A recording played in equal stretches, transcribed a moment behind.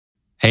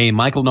Hey,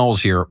 Michael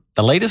Knowles here.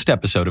 The latest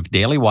episode of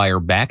Daily Wire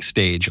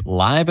Backstage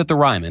live at the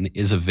Ryman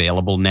is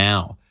available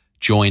now.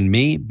 Join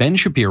me, Ben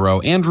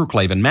Shapiro, Andrew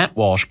Clavin, Matt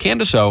Walsh,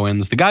 Candace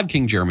Owens, the God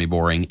King Jeremy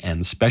Boring,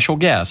 and special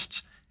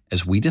guests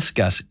as we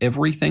discuss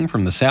everything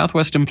from the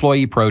Southwest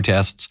employee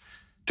protests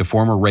to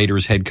former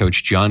Raiders head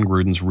coach John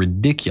Gruden's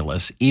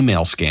ridiculous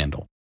email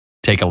scandal.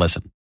 Take a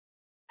listen.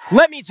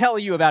 Let me tell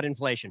you about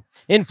inflation.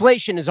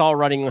 Inflation is all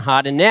running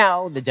hot, and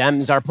now the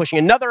Dems are pushing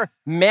another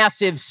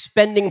massive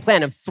spending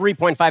plan of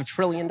 $3.5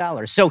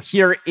 trillion. So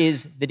here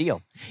is the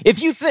deal. If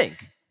you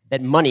think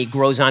that money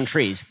grows on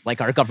trees,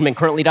 like our government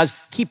currently does,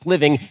 keep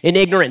living in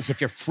ignorance.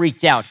 If you're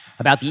freaked out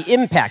about the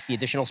impact the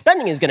additional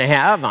spending is going to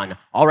have on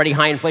already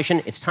high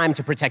inflation, it's time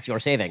to protect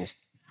your savings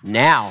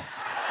now.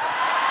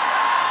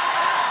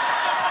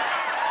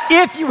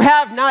 If you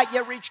have not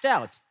yet reached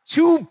out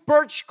to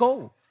Birch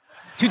Gold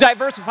to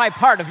diversify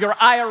part of your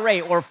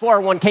IRA or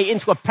 401k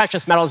into a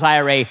precious metals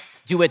IRA,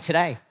 do it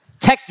today.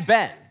 Text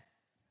Ben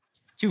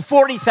to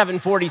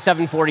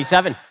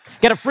 474747.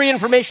 Get a free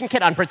information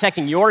kit on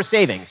protecting your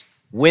savings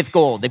with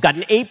gold. They've got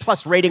an A+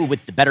 rating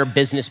with the Better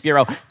Business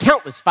Bureau,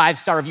 countless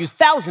 5-star reviews,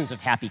 thousands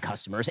of happy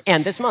customers.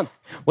 And this month,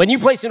 when you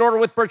place an order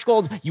with Birch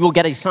Gold, you will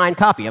get a signed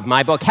copy of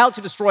my book, How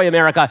to Destroy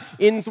America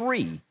in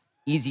 3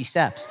 Easy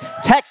Steps.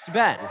 Text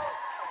Ben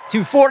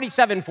to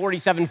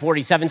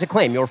 474747 to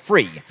claim your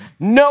free,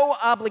 no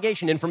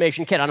obligation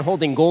information kit on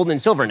holding gold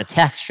and silver in a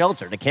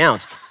tax-sheltered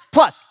account.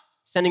 Plus,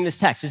 sending this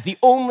text is the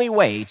only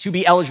way to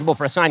be eligible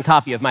for a signed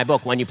copy of my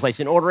book. When you place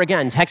an order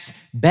again, text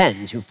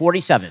Ben to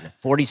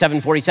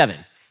 474747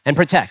 and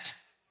protect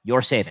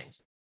your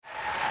savings.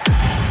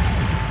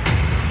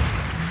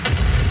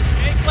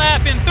 Big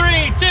clap in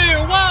 3, 2,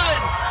 1.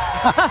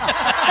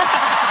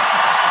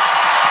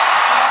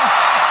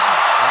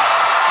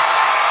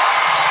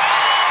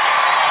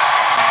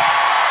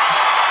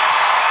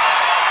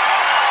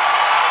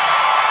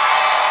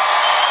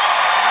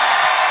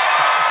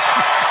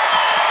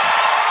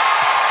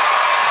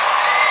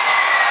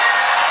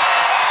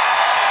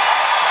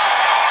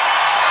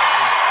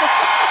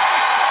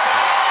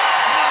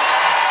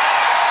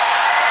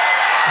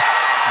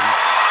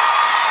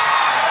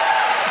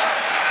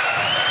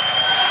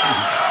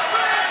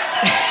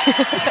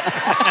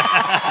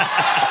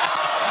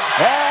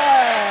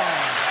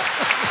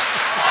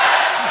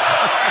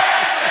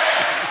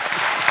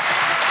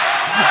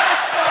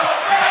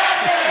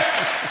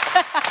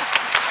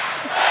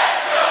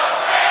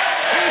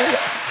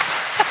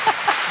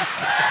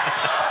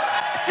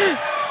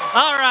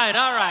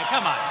 All right,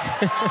 come on.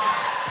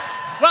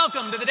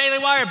 Welcome to the Daily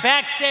Wire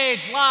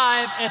Backstage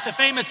live at the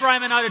famous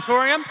Ryman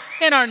Auditorium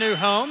in our new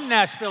home,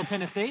 Nashville,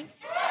 Tennessee.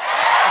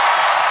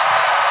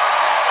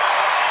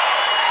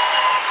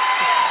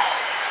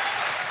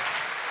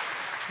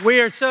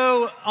 We are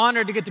so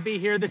honored to get to be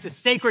here. This is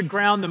sacred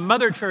ground, the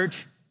mother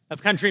church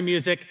of country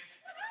music.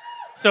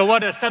 So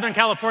what a Southern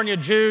California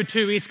Jew,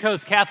 2 East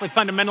Coast Catholic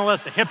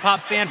fundamentalists, a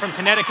hip-hop fan from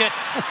Connecticut,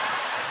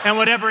 and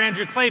whatever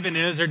Andrew Clavin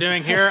is are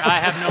doing here, I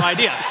have no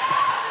idea.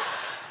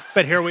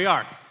 But here we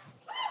are.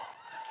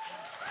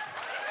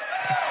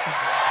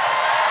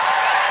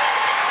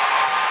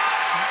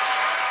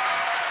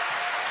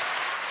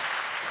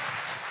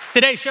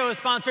 Today's show is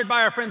sponsored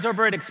by our friends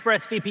over at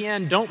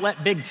ExpressVPN. Don't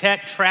let big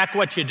tech track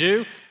what you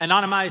do.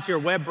 Anonymize your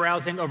web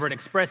browsing over at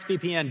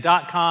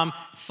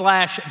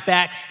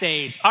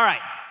expressvpn.com/backstage. All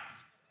right.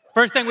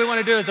 First thing we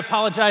want to do is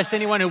apologize to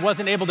anyone who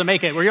wasn't able to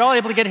make it. Were you all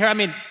able to get here? I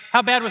mean,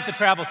 how bad was the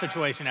travel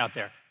situation out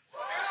there?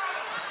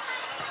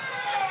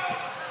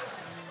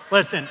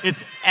 Listen,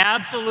 it's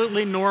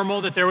absolutely normal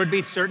that there would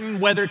be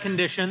certain weather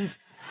conditions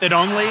that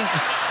only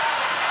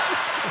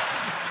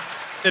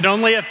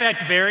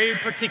affect very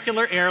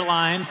particular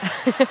airlines.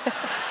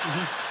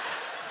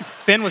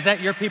 Ben, was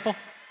that your people?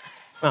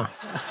 Oh,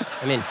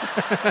 I mean,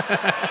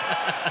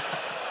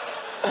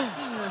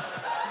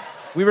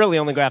 we really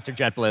only go after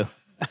JetBlue.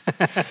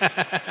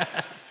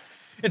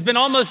 It's been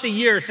almost a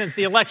year since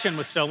the election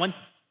was stolen.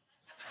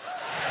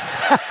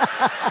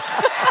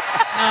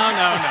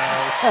 No.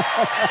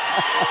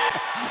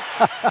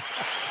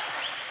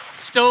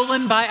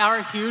 Stolen by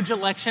our huge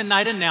election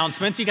night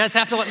announcements. You guys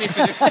have to let me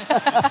finish this.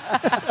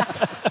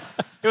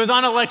 It was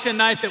on election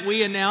night that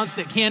we announced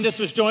that Candace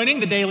was joining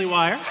the Daily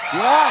Wire.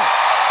 Yeah.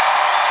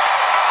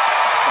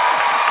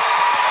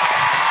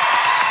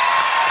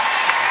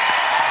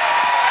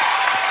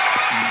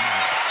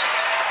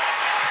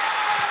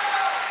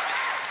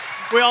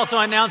 We also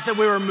announced that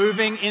we were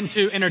moving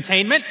into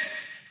entertainment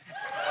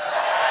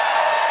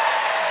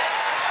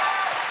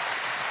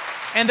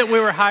and that we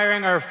were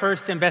hiring our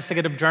first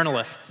investigative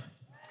journalists.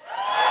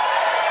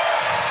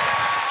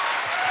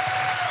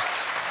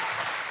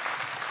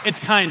 It's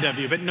kind of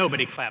you, but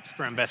nobody claps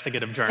for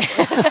investigative journalists.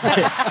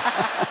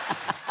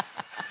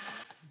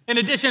 In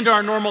addition to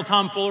our normal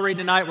tomfoolery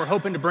tonight, we're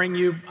hoping to bring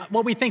you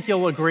what we think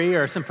you'll agree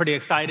are some pretty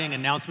exciting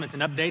announcements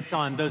and updates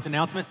on those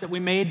announcements that we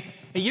made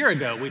a year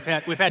ago. We've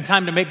had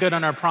time to make good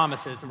on our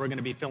promises, and we're going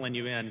to be filling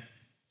you in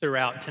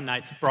throughout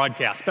tonight's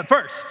broadcast. But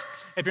first,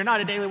 if you're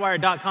not a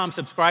dailywire.com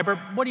subscriber,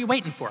 what are you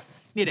waiting for?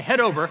 You need to head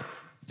over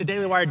to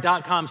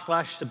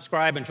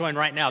dailywire.com/subscribe and join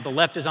right now. The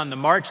left is on the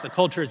march. The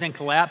culture is in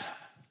collapse.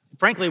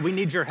 Frankly, we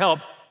need your help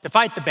to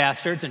fight the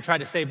bastards and try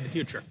to save the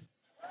future.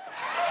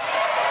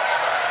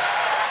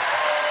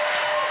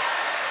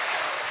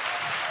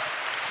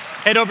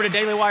 Head over to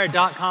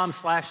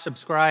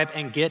dailywire.com/subscribe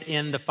and get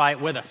in the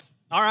fight with us.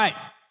 All right.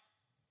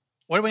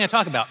 What are we going to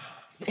talk about?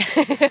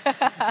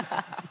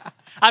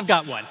 I've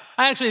got one.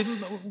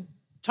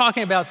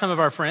 Talking about some of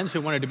our friends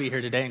who wanted to be here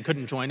today and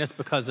couldn't join us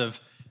because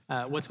of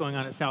what's going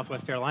on at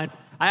Southwest Airlines.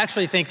 I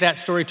actually think that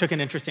story took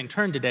an interesting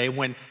turn today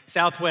when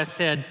Southwest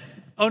said,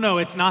 oh no,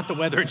 it's not the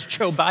weather, it's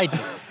Joe Biden.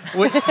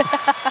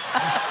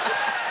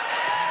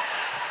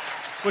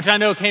 Which I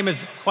know came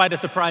as quite a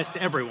surprise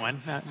to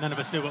everyone. None of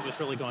us knew what was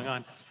really going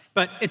on.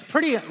 But it's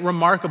pretty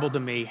remarkable to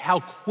me how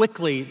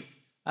quickly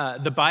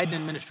the Biden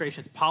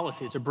administration's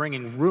policies are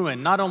bringing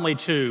ruin not only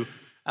to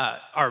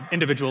our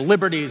individual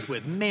liberties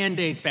with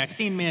mandates,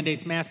 vaccine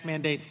mandates, mask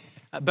mandates,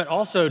 but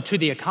also to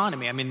the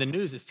economy. I mean, the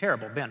news is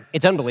terrible, Ben.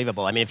 It's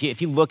unbelievable. I mean,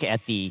 if you look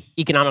at the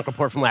economic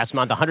report from last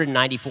month,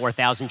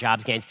 194,000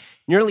 jobs gains,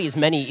 nearly as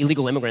many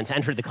illegal immigrants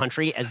entered the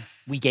country as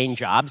we gained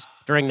jobs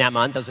during that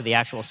month. Those are the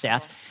actual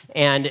stats.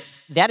 And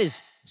that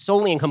is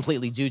solely and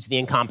completely due to the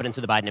incompetence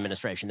of the Biden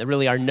administration. There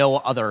really are no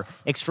other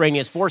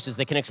extraneous forces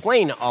that can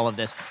explain all of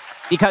this.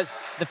 Because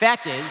the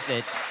fact is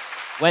that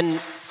when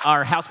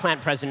our House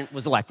plant president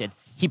was elected,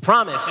 he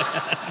promised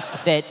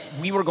that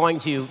we were going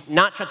to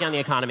not shut down the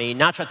economy,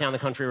 not shut down the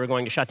country, we were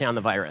going to shut down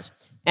the virus.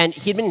 And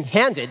he'd been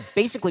handed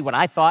basically what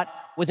I thought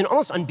was an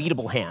almost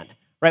unbeatable hand,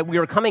 right? We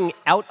were coming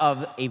out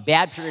of a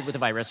bad period with the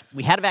virus.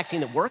 We had a vaccine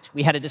that worked.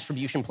 We had a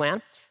distribution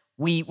plan.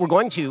 We were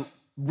going to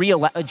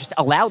just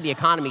allow the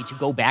economy to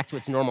go back to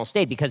its normal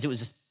state because it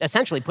was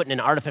essentially put in an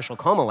artificial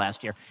coma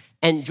last year.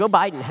 And Joe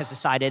Biden has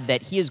decided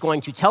that he is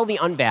going to tell the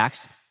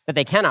unvaxxed that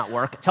they cannot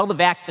work, tell the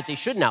vaxxed that they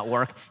should not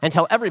work, and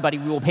tell everybody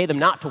we will pay them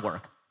not to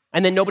work.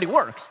 And then nobody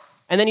works.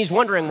 And then he's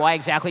wondering why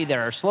exactly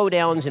there are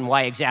slowdowns and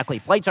why exactly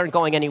flights aren't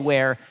going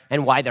anywhere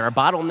and why there are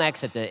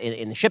bottlenecks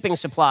in the shipping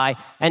supply.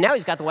 And now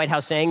he's got the White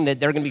House saying that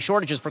there are going to be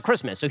shortages for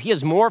Christmas. So he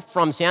has morphed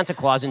from Santa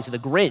Claus into the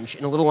Grinch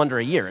in a little under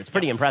a year. It's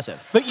pretty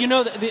impressive. But you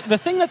know, the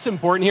thing that's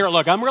important here,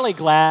 look, I'm really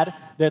glad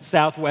that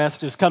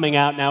Southwest is coming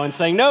out now and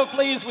saying, no,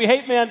 please, we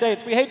hate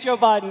mandates. We hate Joe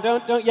Biden.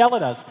 Don't yell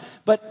at us.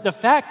 But the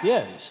fact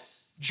is,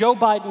 Joe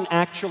Biden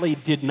actually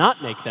did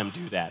not make them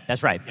do that.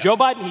 That's right. Joe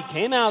Biden, he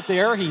came out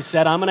there, he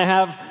said, I'm going to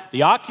have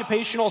the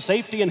Occupational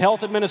Safety and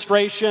Health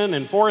Administration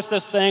enforce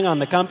this thing on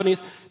the companies.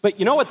 But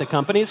you know what the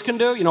companies can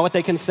do? You know what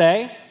they can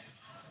say?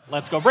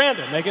 Let's go,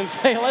 Brandon. They can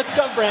say, let's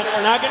go, Brandon.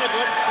 We're not going to do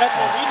it. That's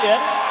what we did.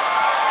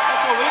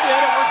 That's what we did.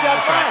 It worked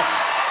out fine.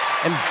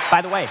 And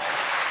by the way,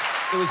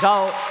 it was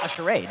all a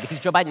charade because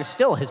Joe Biden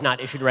still has not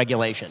issued a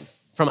regulation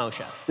from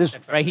OSHA.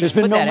 Right? He just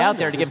put that out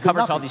there to give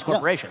cover to all these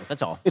corporations.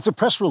 That's all. It's a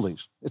press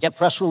release. It's a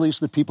press release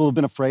that people have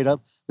been afraid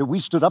of, that we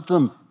stood up to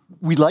them.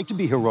 We'd like to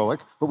be heroic,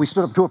 but we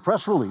stood up to a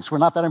press release. We're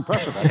not that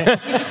impressive.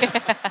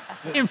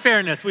 In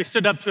fairness, we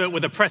stood up to it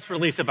with a press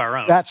release of our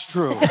own. That's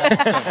true.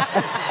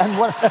 And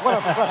what a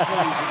press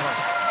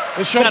release.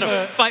 This shows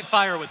gotta fight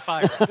fire with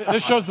fire.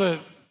 This shows the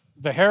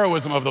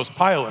heroism of those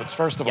pilots,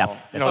 first of all.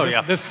 You know,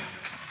 this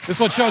is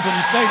what shows when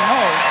you say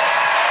no.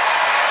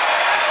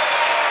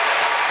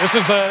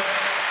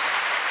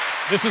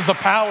 This is the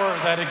power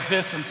that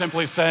exists in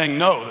simply saying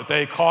no, that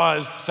they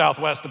caused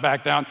Southwest to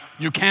back down.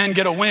 You can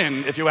get a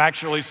win if you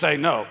actually say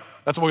no.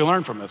 That's what we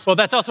learned from this. Well,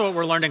 that's also what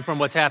we're learning from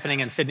what's happening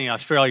in Sydney,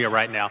 Australia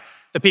right now.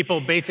 The people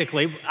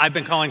basically, I've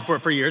been calling for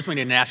it for years, we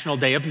need a national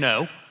day of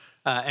no.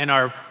 And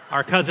our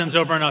cousins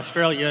over in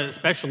Australia,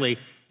 especially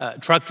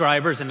truck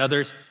drivers and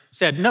others,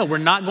 said, no, we're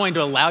not going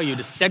to allow you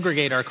to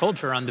segregate our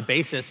culture on the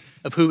basis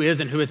of who is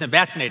and who isn't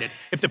vaccinated.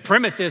 If the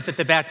premise is that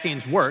the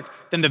vaccines work,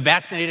 then the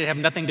vaccinated have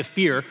nothing to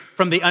fear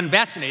from the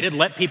unvaccinated.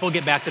 Let people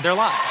get back to their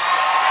lives.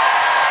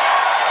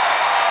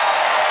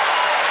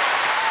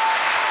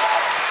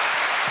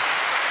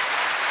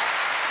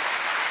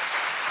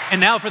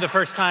 And now for the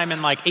first time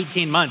in like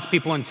 18 months,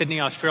 people in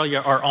Sydney, Australia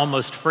are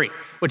almost free,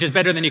 which is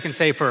better than you can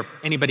say for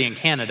anybody in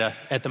Canada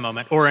at the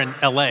moment, or in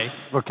LA.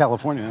 Or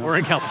California. Or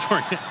in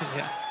California,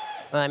 yeah.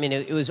 Well, I mean,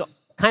 it was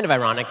kind of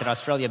ironic that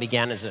Australia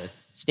began as a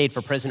state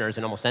for prisoners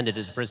and almost ended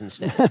as a prison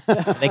state.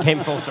 They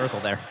came full circle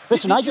there.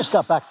 Listen, I just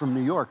got back from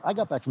New York.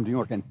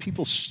 and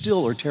people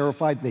still are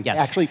terrified. They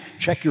actually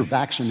check your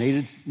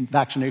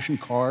vaccination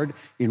card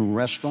in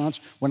restaurants.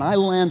 When I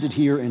landed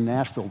here in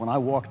Nashville, when I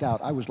walked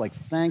out, I was like,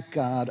 thank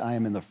God I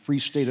am in the free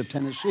state of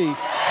Tennessee. Because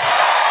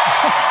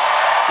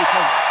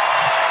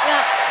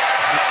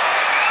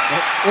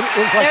it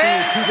was like being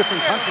in two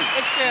different countries.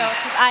 It's true,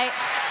 because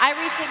I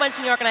recently went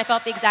to New York and I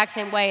felt the exact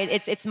same way.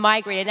 It's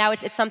migrated. Now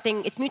it's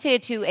something, it's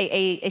mutated to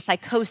a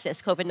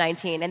psychosis,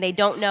 COVID-19, and they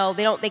don't know,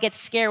 they get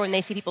scared when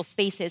they see people's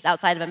faces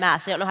outside of a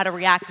mask. They don't know how to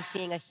react to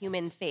seeing a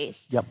human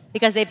face.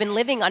 Because they've been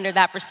living under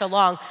that for so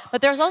long.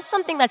 But there's also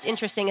something that's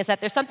interesting is that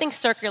there's something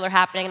circular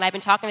happening, and I've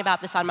been talking about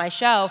this on my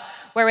show,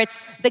 where it's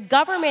the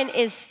government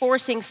is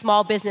forcing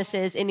small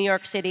businesses in New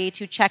York City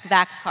to check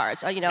vax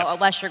cards.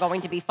 Unless you're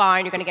going to be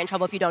fined, you're going to get in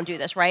trouble if you don't do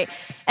this, right?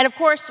 And of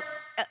course,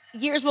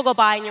 years will go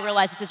by and you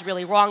realize this is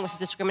really wrong, this is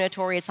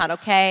discriminatory, it's not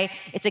okay.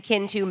 It's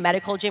akin to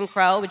medical Jim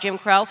Crow.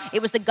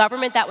 It was the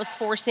government that was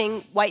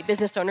forcing white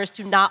business owners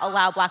to not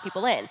allow black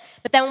people in.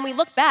 But then when we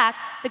look back,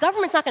 the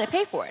government's not going to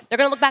pay for it. They're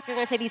going to look back and they're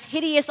going to say these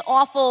hideous,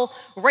 awful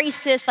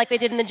racists, like they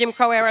did in the Jim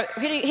Crow era,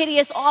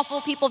 hideous,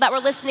 awful people that were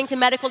listening to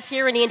medical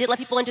tyranny and didn't let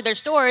people into their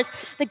stores.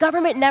 The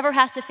government never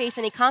has to face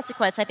any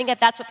consequence. I think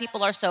that's what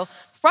people are so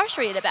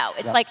frustrated about.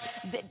 It's like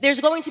there's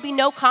going to be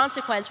no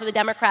consequence for the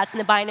Democrats and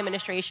the Biden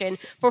administration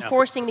for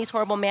forcing these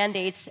horrible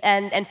mandates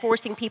and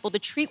forcing people to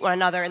treat one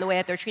another in the way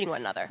that they're treating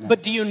one another.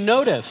 But do you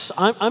notice,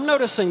 I'm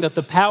noticing that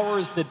the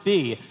powers that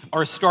be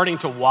are starting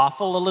to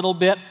waffle a little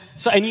bit.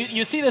 So, and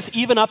you see this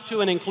even up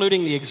to and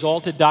including the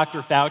exalted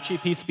Dr.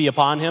 Fauci, peace be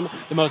upon him,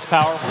 the most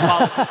powerful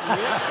politician,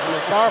 the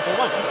most powerful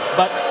one.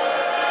 But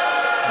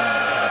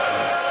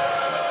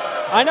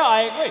I know,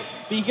 I agree.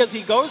 Because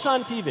he goes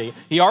on TV.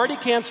 He already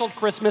canceled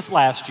Christmas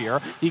last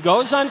year. He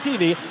goes on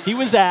TV. He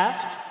was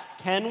asked,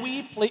 can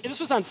we please, this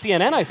was on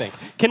CNN, I think,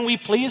 can we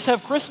please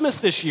have Christmas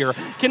this year?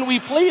 Can we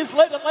please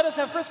let us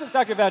have Christmas,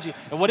 Dr. Fauci?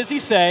 And what does he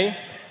say?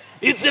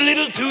 It's a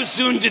little too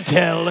soon to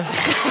tell.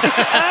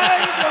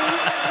 I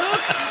don't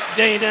look,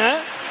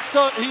 Dana.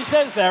 So he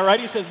says that, right?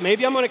 He says,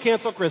 maybe I'm going to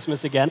cancel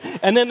Christmas again.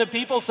 And then the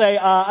people say,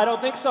 I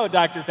don't think so,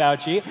 Dr.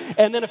 Fauci.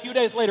 And then a few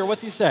days later,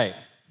 what's he say?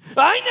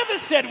 I never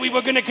said we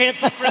were going to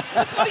cancel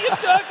Christmas. What are you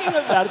talking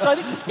about? So I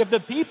think if the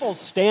people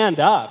stand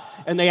up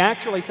and they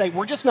actually say,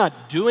 we're just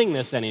not doing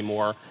this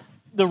anymore,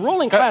 the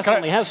ruling class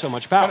only has so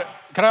much power.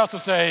 Can I also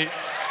say,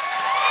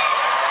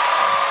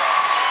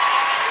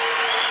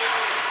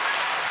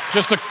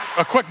 just a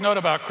quick note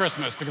about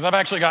Christmas, because I've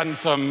actually gotten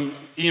some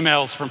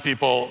emails from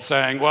people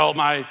saying, well,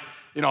 my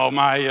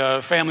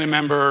family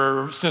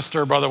member,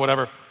 sister, brother,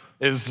 whatever,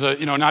 is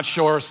not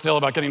sure still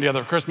about getting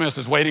together for Christmas,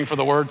 is waiting for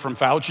the word from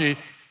Fauci.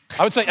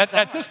 I would say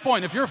at this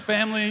point, if your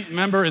family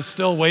member is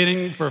still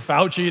waiting for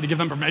Fauci to give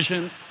them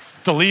permission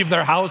to leave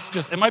their house,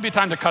 it might be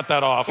time to cut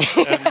that off.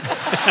 And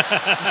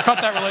just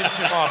cut that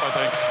relationship off,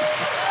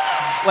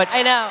 I think.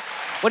 I know.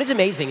 What is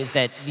amazing is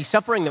that the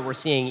suffering that we're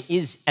seeing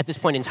is, at this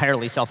point,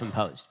 entirely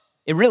self-imposed.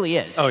 It really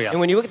is. Oh, yeah. And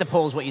when you look at the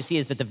polls, what you see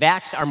is that the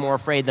vaxxed are more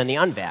afraid than the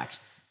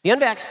unvaxxed. The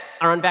unvaxxed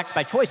are unvaxxed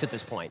by choice at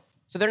this point,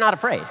 so they're not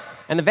afraid.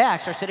 And the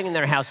vaxxed are sitting in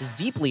their houses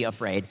deeply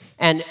afraid.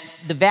 And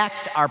the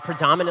vaxxed are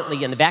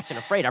predominantly, and the vaxxed and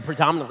afraid are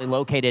predominantly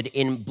located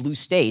in blue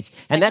states.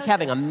 And that's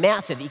having a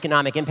massive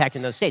economic impact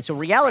in those states. So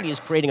reality is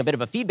creating a bit of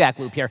a feedback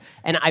loop here.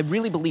 And I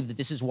really believe that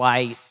this is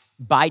why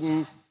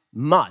Biden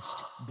must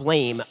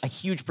blame a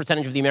huge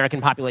percentage of the American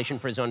population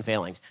for his own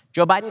failings.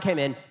 Joe Biden came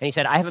in and he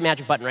said, I have a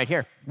magic button right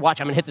here. Watch,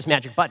 I'm going to hit this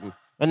magic button.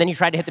 And then he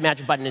tried to hit the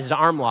magic button and his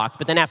arm locked.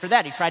 But then after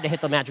that, he tried to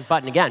hit the magic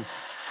button again.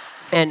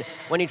 And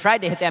when he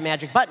tried to hit that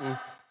magic button,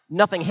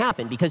 nothing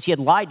happened because he had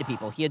lied to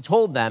people. He had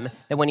told them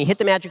that when he hit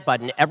the magic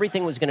button,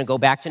 everything was going to go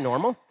back to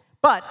normal,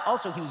 but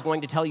also he was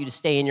going to tell you to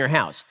stay in your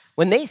house.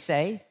 When they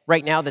say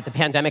right now that the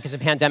pandemic is a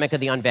pandemic of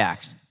the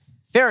unvaxxed,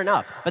 fair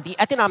enough, but the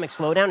economic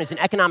slowdown is an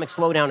economic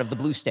slowdown of the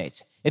blue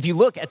states. If you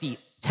look at the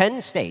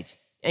 10 states,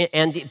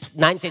 and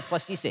 9 states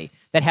plus DC,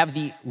 that have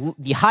the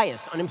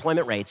highest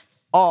unemployment rates,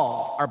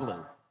 all are blue.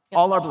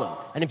 All are blue.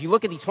 And if you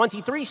look at the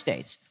 23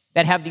 states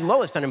that have the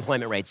lowest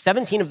unemployment rates,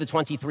 17 of the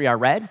 23 are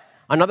red,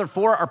 another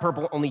 4 are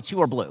purple, only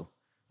 2 are blue.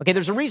 Okay,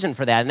 there's a reason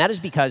for that, and that is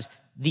because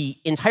the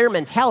entire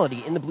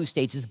mentality in the blue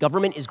states is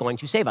government is going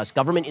to save us.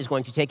 Government is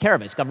going to take care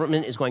of us.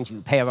 Government is going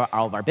to pay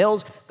all of our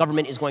bills.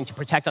 Government is going to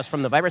protect us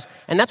from the virus.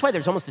 And that's why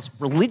there's almost this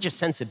religious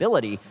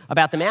sensibility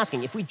about the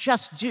masking. If we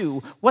just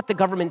do what the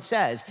government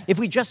says, if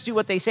we just do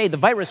what they say, the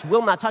virus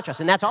will not touch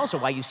us. And that's also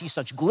why you see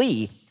such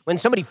glee when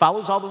somebody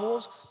follows all the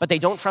rules, but they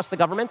don't trust the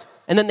government,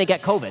 and then they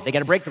get COVID. They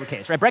get a breakthrough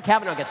case, right? Brett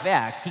Kavanaugh gets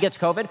vaxxed. He gets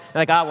COVID.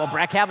 They're like, well,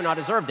 Brett Kavanaugh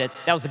deserved it.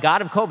 That was the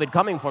god of COVID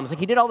coming for him. It's like,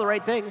 he did all the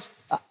right things.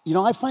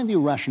 I find the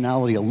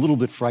irrationality a little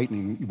bit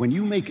frightening. When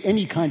you make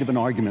any kind of an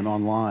argument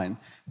online,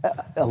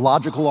 a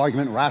logical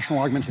argument, rational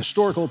argument,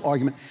 historical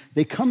argument,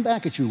 they come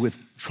back at you with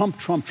Trump,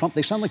 Trump, Trump.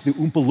 They sound like the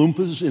Oompa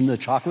Loompas in the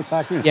chocolate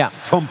factory. Yeah.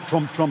 Trump,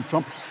 Trump, Trump,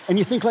 Trump. And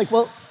you think like,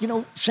 well,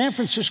 San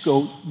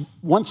Francisco,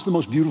 once the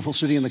most beautiful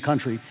city in the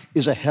country,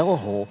 is a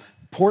hellhole.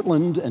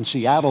 Portland and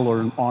Seattle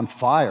are on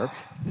fire.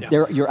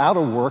 Yeah. You're out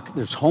of work.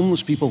 There's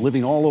homeless people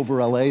living all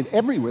over LA,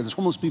 everywhere. There's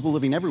homeless people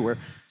living everywhere.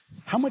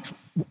 How much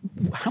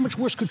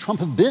worse could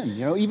Trump have been?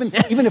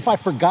 Even if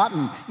I've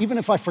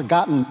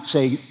forgotten,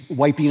 say,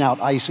 wiping out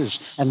ISIS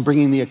and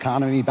bringing the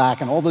economy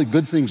back and all the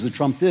good things that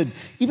Trump did,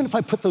 even if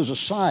I put those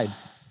aside,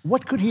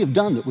 what could he have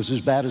done that was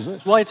as bad as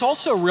this? Well, it's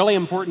also really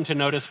important to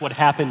notice what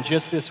happened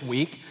just this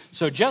week.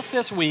 So just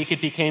this week,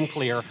 it became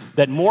clear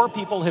that more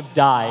people have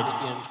died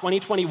in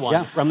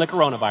 2021 from the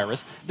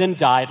coronavirus than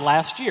died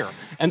last year.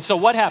 And so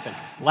what happened?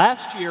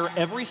 Last year,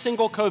 every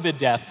single COVID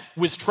death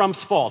was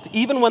Trump's fault,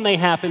 even when they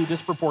happened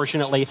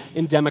disproportionately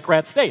in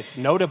Democrat states,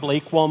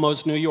 notably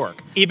Cuomo's New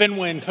York. Even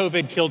when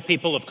COVID killed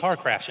people of car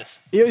crashes.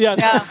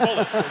 Bullets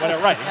or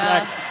whatever, right,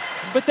 exactly.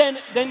 But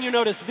then you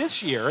notice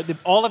this year,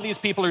 all of these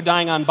people are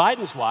dying on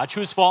Biden's watch.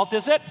 Whose fault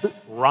is it?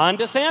 Ron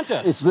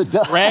DeSantis. It's the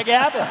Greg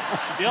Abbott.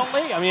 Bill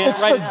Lee. I mean,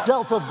 it's the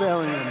Delta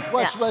variant.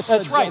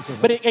 That's right.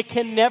 But it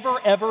can never,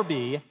 ever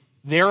be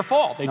their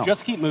fault. They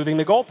just keep moving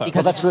the goalposts.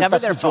 Because that's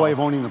the joy of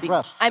owning the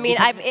press. I mean,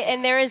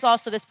 and there is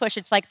also this push.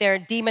 It's like they're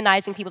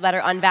demonizing people that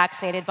are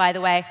unvaccinated, by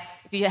the way.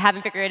 If you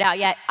haven't figured it out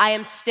yet, I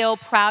am still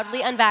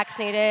proudly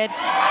unvaccinated.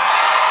 Just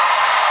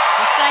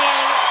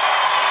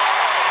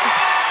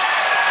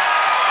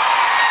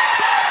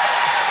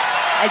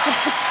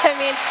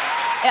saying.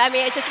 I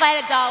mean, it's just if I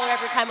had $1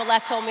 every time a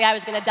left told me I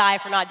was going to die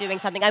for not doing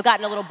something. I've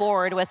gotten a little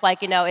bored with,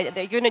 like,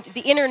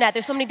 the internet.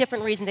 There's so many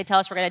different reasons they tell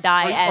us we're going to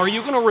die. Are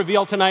you going to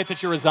reveal tonight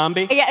that you're a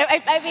zombie? Yeah,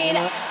 I mean,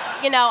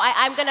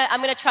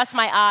 I'm gonna trust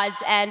my odds,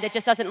 and it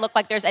just doesn't look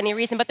like there's any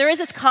reason. But there is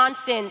this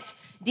constant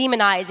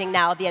demonizing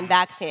now of the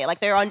unvaccinated, like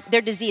they're on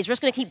their disease. We're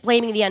just going to keep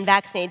blaming the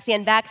unvaccinated. The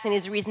unvaccinated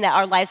is the reason that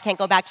our lives can't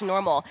go back to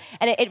normal.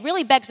 And it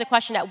really begs the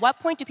question, at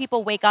what point do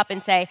people wake up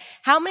and say,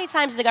 how many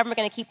times is the government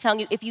going to keep telling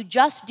you, if you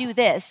just do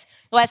this,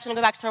 your life's going to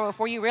go back to normal,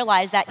 before you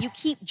realize that you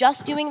keep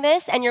just doing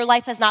this and your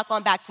life has not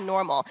gone back to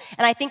normal?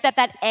 And I think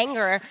that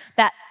anger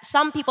that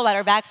some people that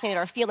are vaccinated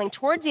are feeling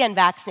towards the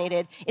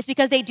unvaccinated is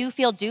because they do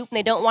feel duped and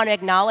they don't want to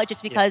acknowledge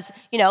it's because,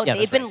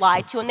 they've been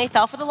lied to and they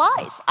fell for the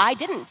lies. I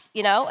didn't,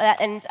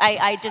 and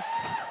I just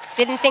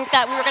didn't think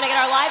that we were going to get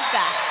our lives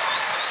back.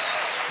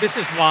 This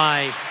is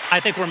why I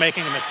think we're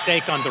making a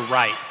mistake on the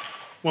right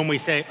when we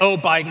say, oh,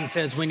 Biden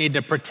says we need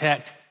to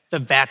protect the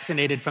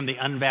vaccinated from the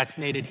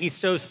unvaccinated. He's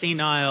so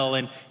senile,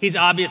 and he's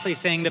obviously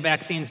saying the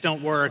vaccines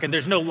don't work, and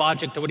there's no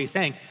logic to what he's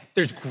saying.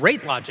 There's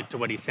great logic to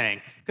what he's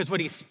saying,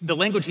 because the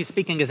language he's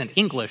speaking isn't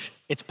English,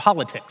 it's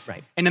politics.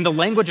 Right. And in the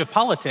language of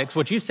politics,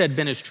 what you said,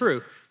 Ben, is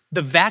true.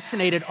 The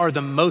vaccinated are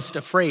the most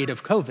afraid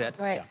of COVID.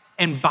 Right.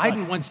 And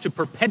Biden wants to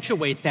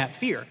perpetuate that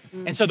fear.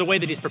 And so the way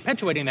that he's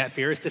perpetuating that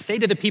fear is to say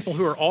to the people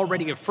who are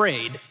already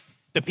afraid,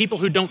 the people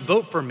who don't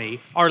vote for me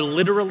are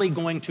literally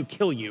going to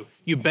kill you.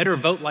 You better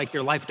vote like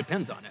your life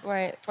depends on it.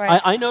 Right.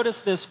 I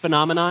noticed this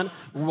phenomenon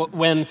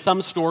when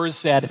some stores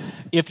said,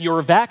 if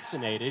you're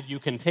vaccinated, you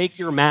can take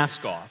your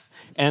mask off.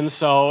 And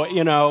so,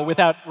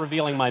 without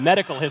revealing my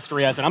medical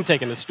history, I said, I'm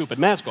taking this stupid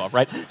mask off,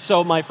 right?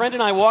 So my friend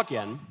and I walk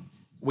in.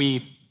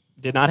 We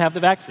did not have the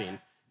vaccine,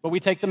 but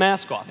we take the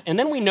mask off. And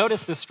then we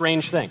notice this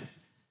strange thing.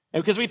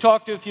 Because we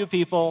talked to a few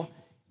people,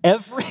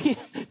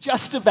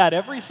 just about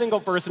every single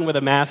person with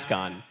a mask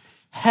on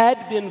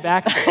had been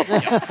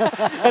vaccinated.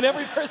 And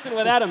every person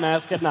without a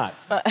mask had not.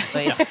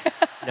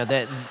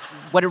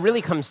 What it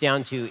really comes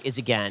down to is,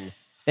 again,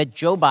 that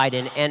Joe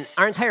Biden and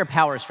our entire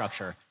power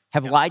structure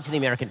have lied to the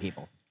American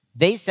people.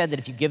 They said that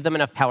if you give them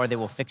enough power, they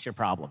will fix your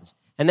problems.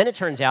 And then it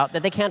turns out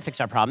that they can't fix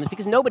our problems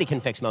because nobody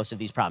can fix most of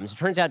these problems. It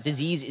turns out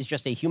disease is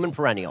just a human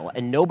perennial,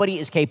 and nobody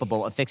is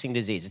capable of fixing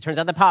disease. It turns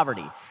out that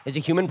poverty is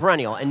a human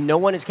perennial, and no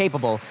one is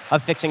capable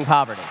of fixing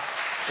poverty.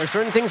 There are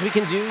certain things we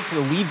can do to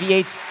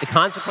alleviate the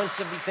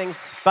consequences of these things,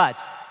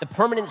 but the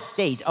permanent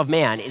state of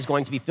man is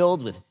going to be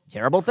filled with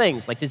terrible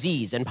things like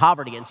disease and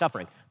poverty and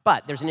suffering.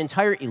 But there's an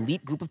entire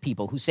elite group of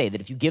people who say that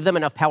if you give them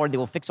enough power, they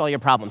will fix all your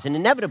problems, and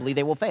inevitably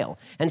they will fail.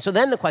 And so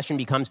then the question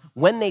becomes,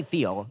 when they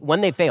fail,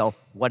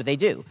 what do they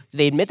do? Do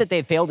they admit that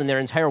they've failed and their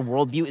entire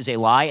worldview is a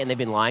lie and they've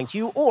been lying to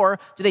you? Or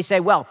do they say,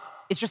 well,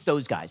 it's just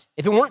those guys.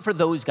 If it weren't for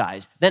those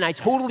guys, then I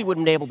totally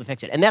wouldn't be able to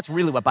fix it. And that's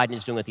really what Biden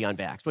is doing with the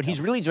unvaxxed. What he's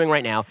really doing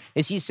right now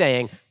is he's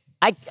saying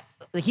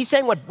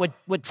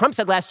what Trump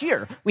said last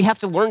year. We have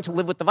to learn to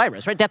live with the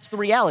virus, right? That's the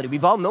reality.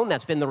 We've all known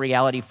that's been the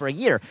reality for a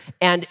year.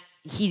 And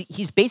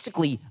he's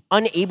basically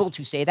unable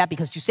to say that,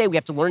 because to say we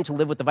have to learn to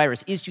live with the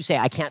virus is to say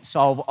I can't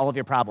solve all of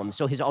your problems.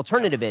 So his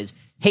alternative is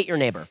hate your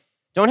neighbor.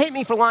 Don't hate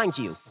me for lying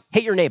to you.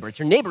 Hate your neighbor. It's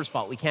your neighbor's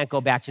fault we can't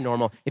go back to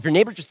normal. If your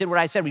neighbor just did what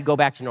I said, we'd go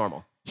back to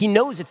normal. He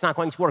knows it's not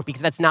going to work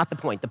because that's not the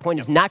point. The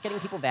point is not getting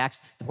people vaxxed.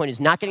 The point is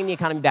not getting the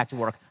economy back to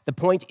work. The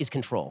point is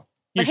control.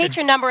 But hate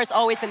your neighbor has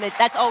always been the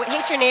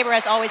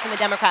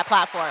Democrat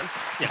platform.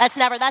 Yeah.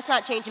 That's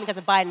not changing because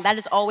of Biden. That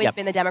has always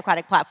been the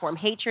Democratic platform.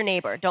 Hate your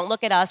neighbor. Don't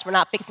look at us. We're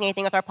not fixing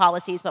anything with our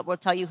policies, but we'll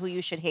tell you who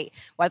you should hate.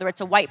 Whether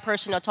it's a white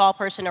person, a tall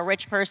person, a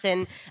rich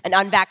person, an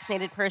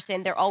unvaccinated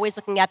person, they're always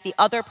looking at the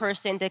other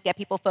person to get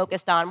people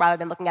focused on, rather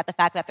than looking at the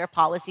fact that their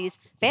policies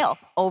fail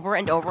over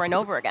and over and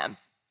over again.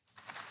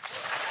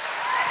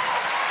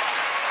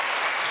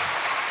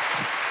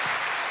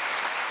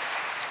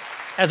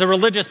 As a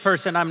religious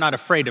person, I'm not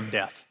afraid of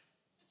death.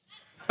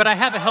 But I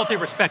have a healthy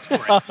respect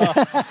for it.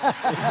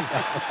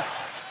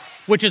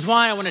 Which is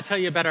why I want to tell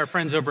you about our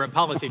friends over at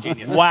Policy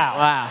Genius.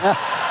 Wow.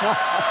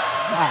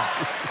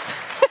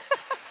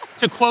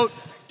 To quote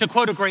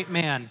a great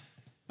man,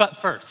 but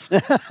first.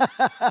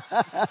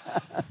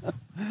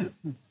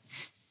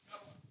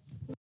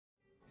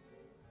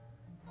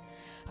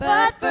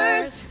 But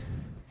first,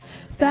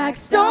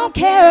 facts don't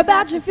care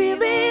about your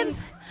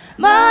feelings.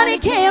 Money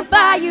can't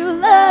buy you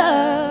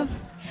love.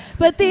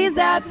 But these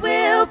ads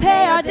will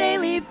pay our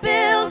daily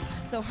bills.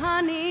 So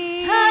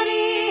honey,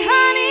 honey,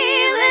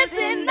 honey,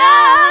 listen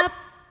up.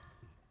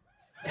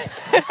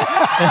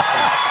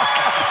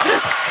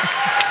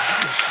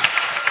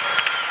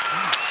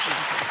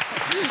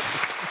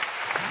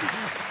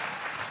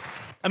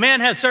 A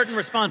man has certain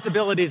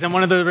responsibilities, and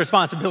one of those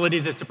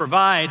responsibilities is to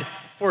provide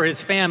for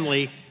his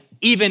family,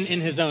 even in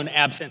his own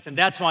absence. And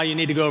that's why you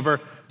need to go over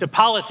to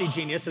Policy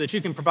Genius so that you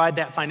can provide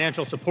that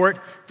financial support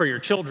for your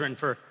children,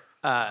 for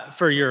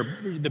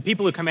the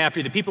people who come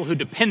after you, the people who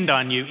depend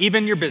on you,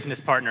 even your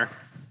business partner.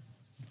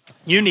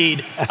 You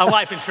need a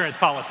life insurance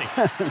policy.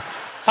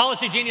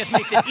 Policy Genius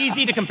makes it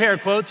easy to compare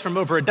quotes from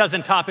over a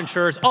dozen top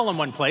insurers all in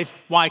one place.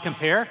 Why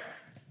compare?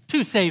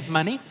 To save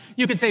money.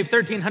 You can save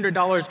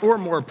 $1,300 or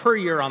more per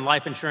year on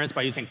life insurance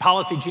by using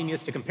Policy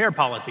Genius to compare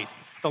policies.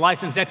 The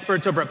licensed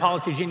experts over at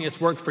Policy Genius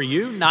work for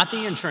you, not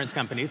the insurance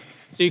companies,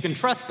 so you can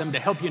trust them to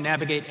help you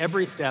navigate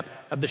every step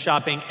of the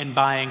shopping and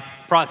buying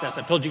process.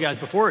 I've told you guys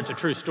before, it's a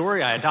true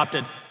story. I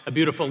adopted a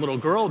beautiful little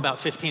girl about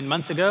 15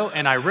 months ago,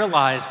 and I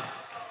realized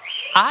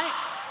I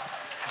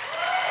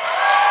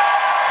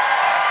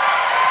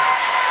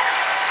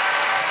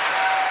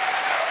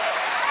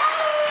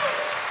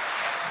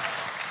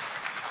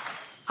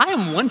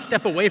am one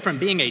step away from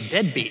being a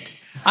deadbeat.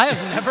 I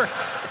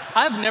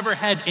have never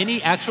had any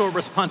actual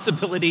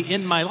responsibility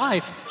in my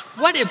life.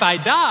 What if I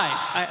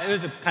died? It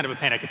was kind of a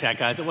panic attack,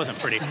 guys. It wasn't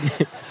pretty.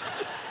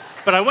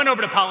 But I went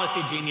over to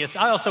Policy Genius.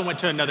 I also went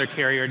to another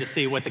carrier to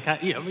see what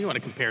you want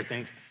to compare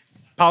things.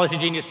 Policy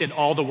Genius did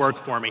all the work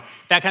for me.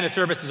 That kind of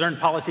service has earned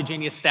Policy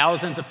Genius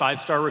thousands of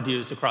 5-star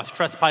reviews across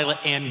Trustpilot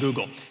and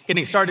Google.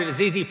 Getting started is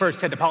easy.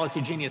 First, head to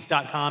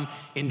policygenius.com.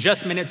 In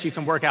just minutes, you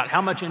can work out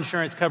how much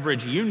insurance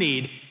coverage you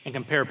need and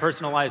compare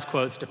personalized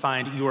quotes to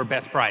find your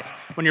best price.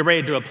 When you're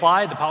ready to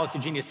apply, the Policy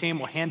Genius team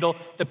will handle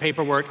the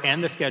paperwork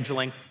and the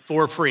scheduling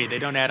for free. They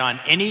don't add on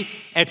any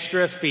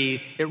extra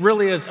fees. It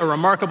really is a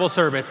remarkable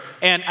service.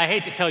 And I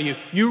hate to tell you,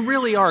 you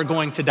really are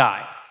going to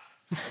die.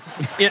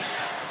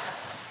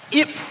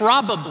 It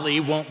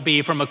probably won't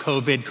be from a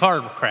COVID car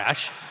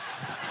crash.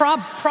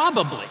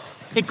 Probably.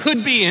 It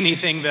could be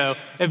anything, though.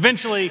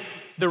 Eventually,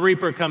 the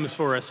Reaper comes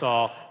for us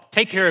all.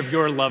 Take care of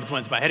your loved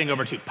ones by heading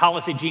over to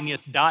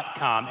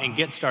policygenius.com and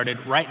get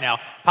started right now.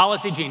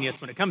 Policy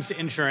Genius, when it comes to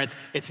insurance,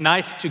 it's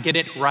nice to get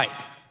it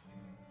right.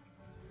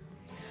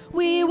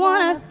 We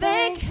want to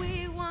thank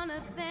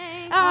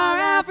our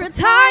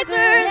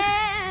advertisers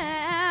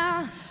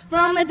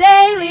from the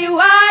Daily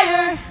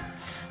Wire,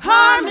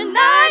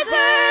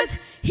 Harmonizers.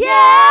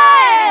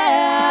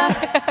 Yeah!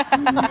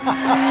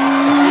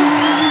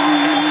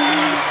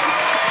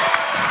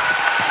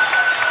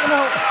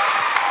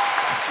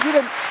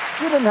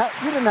 You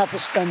didn't have to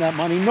spend that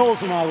money.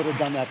 Knowles and I would have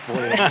done that for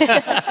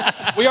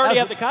you. We already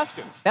have the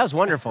costumes. That was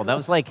wonderful. That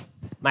was like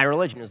my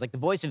religion. It was like the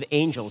voice of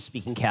angels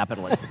speaking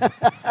capitalism.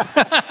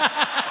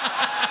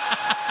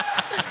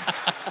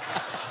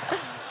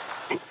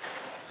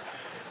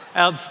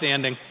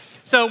 Outstanding.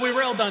 So we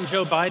railed on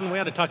Joe Biden. We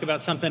ought to talk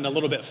about something a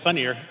little bit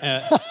funnier.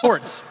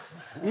 Sports.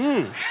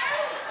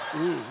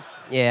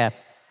 Yeah.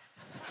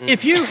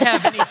 If you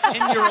have any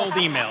 10-year-old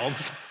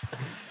emails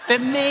that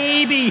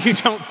maybe you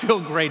don't feel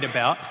great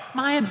about,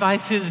 my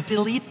advice is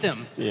delete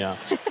them. Yeah.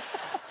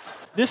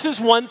 This is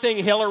one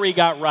thing Hillary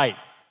got right.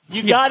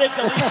 You got to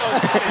delete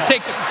those emails.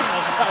 Take the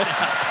emails out.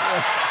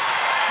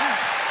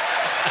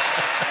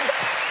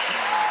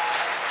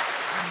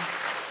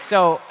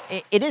 So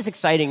it is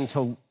exciting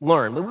to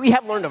learn. We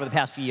have learned over the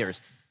past few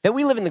years that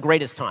we live in the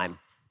greatest time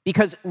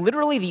because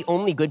literally the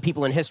only good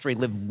people in history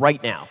live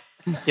right now.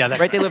 Yeah,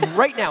 that's right. They live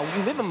right now.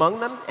 We live among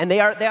them, and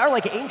they are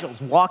like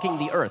angels walking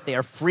the earth. They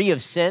are free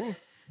of sin.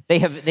 They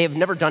have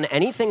never done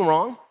anything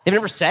wrong. They've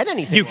never said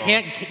anything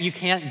wrong. You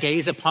can't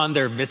gaze upon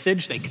their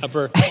visage. They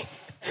cover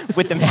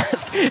with the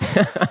mask.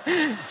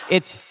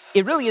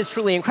 It really is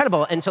truly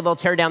incredible. And so they'll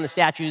tear down the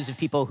statues of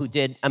people who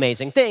did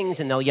amazing things,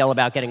 and they'll yell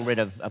about getting rid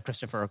of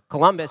Christopher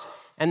Columbus.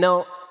 And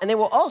they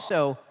will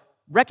also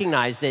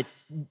recognize that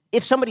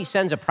if somebody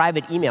sends a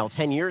private email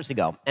 10 years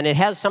ago and it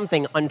has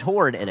something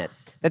untoward in it,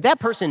 that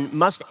person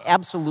must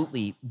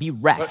absolutely be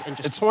wrecked and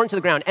just torn to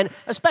the ground. And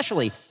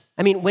especially,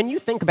 I mean, when you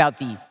think about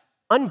the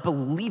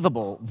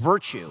unbelievable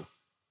virtue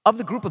of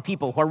the group of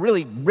people who are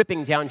really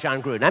ripping down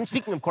John Gruden, I'm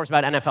speaking, of course,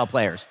 about NFL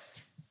players,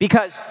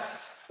 because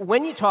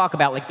when you talk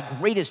about like the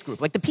greatest group,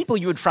 like the people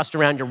you would trust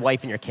around your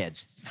wife and your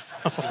kids,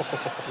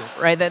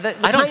 right?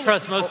 I don't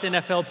trust most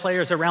NFL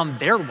players around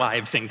their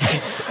wives and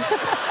kids.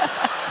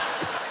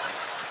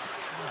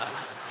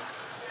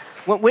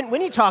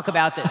 When you talk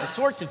about the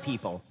sorts of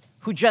people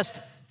who just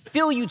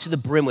fill you to the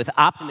brim with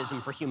optimism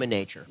for human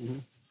nature,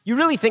 you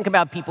really think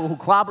about people who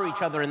clobber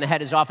each other in the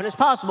head as often as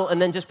possible and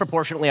then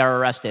disproportionately are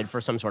arrested for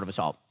some sort of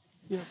assault.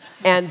 Yeah.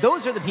 And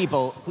those are the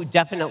people who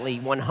definitely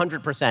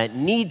 100%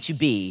 need to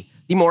be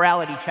the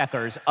morality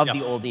checkers of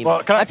the old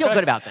email. Well, I feel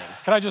good about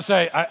things. Can I just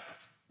say,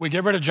 we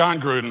get rid of John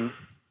Gruden,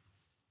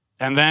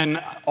 and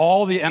then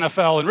all the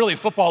NFL and really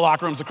football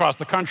locker rooms across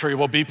the country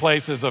will be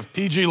places of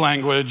PG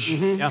language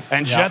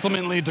and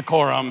gentlemanly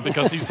decorum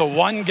because he's the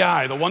one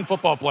guy, the one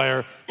football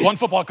player, one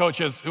football coach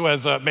who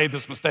has made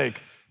this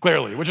mistake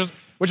clearly, which is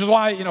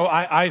why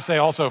I say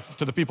also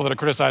to the people that are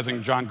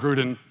criticizing John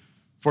Gruden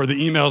for the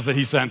emails that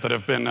he sent that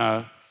have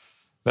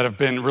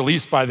been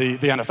released by the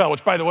NFL,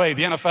 which, by the way,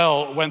 the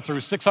NFL went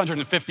through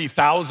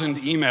 650,000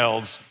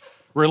 emails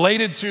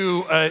related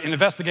to an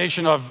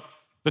investigation of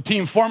the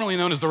team formerly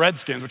known as the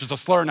Redskins, which is a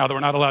slur now that we're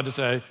not allowed to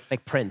say. It's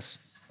like Prince.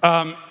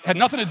 Had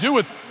nothing to do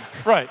with,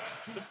 right,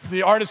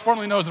 the artist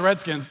formerly known as the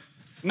Redskins.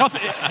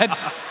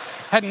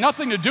 Had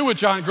nothing to do with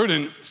John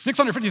Gruden.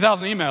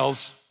 650,000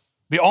 emails.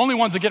 The only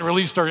ones that get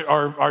released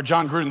are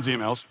John Gruden's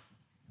emails.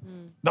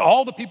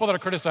 All the people that are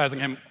criticizing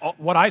him,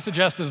 what I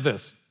suggest is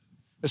this,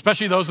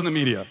 especially those in the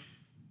media.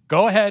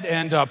 Go ahead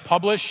and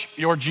publish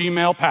your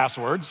Gmail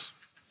passwords.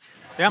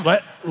 Yeah.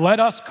 Let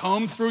us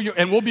comb through your,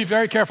 and we'll be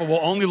very careful. We'll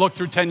only look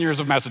through 10 years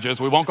of messages.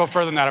 We won't go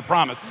further than that, I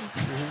promise.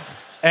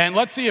 And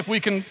let's see if we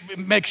can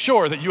make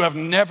sure that you have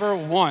never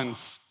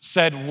once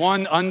said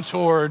one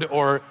untoward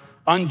or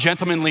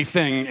ungentlemanly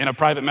thing in a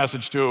private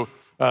message to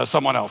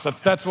someone else.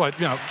 That's what,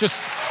 just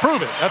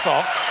prove it, that's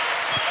all.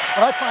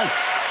 But I find...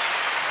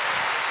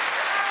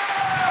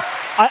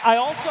 I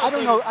also I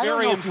don't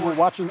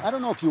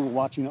know if you were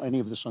watching any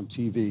of this on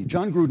TV.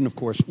 John Gruden, of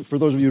course, for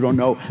those of you who don't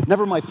know,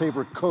 never my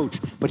favorite coach,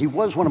 but he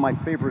was one of my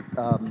favorite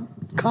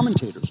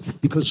commentators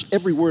because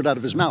every word out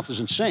of his mouth is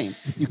insane.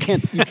 You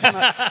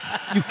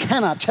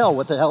cannot tell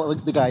what the hell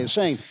the guy is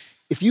saying.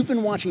 If you've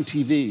been watching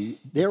TV,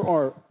 there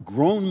are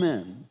grown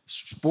men,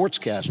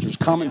 sportscasters,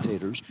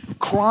 commentators,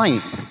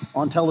 crying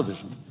on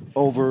television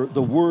over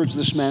the words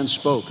this man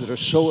spoke that are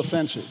so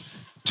offensive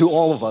to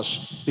all of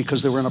us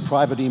because they were in a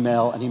private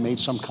email and he made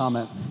some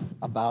comment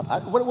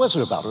about, what was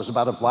it about? It was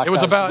about a black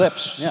guy's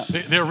lips. Yeah.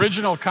 The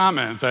original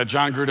comment that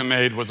John Gruden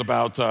made was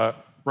about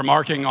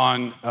remarking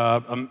on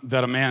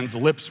that a man's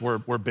lips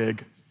were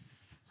big.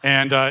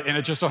 And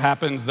it just so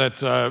happens that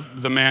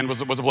the man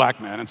was a black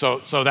man. And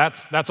so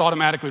that's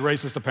automatically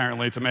racist,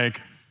 apparently, to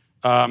make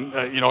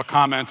a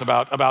comment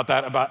about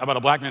a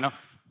black man. Now,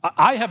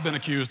 I have been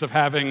accused of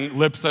having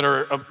lips that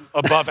are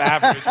above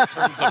average in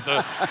terms of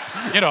the,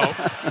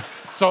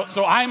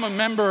 So I'm a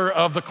member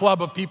of the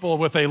club of people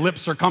with a lip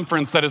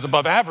circumference that is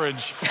above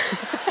average.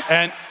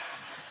 And,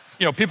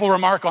 people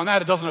remark on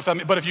that, it doesn't affect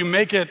me. But if you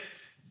make it,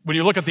 when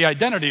you look at the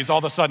identities, all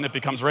of a sudden it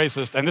becomes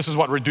racist. And this is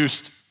what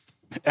reduced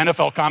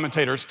NFL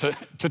commentators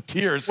to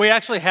tears. We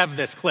actually have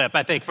this clip.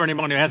 I think for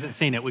anyone who hasn't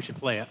seen it, we should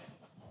play it.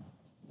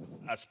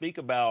 I speak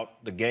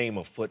about the game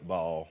of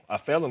football. I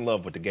fell in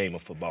love with the game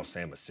of football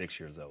since I was 6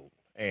 years old.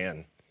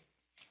 And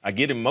I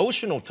get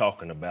emotional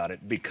talking about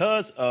it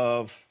because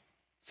of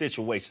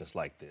situations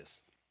like this.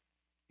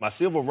 My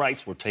civil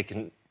rights were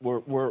kind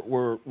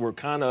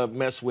of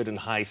messed with in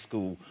high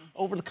school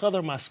over the color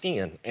of my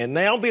skin. And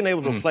now being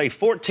able to play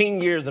 14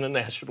 years in the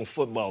National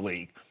Football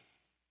League,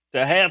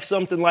 to have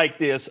something like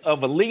this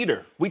of a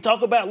leader. We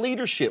talk about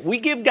leadership. We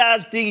give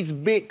guys these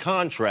big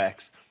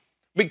contracts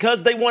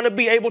because they want to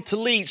be able to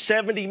lead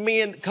 70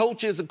 men,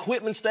 coaches,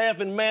 equipment staff,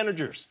 and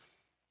managers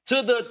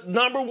to the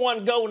number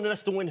one goal, and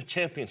that's to win the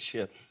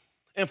championship.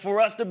 And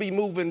for us to be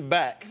moving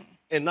back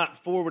and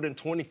not forward in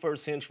 21st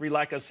century,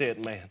 like I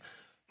said, man,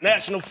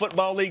 National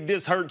Football League,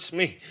 this hurts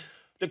me.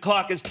 The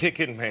clock is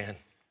ticking, man.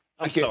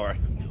 I'm sorry.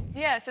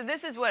 Yeah, so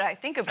this is what I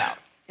think about.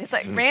 It's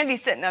like Randy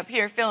sitting up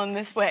here feeling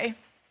this way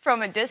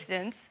from a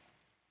distance.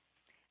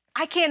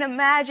 I can't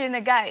imagine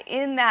a guy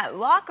in that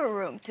locker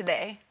room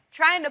today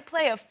trying to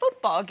play a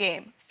football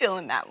game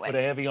feeling that way. With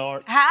a heavy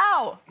heart.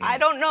 How? I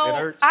don't know. It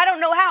hurts. I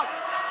don't know how.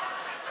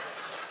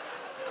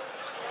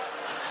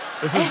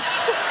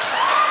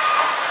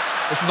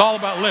 This is all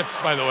about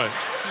lips, by the way.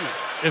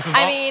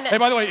 Hey,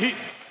 by the way,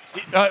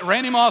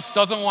 Randy Moss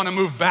doesn't want to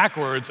move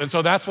backwards, and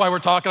so that's why we're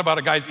talking about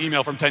a guy's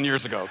email from 10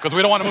 years ago, because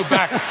we don't want to move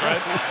backwards, right?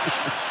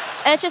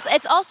 And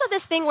it's also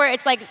this thing where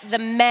it's like the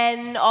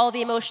men, all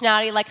the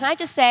emotionality. Like, can I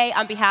just say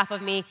on behalf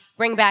of me,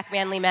 bring back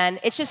manly men?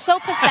 It's just so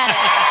pathetic.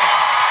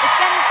 It's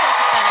getting so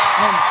pathetic.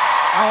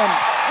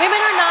 Women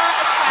are not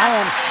attracted. I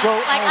am so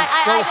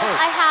hurt.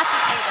 I have to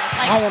say this.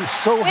 Like, I am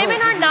so hurt.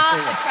 Women are not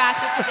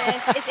attracted to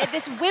this. It's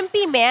this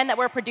wimpy man that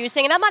we're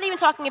producing, and I'm not even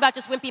talking about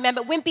just wimpy men,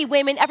 but wimpy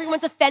women.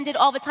 Everyone's offended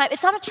all the time.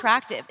 It's not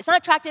attractive. It's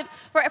not attractive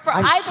for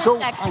either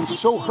sex to keep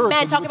seeing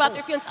men talk about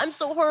their feelings. I'm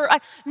so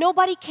hurt.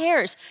 Nobody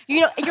cares.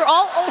 You're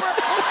all over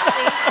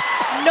emotionally.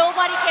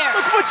 Nobody cares.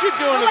 Look what you're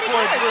doing to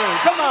Floyd Drew.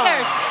 Come on.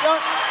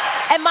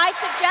 And my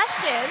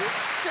suggestion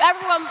to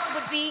everyone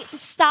would be to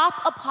stop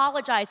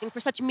apologizing for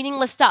such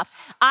meaningless stuff.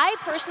 I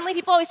personally,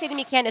 people always say to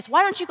me, Candace,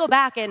 why don't you go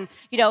back and,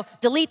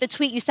 delete the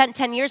tweet you sent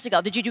 10 years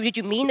ago? Did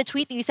you mean the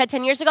tweet that you said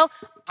 10 years ago?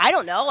 I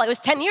don't know. It was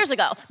 10 years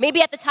ago.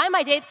 Maybe at the time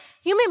I did.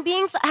 Human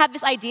beings have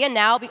this idea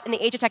now in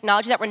the age of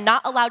technology that we're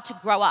not allowed to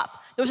grow up.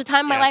 There was a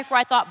time in my life where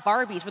I thought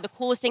Barbies were the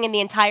coolest thing in the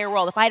entire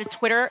world. If I had a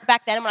Twitter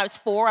back then when I was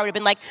 4, I would have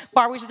been like,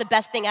 Barbies are the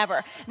best thing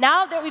ever.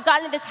 Now that we've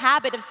gotten into this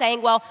habit of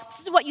saying, well, this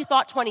is what you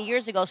thought 20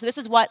 years ago, so this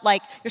is what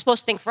you're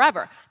supposed to think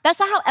forever. That's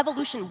not how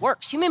evolution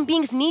works. Human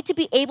beings need to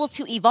be able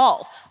to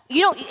evolve.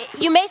 You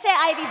may say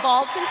I've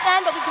evolved since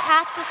then, but we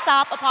have to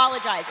stop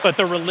apologizing. But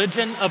the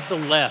religion of the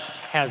left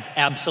has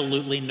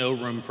absolutely no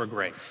room for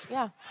grace.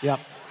 Yeah. Yep.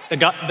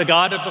 The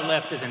God of the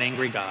left is an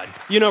angry God.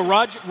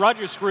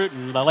 Roger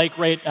Scruton, the late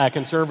great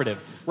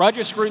conservative,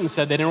 Roger Scruton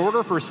said that in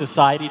order for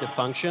society to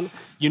function,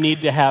 you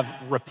need to have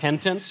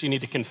repentance, you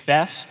need to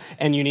confess,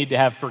 and you need to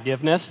have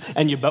forgiveness.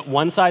 But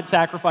one side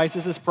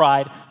sacrifices his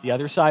pride, the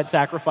other side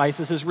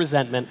sacrifices his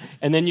resentment,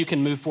 and then you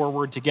can move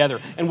forward together.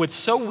 And what's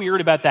so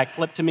weird about that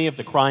clip to me of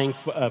the crying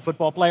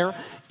football player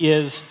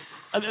is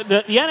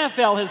the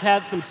NFL has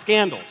had some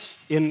scandals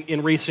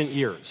in recent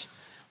years.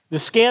 The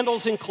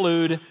scandals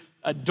include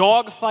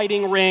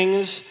dog-fighting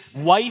rings,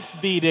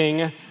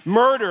 wife-beating,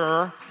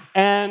 murder,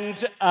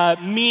 and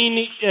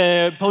mean,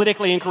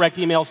 politically incorrect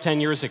emails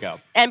 10 years ago.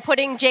 And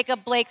putting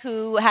Jacob Blake,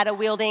 who had they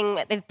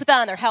put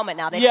that on their helmet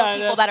now. They put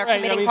people that are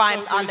committing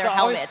crimes on their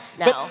helmets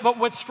now. But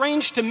what's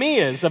strange to me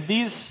is, of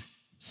these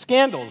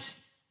scandals,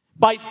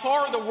 by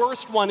far the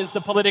worst one is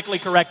the politically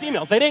correct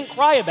emails. They didn't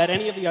cry about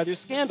any of the other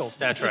scandals.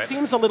 That's right. It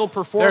seems a little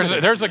performative.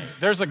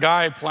 There's a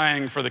guy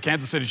playing for the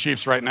Kansas City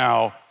Chiefs right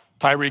now,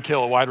 Tyreek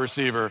Hill, a wide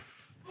receiver.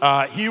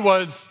 He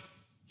was.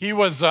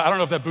 I don't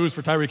know if that booze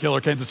for Tyreek Hill or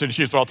Kansas City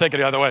Chiefs, but I'll take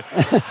it either way.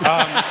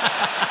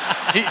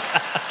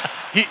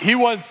 He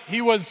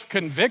was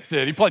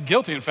convicted. He pled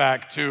guilty, in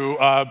fact,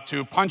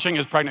 to punching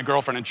his pregnant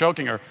girlfriend and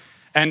choking her.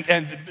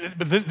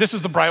 But this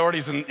is the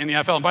priorities in the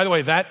NFL. And by the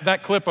way,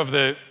 that clip of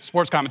the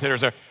sports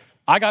commentators there,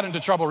 I got into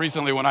trouble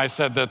recently when I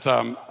said that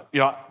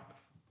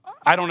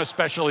I don't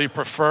especially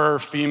prefer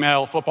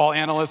female football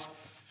analysts.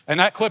 And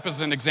that clip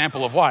is an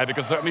example of why,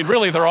 because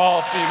really they're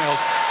all females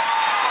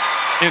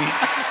in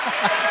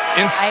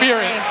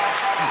spirit.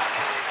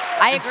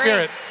 I agree.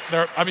 Spirit,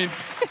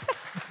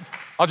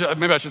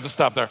 maybe I should just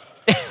stop there.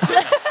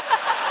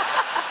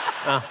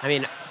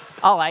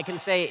 All I can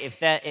say,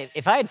 if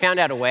I had found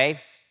out a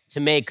way to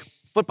make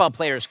football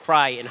players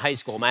cry in high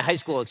school, my high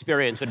school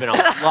experience would have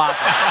been a lot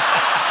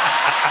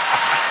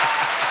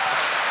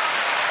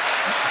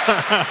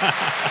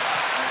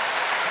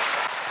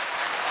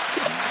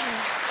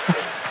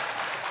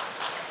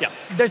Yeah,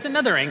 there's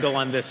another angle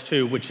on this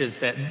too, which is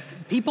that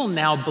people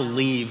now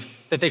believe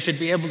that they should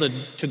be able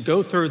to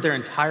go through their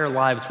entire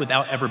lives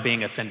without ever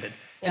being offended.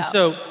 Yeah. And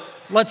so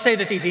let's say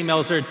that these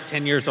emails are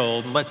 10 years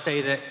old, and let's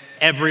say that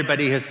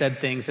everybody has said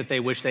things that they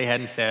wish they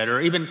hadn't said,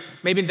 or even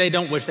maybe they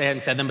don't wish they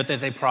hadn't said them, but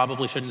that they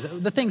probably shouldn't say.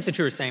 The things that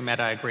you were saying, Matt,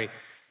 I agree.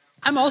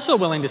 I'm also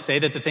willing to say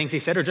that the things he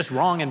said are just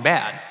wrong and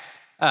bad.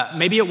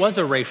 Maybe it was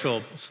a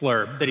racial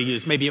slur that he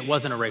used. Maybe it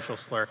wasn't a racial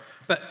slur.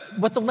 But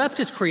what the left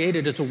has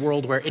created is a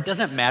world where it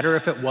doesn't matter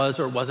if it was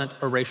or wasn't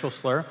a racial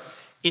slur.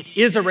 It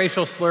is a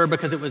racial slur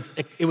because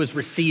it was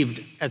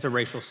received as a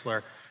racial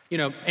slur.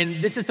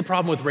 And this is the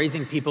problem with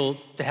raising people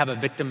to have a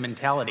victim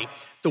mentality.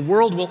 The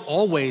world will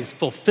always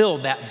fulfill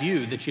that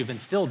view that you've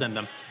instilled in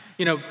them.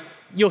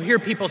 You'll hear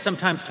people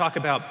sometimes talk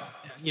about,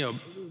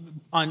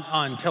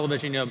 on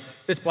television,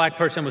 this black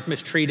person was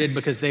mistreated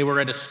because they were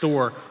at a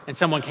store and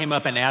someone came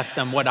up and asked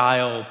them what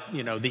aisle,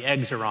 the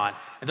eggs are on.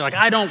 And they're like,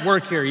 I don't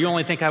work here. You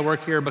only think I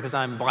work here because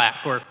I'm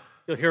black. Or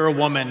you'll hear a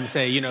woman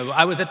say,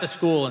 I was at the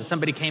school and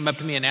somebody came up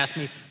to me and asked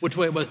me which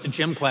way it was to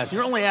gym class.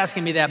 You're only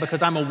asking me that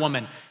because I'm a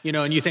woman,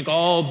 and you think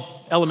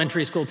all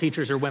elementary school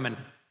teachers are women.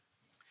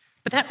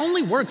 But that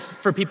only works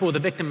for people with a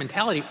victim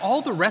mentality.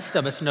 All the rest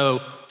of us know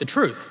the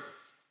truth.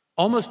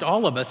 Almost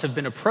all of us have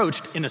been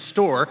approached in a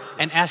store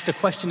and asked a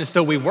question as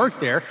though we worked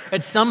there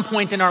at some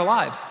point in our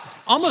lives.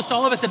 Almost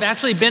all of us have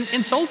actually been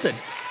insulted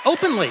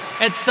openly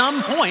at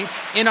some point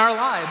in our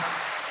lives.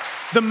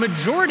 The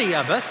majority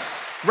of us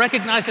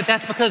recognize that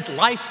that's because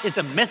life is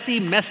a messy,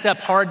 messed up,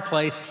 hard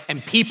place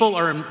and people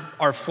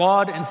are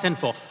flawed and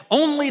sinful.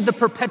 Only the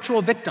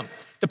perpetual victim,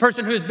 the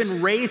person who has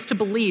been raised to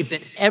believe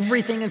that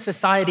everything in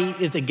society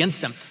is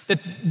against them, that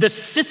the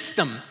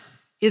system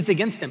is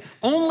against them,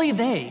 only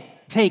they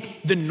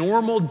take the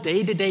normal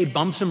day-to-day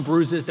bumps and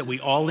bruises that we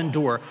all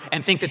endure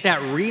and think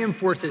that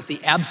reinforces the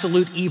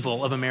absolute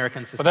evil of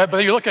American society.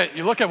 But you look at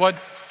what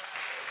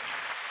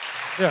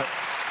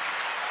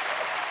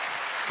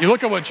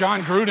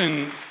John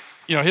Gruden,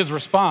 his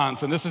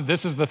response, and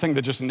this is the thing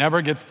that just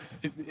never gets,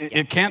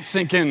 it can't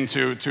sink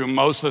into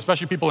most,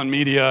 especially people in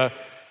media,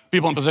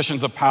 people in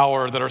positions of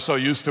power that are so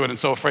used to it and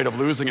so afraid of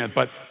losing it.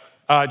 But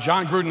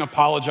John Gruden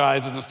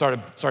apologizes and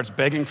starts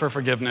begging for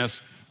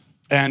forgiveness.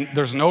 And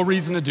there's no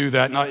reason to do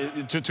that. Now,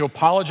 to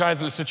apologize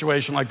in a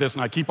situation like this,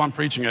 and I keep on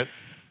preaching it,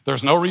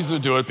 there's no reason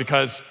to do it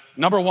because,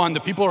 number one, the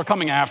people who are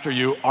coming after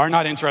you are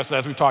not interested,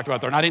 as we've talked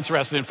about, they're not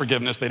interested in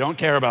forgiveness. They don't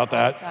care about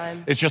that.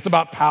 It's just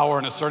about power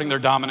and asserting their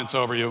dominance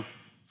over you.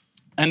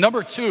 And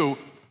number two,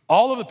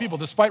 all of the people,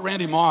 despite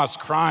Randy Moss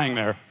crying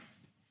there,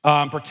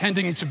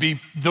 pretending to be,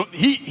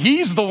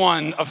 he's the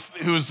one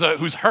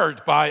who's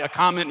hurt by a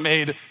comment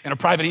made in a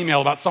private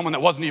email about someone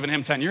that wasn't even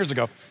him 10 years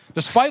ago.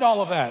 Despite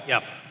all of that,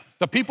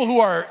 the people who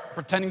are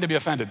pretending to be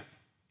offended,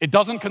 it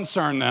doesn't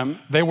concern them.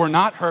 They were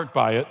not hurt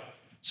by it.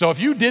 So if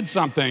you did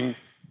something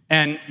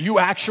and you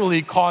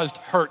actually caused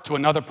hurt to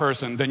another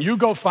person, then you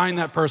go find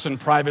that person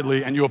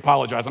privately and you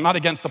apologize. I'm not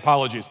against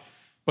apologies,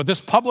 but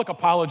this public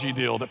apology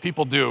deal that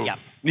people do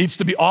needs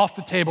to be off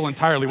the table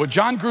entirely. What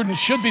John Gruden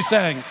should be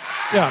saying,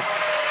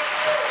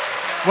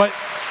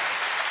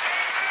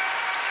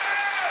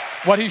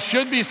 what he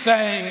should be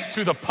saying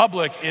to the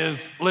public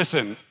is,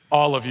 listen,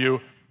 all of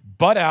you,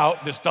 butt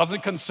out. This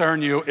doesn't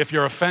concern you. If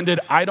you're offended,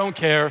 I don't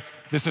care.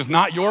 This is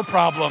not your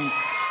problem.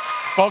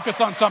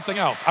 Focus on something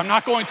else. I'm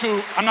not going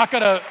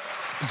to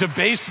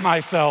debase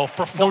myself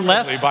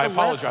performatively by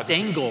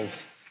apologizing.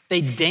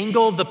 They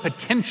dangle the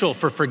potential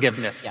for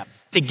forgiveness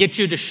to get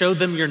you to show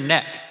them your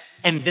neck,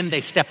 and then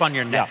they step on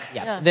your neck.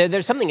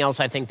 There's something else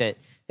I think that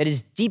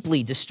is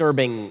deeply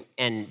disturbing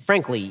and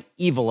frankly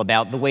evil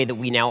about the way that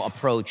we now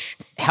approach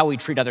how we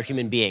treat other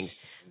human beings.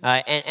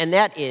 And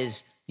that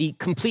is the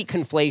complete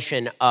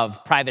conflation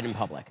of private and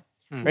public.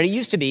 Right? It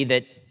used to be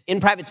that in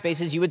private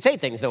spaces, you would say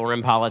things that were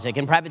impolitic.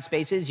 In private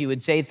spaces, you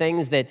would say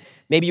things that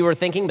maybe you were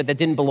thinking, but that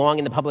didn't belong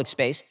in the public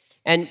space.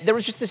 And there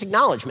was just this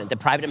acknowledgement that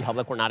private and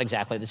public were not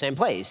exactly the same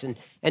place.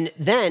 And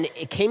then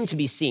it came to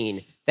be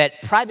seen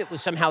that private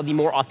was somehow the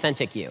more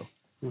authentic you.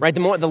 Right?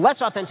 The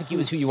less authentic you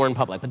is who you were in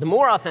public, but the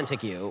more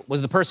authentic you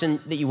was the person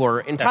that you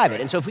were in private.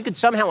 Right. And so if we could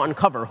somehow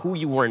uncover who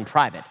you were in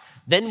private,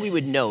 then we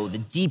would know the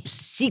deep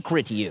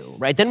secret you,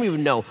 right? Then we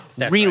would know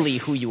really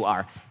who you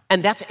are.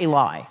 And that's a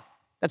lie.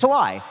 That's a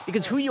lie,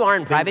 because who you are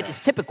in private is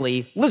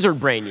typically lizard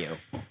brain you,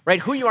 right?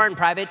 Who you are in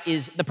private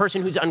is the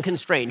person who's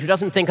unconstrained, who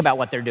doesn't think about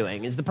what they're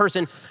doing, is the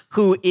person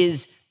who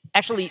is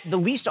actually the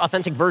least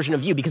authentic version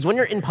of you, because when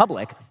you're in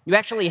public, you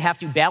actually have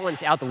to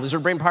balance out the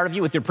lizard brain part of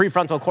you with your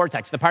prefrontal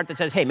cortex, the part that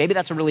says, hey, maybe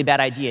that's a really bad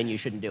idea and you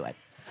shouldn't do it,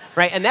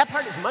 right? And that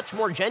part is much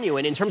more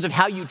genuine in terms of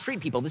how you treat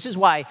people. This is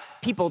why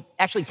people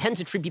actually tend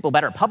to treat people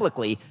better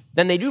publicly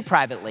than they do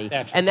privately,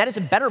 and that is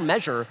a better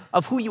measure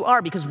of who you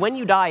are, because when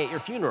you die at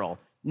your funeral,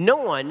 no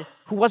one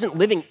who wasn't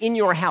living in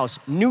your house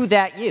knew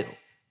that you.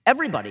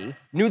 Everybody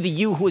knew the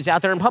you who was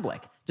out there in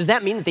public. Does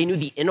that mean that they knew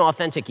the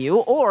inauthentic you?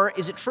 Or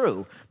is it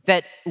true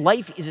that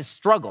life is a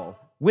struggle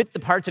with the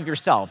parts of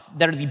yourself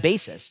that are the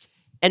basest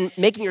and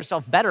making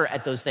yourself better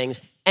at those things?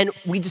 And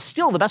we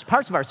distill the best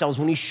parts of ourselves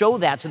when we show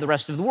that to the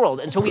rest of the world.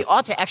 And so we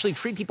ought to actually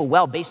treat people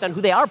well based on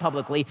who they are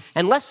publicly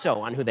and less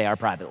so on who they are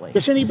privately.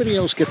 Does anybody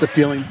else get the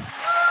feeling?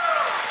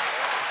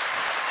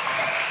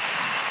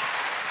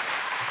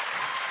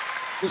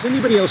 Does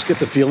anybody else get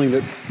the feeling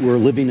that we're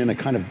living in a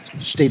kind of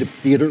state of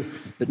theater?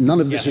 That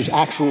none of this is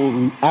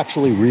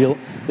actually real?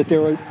 That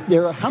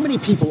there are how many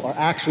people are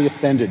actually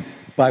offended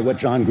by what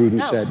John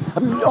Gruden said? I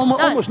mean,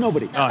 almost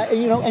nobody.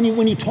 And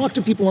when you talk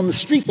to people on the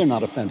street, they're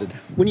not offended.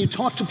 When you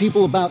talk to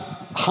people about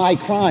high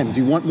crime,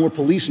 do you want more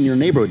police in your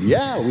neighborhood?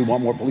 Yeah, we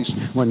want more police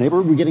in our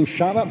neighborhood. We're getting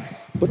shot up.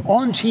 But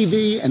on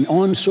TV and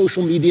on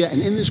social media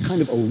and in this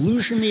kind of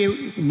illusion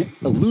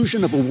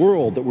of a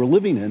world that we're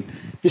living in,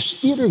 this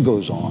theater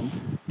goes on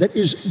that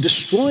is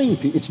destroying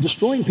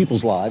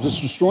people's lives,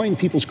 it's destroying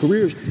people's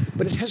careers,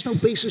 but it has no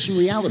basis in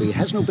reality. It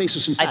has no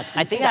basis in fact.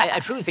 I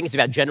truly think it's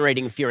about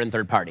generating fear in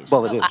third parties.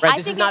 Well, it is. Right?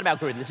 This is not about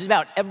Gruden. This is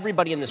about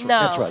everybody in this room.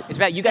 No. That's right. It's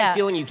about you guys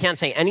feeling you can't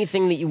say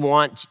anything that you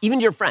want, even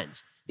to your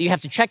friends. You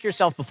have to check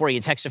yourself before you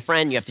text a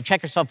friend. You have to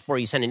check yourself before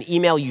you send an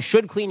email. You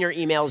should clean your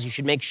emails. You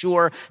should make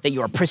sure that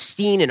you are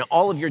pristine in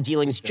all of your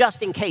dealings,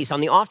 just in case, on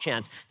the off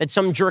chance that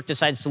some jerk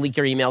decides to leak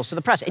your emails to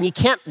the press. And you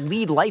can't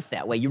lead life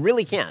that way. You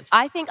really can't.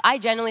 I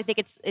genuinely think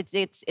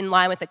it's in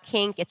line with a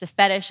kink. It's a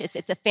fetish.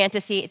 It's a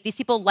fantasy. These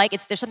people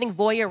there's something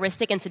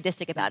voyeuristic and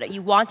sadistic about it.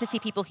 You want to see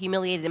people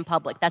humiliated in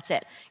public. That's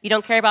it. You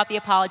don't care about the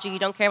apology. You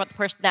don't care about the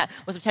person that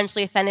was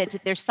potentially offended.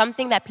 There's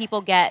something that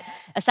people get,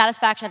 a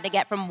satisfaction that they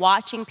get from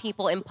watching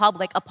people in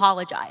public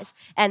apologize,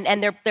 and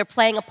they're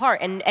playing a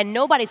part, and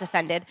nobody's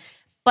offended.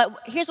 But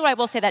here's what I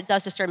will say that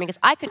does disturb me, because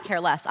I could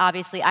care less.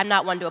 Obviously, I'm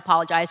not one to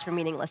apologize for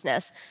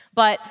meaninglessness,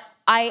 but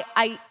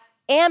I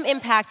am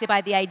impacted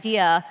by the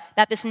idea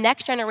that this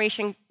next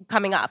generation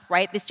coming up,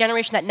 right? This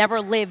generation that never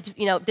lived,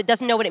 that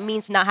doesn't know what it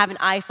means to not have an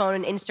iPhone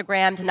and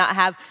Instagram, to not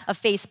have a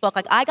Facebook.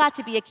 Like, I got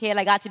to be a kid,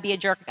 I got to be a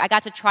jerk, I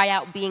got to try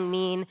out being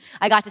mean.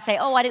 I got to say,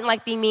 oh, I didn't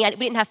like being mean.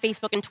 We didn't have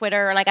Facebook and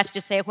Twitter, and I got to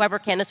just say whoever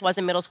Candace was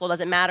in middle school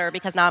doesn't matter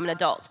because now I'm an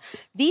adult.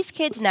 These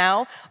kids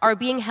now are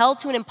being held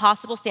to an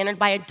impossible standard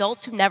by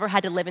adults who never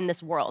had to live in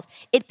this world.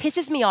 It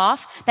pisses me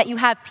off that you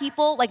have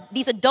people, like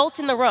these adults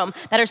in the room,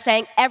 that are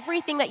saying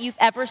everything that you've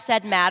ever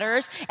said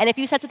matters, and if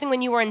you said something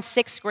when you were in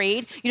 6th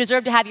grade, you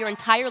deserve to have your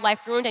entire life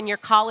ruined and your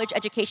college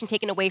education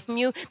taken away from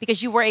you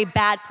because you were a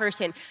bad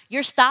person.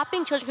 You're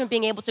stopping children from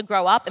being able to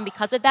grow up, and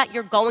because of that,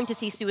 you're going to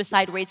see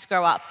suicide rates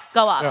go up.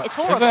 Yeah. It's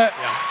horrible.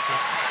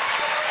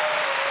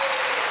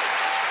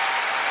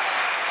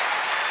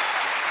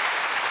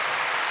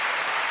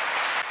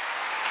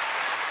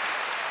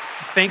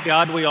 Thank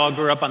God we all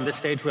grew up on this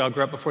stage. We all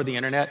grew up before the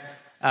internet.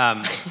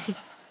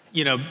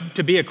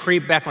 To be a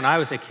creep back when I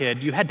was a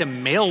kid, you had to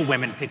mail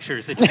women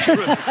pictures that you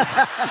drew. It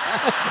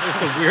was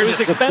the weirdest.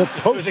 It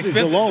was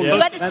expensive. You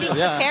had to speak to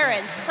the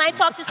parents. Can I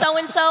talk to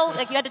so-and-so?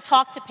 Like, you had to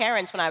talk to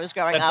parents when I was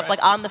growing up,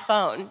 like on the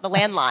phone, the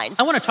landlines.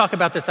 I want to talk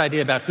about this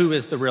idea about who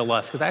is the real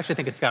us, because I actually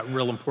think it's got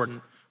real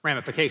important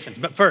ramifications.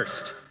 But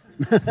first.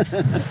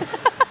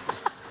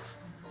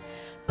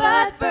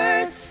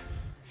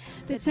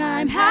 The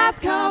time has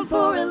come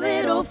for a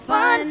little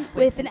fun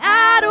with an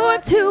ad or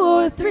 2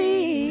 or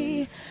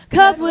 3.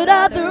 'Cause what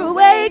other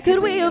way could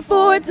we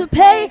afford to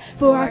pay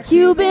for our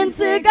Cuban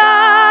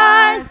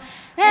cigars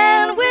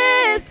and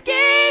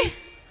whiskey?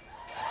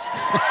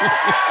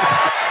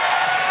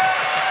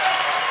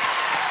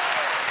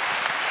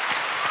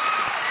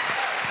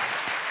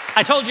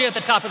 I told you at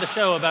the top of the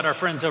show about our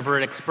friends over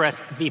at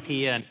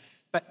ExpressVPN,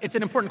 but it's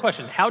an important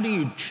question. How do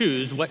you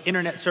choose what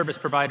internet service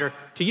provider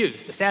to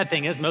use? The sad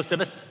thing is most of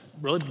us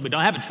we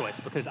don't have a choice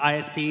because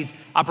ISPs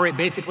operate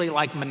basically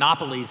like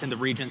monopolies in the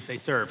regions they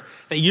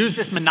serve. They use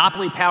this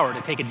monopoly power to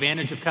take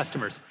advantage of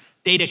customers.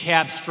 Data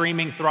caps,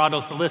 streaming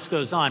throttles, the list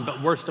goes on.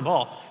 But worst of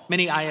all,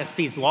 many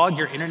ISPs log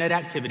your internet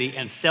activity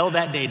and sell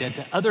that data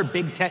to other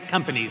big tech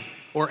companies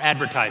or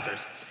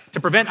advertisers.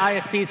 To prevent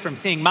ISPs from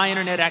seeing my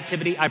internet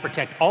activity, I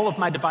protect all of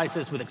my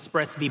devices with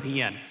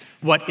ExpressVPN.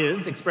 What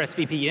is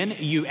ExpressVPN,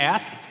 you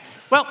ask?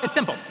 Well, it's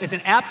simple. It's an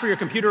app for your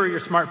computer or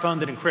your smartphone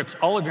that encrypts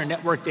all of your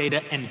network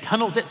data and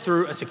tunnels it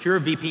through a secure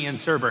VPN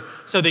server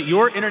so that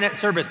your internet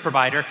service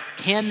provider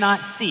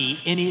cannot see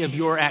any of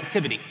your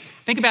activity.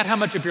 Think about how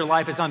much of your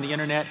life is on the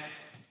internet.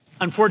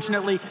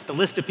 Unfortunately, the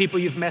list of people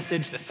you've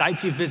messaged, the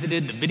sites you've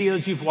visited, the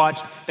videos you've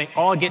watched, they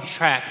all get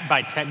tracked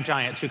by tech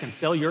giants who can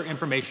sell your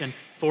information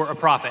for a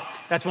profit.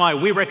 That's why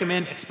we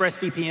recommend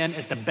ExpressVPN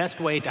as the best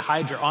way to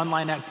hide your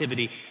online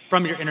activity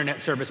from your internet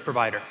service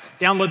provider.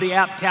 Download the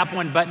app, tap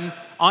one button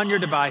on your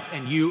device,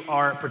 and you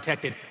are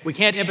protected. We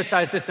can't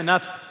emphasize this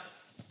enough.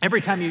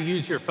 Every time you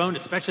use your phone,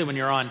 especially when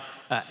you're on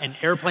an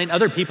airplane,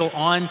 other people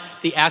on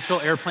the actual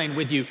airplane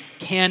with you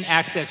can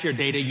access your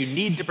data. You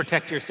need to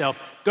protect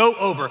yourself. Go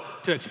over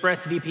to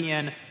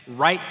ExpressVPN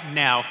right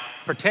now.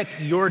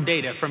 Protect your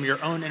data from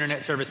your own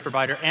internet service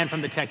provider and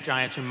from the tech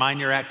giants who mine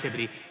your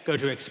activity. Go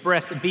to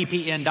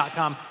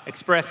expressvpn.com,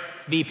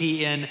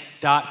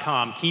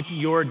 expressvpn.com. Keep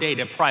your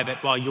data private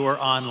while you're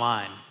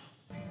online.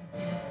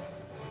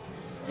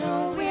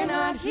 No, we're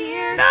not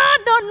here. No.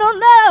 To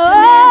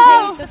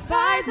mandate the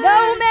Pfizer.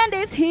 No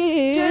mandate's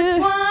here. Just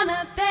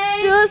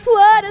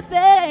wanna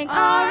thank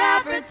our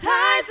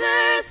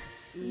advertisers.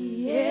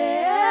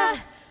 Yeah.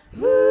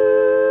 Woo.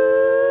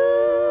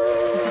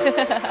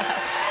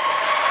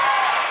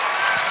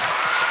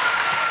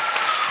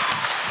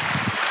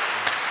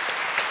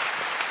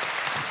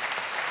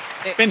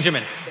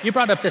 Benjamin, you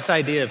brought up this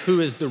idea of who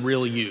is the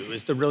real you.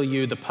 Is the real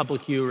you the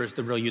public you, or is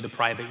the real you the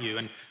private you?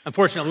 And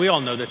unfortunately, we all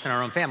know this in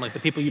our own families.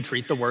 The people you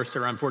treat the worst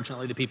are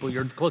unfortunately the people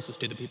you're the closest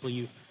to, the people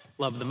you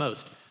love the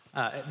most.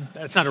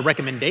 That's not a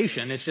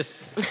recommendation, it's just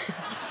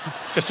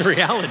a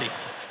reality.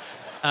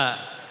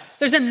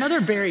 There's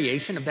another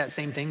variation of that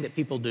same thing that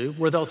people do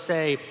where they'll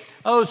say,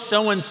 oh,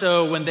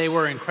 so-and-so, when they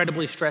were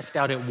incredibly stressed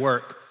out at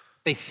work,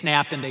 they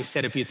snapped and they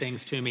said a few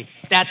things to me.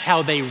 That's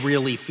how they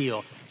really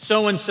feel.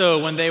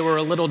 So-and-so, when they were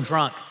a little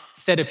drunk,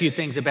 said a few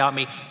things about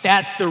me.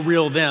 That's the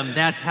real them.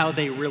 That's how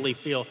they really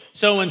feel.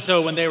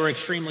 So-and-so, when they were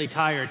extremely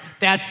tired,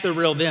 that's the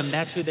real them.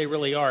 That's who they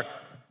really are.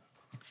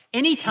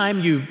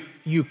 Anytime you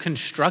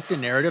construct a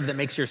narrative that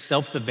makes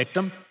yourself the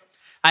victim,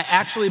 I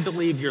actually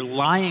believe you're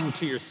lying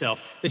to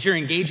yourself, that you're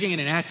engaging in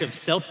an act of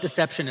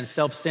self-deception and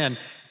self-sin,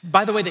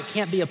 by the way, that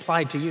can't be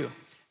applied to you.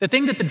 The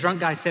thing that the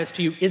drunk guy says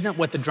to you isn't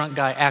what the drunk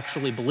guy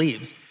actually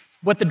believes.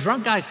 What the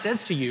drunk guy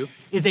says to you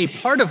is a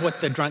part of what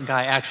the drunk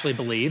guy actually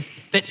believes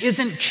that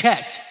isn't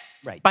checked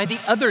by the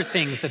other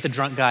things that the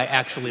drunk guy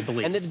actually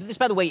believes. And this,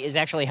 by the way, is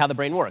actually how the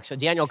brain works. So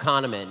Daniel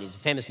Kahneman is a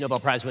famous Nobel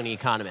Prize-winning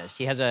economist.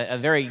 He has a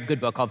very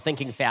good book called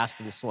Thinking Fast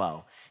and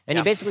Slow. And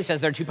he basically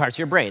says there are two parts of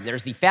your brain.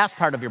 There's the fast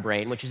part of your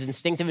brain, which is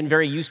instinctive and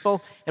very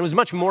useful, and was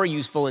much more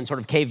useful in sort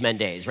of cavemen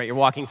days, right? You're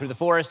walking through the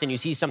forest and you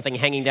see something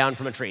hanging down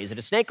from a tree. Is it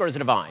a snake or is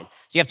it a vine?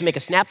 So you have to make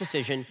a snap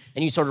decision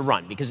and you sort of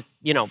run because,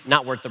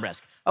 not worth the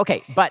risk.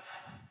 Okay, but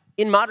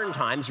in modern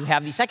times, you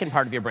have the second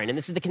part of your brain, and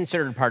this is the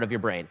considered part of your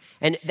brain.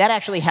 And that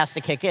actually has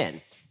to kick in.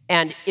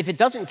 And if it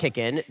doesn't kick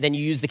in, then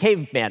you use the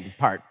caveman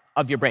part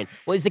of your brain.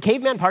 Well, is the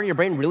caveman part of your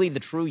brain really the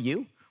true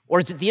you? Or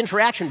is it the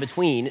interaction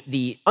between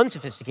the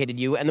unsophisticated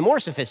you and the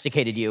more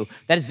sophisticated you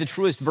that is the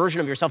truest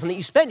version of yourself and that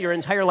you spend your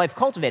entire life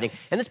cultivating?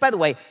 And this, by the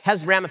way,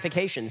 has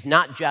ramifications,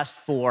 not just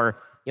for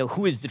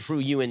who is the true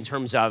you in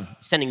terms of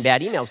sending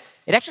bad emails.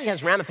 It actually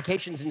has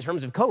ramifications in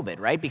terms of COVID,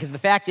 right? Because the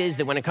fact is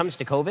that when it comes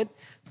to COVID,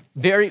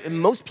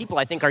 most people,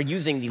 I think, are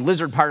using the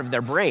lizard part of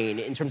their brain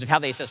in terms of how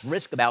they assess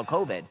risk about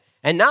COVID,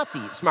 and not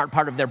the smart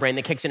part of their brain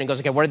that kicks in and goes,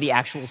 okay, what are the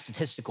actual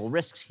statistical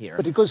risks here?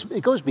 But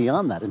it goes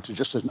beyond that into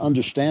just an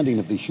understanding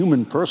of the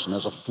human person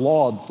as a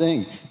flawed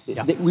thing.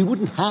 Yeah. We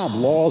wouldn't have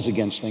laws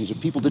against things if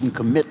people didn't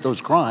commit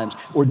those crimes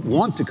or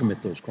want to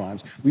commit those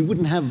crimes. We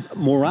wouldn't have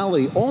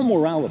morality. All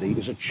morality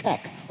is a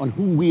check on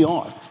who we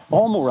are.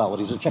 All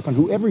morality is a check on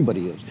who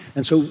everybody is.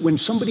 And so when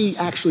somebody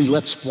actually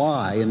lets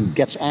fly and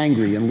gets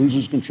angry and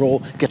loses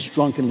control, gets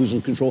drunk and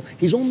loses control,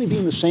 he's only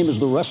being the same as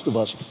the rest of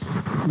us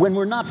when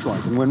we're not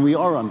drunk and when we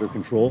are under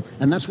control.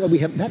 And that's why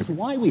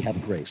we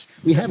have grace.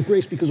 We have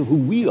grace because of who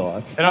we are,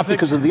 and not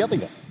because of the other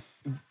guy.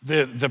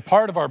 The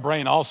part of our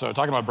brain also,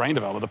 talking about brain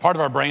development, the part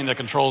of our brain that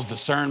controls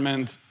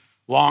discernment,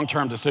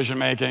 long-term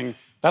decision-making,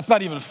 that's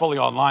not even fully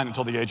online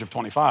until the age of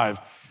 25.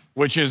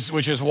 Which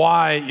is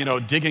why,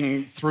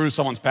 digging through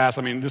someone's past,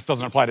 I mean, this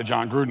doesn't apply to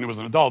John Gruden, who was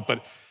an adult,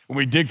 but when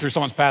we dig through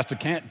someone's past, to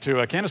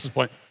Candace's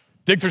point,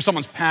 dig through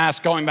someone's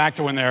past, going back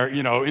to when they're,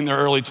 in their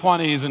early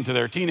 20s into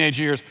their teenage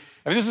years,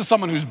 I mean, this is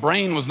someone whose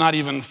brain was not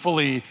even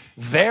fully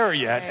there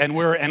yet, and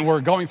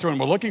we're going through and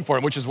we're looking for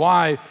him, which is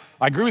why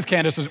I agree with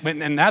Candace,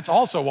 and that's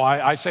also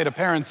why I say to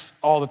parents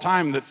all the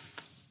time that,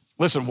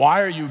 listen,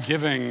 why are you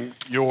giving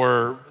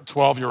your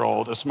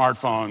 12-year-old a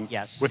smartphone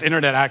with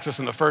internet access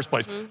in the first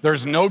place?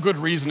 There's no good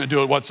reason to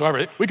do it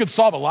whatsoever. We could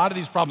solve a lot of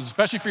these problems,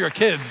 especially for your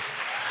kids,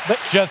 but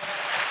don't.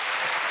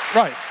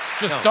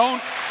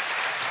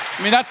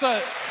 I mean,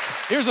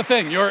 here's the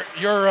thing. Your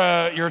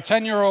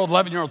 10-year-old,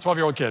 11-year-old,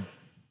 12-year-old kid,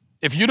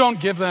 if you don't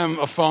give them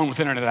a phone with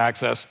internet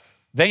access,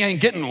 they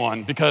ain't getting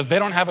one because they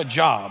don't have a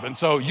job. And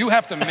so you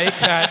have to make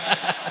that,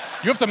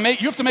 you have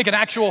to make an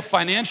actual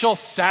financial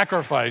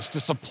sacrifice to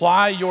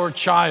supply your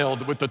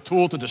child with the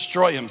tool to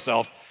destroy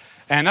himself.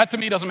 And that, to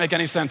me, doesn't make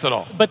any sense at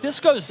all. But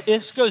this goes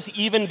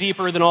even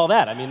deeper than all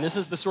that. I mean, this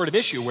is the sort of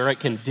issue where it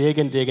can dig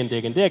and dig and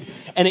dig and dig.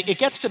 And it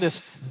gets to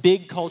this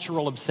big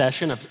cultural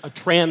obsession of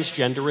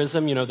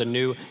transgenderism, you know, the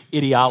new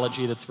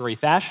ideology that's very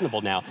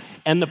fashionable now.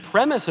 And the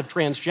premise of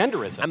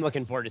transgenderism... I'm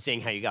looking forward to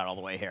seeing how you got all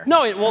the way here.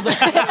 No, to be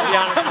honest,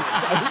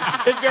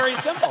 it's very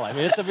simple. I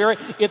mean,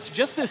 it's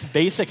just this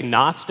basic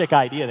Gnostic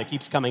idea that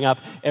keeps coming up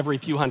every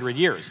few hundred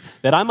years.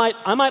 That I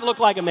might look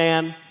like a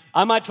man...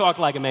 I might talk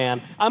like a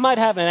man, I might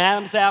have an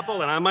Adam's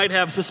apple, and I might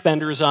have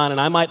suspenders on, and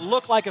I might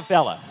look like a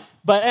fella.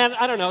 And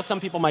I don't know, some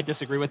people might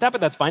disagree with that,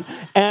 but that's fine.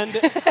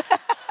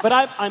 But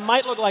I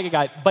might look like a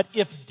guy. But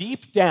if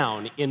deep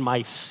down in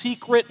my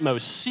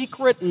most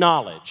secret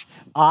knowledge,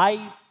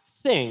 I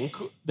think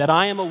that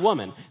I am a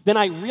woman, then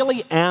I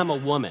really am a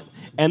woman.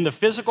 And the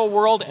physical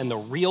world and the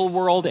real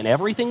world and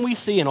everything we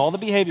see and all the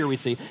behavior we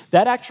see,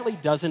 that actually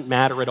doesn't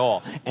matter at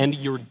all. And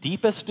your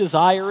deepest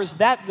desires,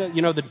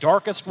 the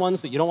darkest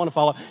ones that you don't want to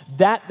follow,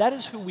 that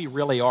is who we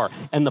really are.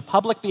 And the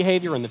public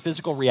behavior and the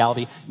physical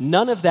reality,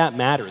 none of that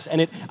matters.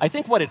 And I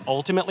think what it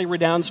ultimately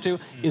redounds to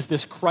is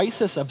this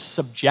crisis of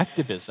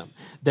subjectivism,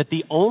 that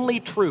the only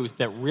truth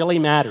that really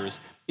matters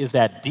is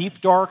that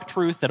deep, dark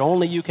truth that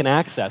only you can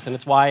access. And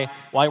it's why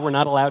we're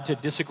not allowed to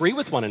disagree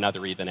with one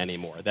another even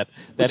anymore.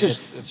 Which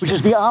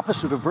is the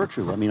opposite of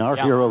virtue. I mean, our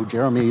hero,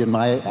 Jeremy, and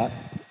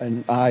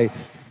I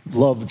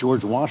love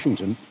George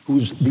Washington,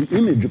 who's the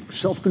image of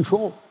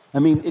self-control. I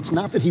mean, it's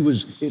not that he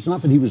was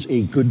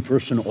a good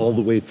person all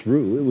the way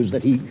through. It was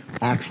that he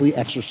actually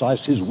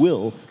exercised his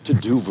will to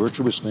do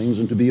virtuous things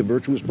and to be a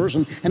virtuous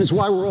person. And it's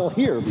why we're all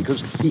here, because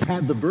he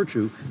had the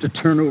virtue to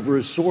turn over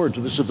his sword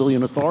to the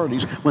civilian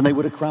authorities when they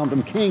would have crowned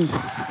him king.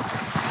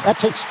 That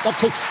takes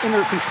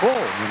inner control,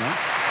 you know.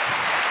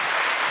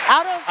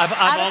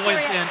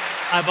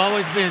 I've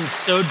always been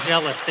so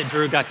jealous that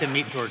Drew got to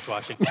meet George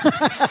Washington.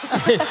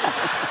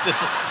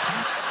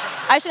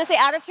 I was going to say,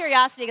 out of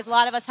curiosity, because a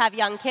lot of us have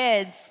young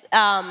kids,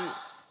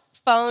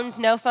 phones,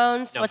 no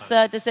phones? What's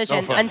the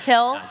decision? No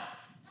Until?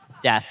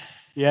 Death.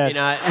 Yeah. You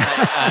know,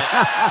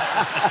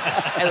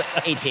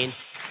 18,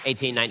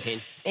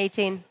 19.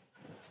 18.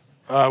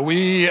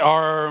 We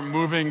are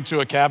moving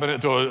to a cave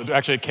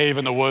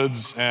in the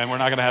woods, and we're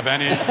not going to have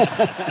any.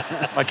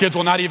 My kids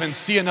will not even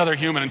see another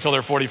human until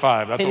they're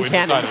 45. That's what we've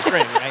decided.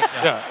 String, right?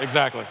 Yeah,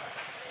 exactly.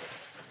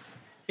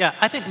 Yeah,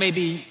 I think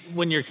maybe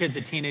when your kid's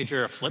a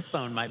teenager, a flip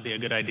phone might be a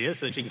good idea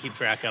so that you can keep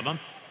track of them.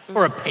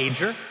 Or a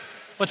pager.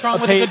 What's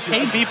wrong with a good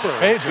pager?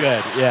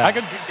 Pager.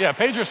 Good, yeah.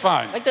 Pager's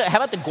fine. How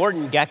about the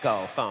Gordon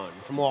Gekko phone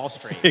from Wall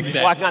Street? Exactly. He's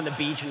walking on the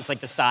beach, and it's like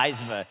the size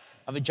of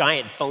a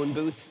giant phone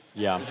booth.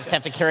 Yeah. You just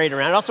have to carry it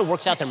around. It also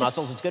works out their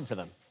muscles. It's good for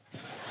them.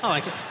 I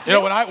like it. You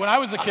know, when I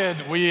was a kid,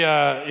 we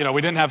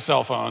didn't have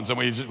cell phones, and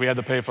we had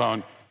the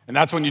payphone, and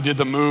that's when you did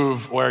the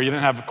move where you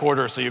didn't have a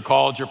quarter, so you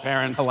called your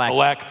parents,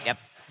 collect. Yep.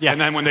 Yeah. And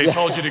then when they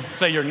told you to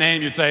say your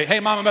name, you'd say, "Hey,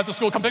 Mom, I'm at the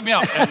school. Come pick me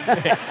up." And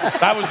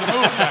that was the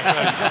move back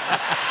then.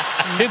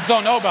 Kids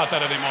don't know about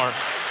that anymore.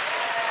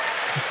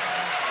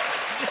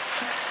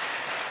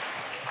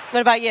 What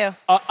about you?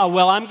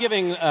 Well, I'm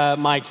giving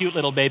my cute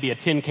little baby a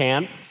tin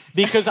can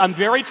because I'm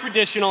very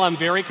traditional, I'm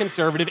very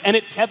conservative, and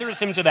it tethers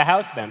him to the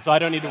house then, so I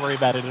don't need to worry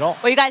about it at all.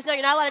 Well, you guys know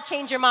you're not allowed to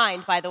change your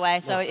mind, by the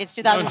way. So it's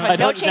 2020.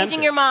 No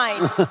changing your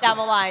mind down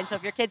the line. So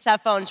if your kids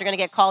have phones, you're going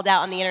to get called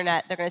out on the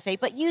internet. They're going to say,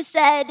 "But you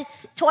said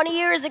 20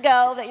 years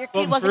ago that your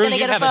kid wasn't going to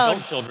get a phone." You have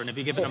adult children. Have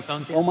you given them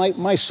phones yet? Well,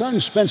 my son,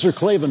 Spencer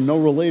Clavin, no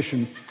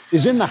relation,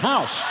 is in the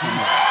house.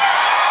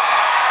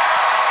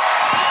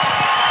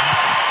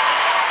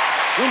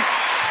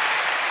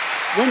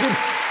 When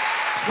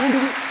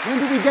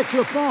did we get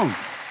your phone?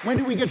 When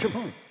did we get your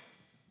phone?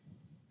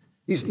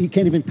 He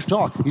can't even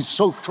talk. He's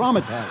so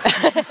traumatized.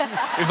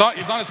 He's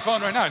on his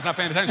phone right now. He's not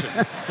paying attention.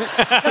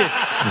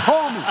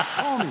 Call me.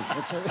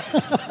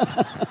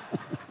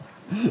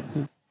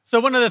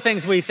 So one of the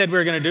things we said we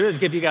were going to do is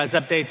give you guys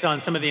updates on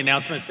some of the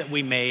announcements that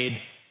we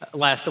made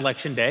last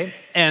election day.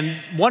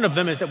 And one of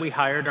them is that we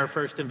hired our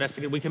first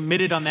investigative. We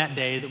committed on that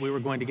day that we were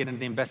going to get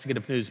into the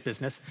investigative news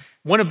business.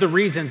 One of the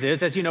reasons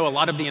is, as you know, a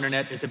lot of the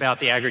internet is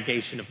about the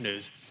aggregation of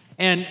news.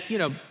 And, you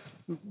know,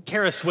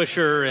 Kara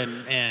Swisher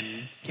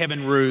and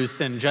Kevin Roos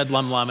and Judd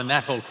Lumlum and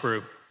that whole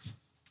crew,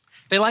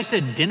 they like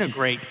to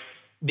denigrate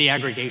the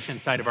aggregation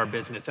side of our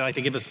business. They like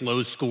to give us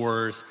low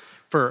scores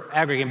for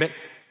aggregating. But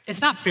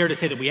it's not fair to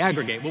say that we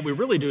aggregate. What we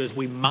really do is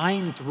we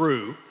mine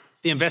through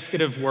the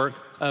investigative work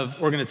of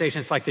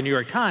organizations like the New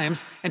York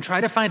Times and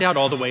try to find out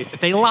all the ways that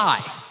they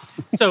lie.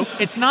 So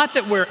it's not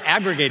that we're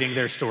aggregating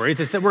their stories,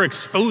 it's that we're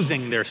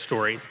exposing their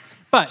stories.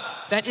 But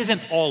that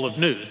isn't all of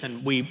news,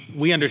 and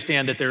we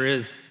understand that there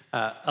is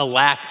a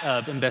lack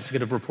of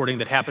investigative reporting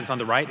that happens on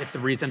the right. It's the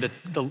reason that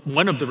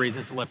one of the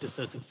reasons the left is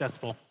so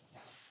successful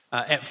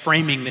at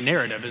framing the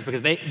narrative is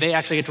because they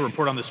actually get to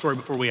report on the story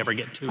before we ever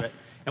get to it.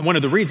 And one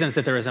of the reasons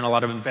that there isn't a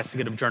lot of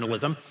investigative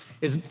journalism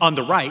is on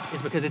the right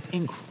is because it's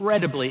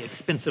incredibly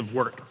expensive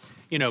work.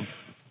 You know,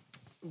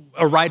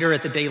 a writer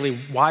at the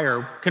Daily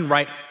Wire can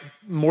write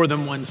more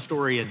than one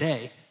story a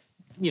day.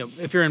 You know,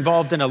 if you're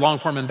involved in a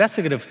long-form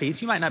investigative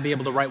piece, you might not be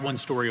able to write one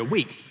story a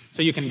week.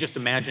 So you can just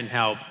imagine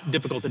how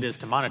difficult it is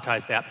to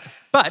monetize that.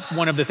 But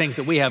one of the things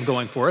that we have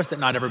going for us that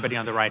not everybody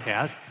on the right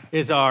has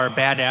is our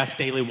badass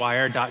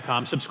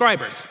dailywire.com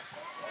subscribers.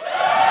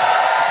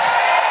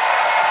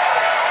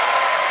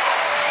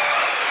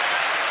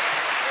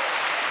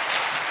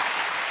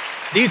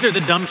 These are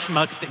the dumb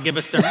schmucks that give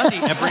us their money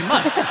every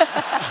month.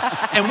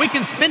 And we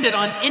can spend it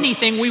on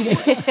anything we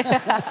want.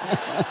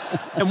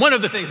 And one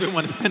of the things we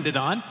want to spend it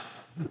on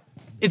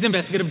is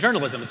investigative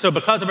journalism. So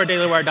because of our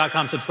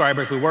dailywire.com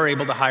subscribers, we were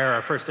able to hire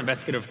our first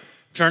investigative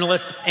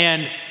journalist,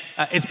 and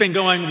it's been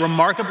going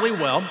remarkably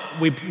well.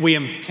 We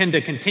intend to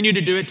continue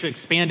to do it, to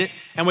expand it,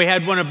 and we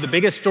had one of the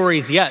biggest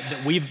stories yet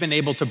that we've been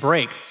able to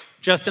break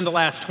just in the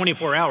last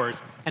 24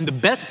 hours. And the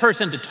best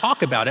person to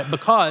talk about it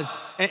because,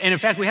 and in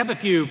fact, we have a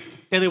few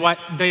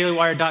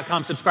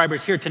dailywire.com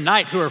subscribers here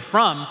tonight who are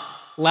from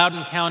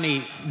Loudoun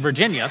County,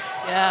 Virginia.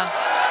 Yeah.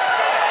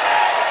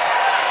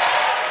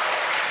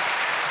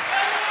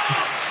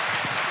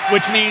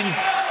 Which means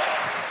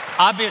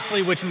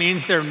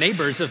they're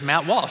neighbors of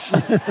Matt Walsh,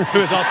 who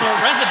is also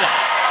a resident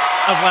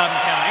of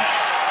Loudoun County.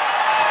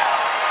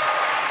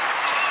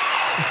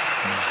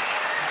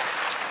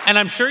 And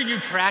I'm sure you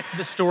tracked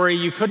the story.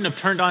 You couldn't have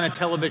turned on a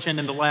television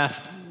in the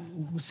last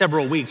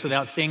several weeks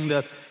without seeing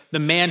the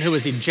man who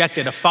was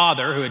ejected, a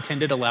father who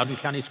attended a Loudoun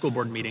County school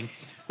board meeting,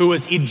 who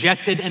was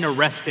ejected and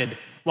arrested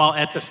while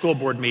at the school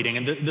board meeting.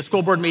 And the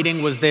school board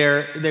meeting was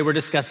there. They were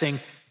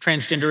discussing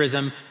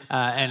transgenderism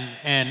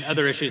and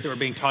other issues that were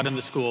being taught in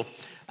the school.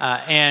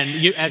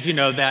 As you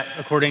know, that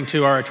according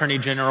to our Attorney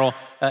General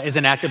is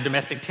an act of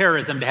domestic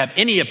terrorism to have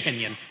any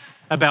opinion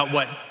about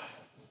what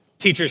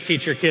teachers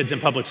teach your kids in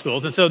public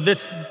schools. And so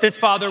this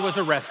father was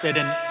arrested,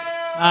 and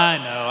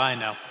I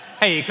know.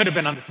 Hey, he could have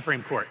been on the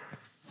Supreme Court.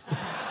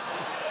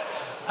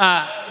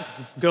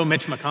 Go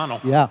Mitch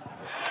McConnell. Yeah.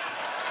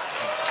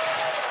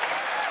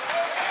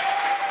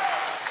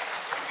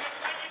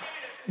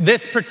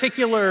 This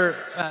particular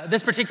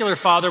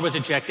father was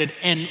ejected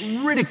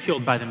and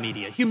ridiculed by the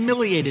media,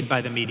 humiliated by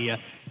the media,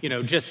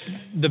 just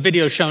the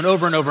video shown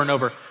over and over and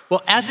over.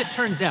 Well, as it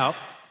turns out,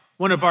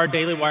 one of our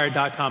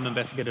dailywire.com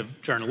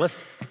investigative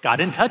journalists got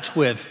in touch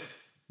with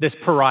this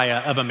pariah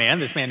of a man,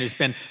 this man who's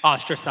been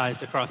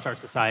ostracized across our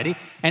society,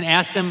 and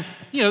asked him,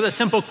 the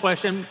simple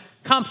question,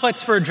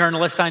 complex for a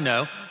journalist, I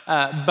know,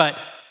 but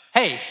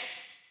hey,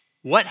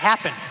 what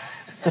happened?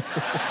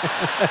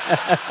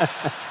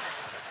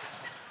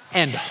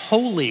 And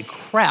holy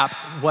crap,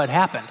 what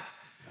happened?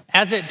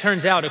 As it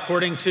turns out,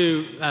 according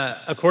to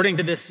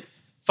this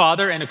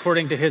father and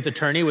according to his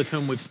attorney with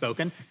whom we've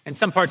spoken, and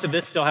some parts of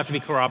this still have to be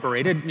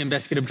corroborated.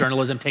 Investigative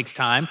journalism takes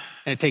time,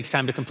 and it takes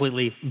time to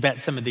completely vet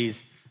some of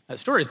these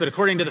stories. But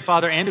according to the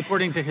father and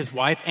according to his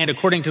wife and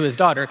according to his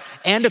daughter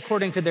and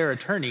according to their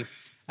attorney,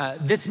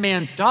 this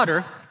man's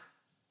daughter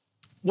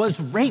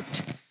was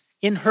raped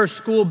in her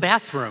school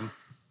bathroom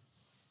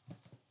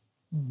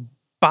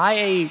by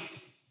a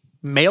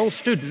male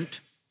student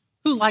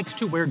who likes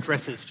to wear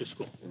dresses to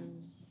school.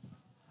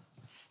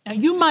 Now,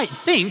 you might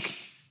think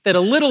that a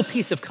little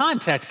piece of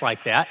context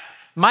like that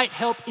might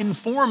help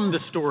inform the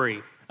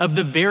story of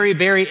the very,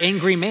 very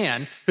angry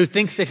man who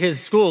thinks that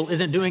his school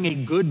isn't doing a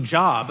good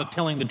job of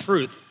telling the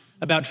truth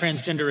about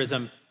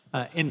transgenderism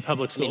in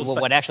public schools.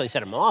 What actually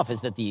set him off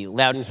is that the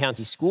Loudoun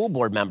County school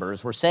board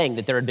members were saying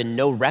that there had been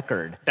no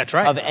record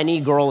of any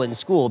girl in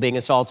school being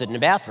assaulted in a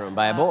bathroom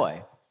by a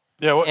boy.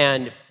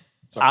 Yeah.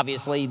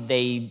 Obviously,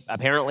 they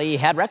apparently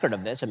had record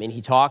of this. I mean, he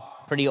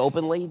talked pretty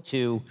openly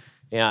to,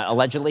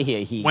 allegedly,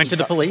 he went to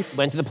the police.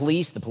 Went to the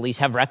police. The police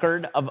have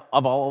record of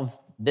all of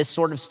this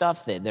sort of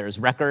stuff. There's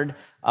record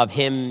of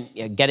him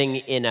getting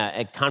in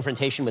a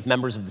confrontation with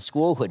members of the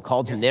school who had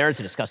called him there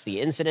to discuss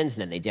the incidents,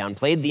 and then they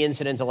downplayed the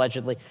incident,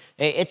 allegedly.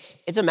 It's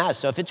a mess.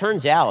 So if it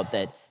turns out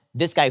that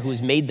this guy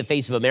who's made the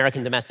face of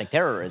American domestic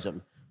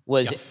terrorism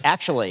was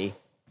actually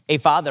a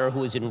father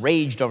who was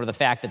enraged over the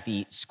fact that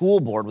the school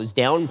board was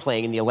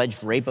downplaying the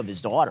alleged rape of his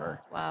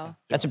daughter. Wow.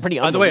 That's a pretty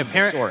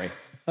unbelievable story.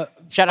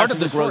 Shout out to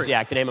Luke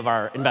Rosiak, the name of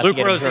our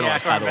investigative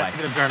journalist, by the way.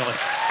 Investigative journalist.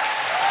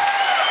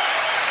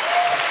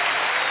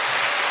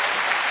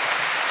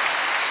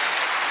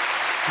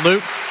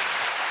 Luke,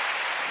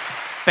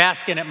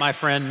 bask in it, my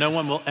friend. No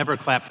one will ever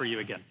clap for you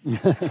again.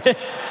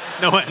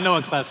 No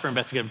one claps for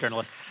investigative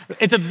journalists.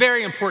 It's a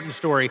very important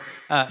story.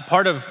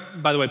 Part of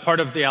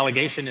the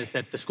allegation is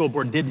that the school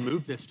board did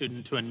move this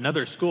student to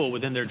another school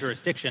within their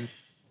jurisdiction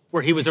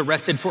where he was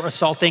arrested for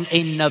assaulting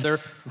another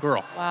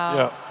girl.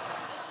 Wow.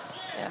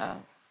 Yeah.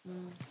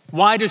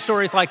 Why do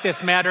stories like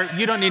this matter?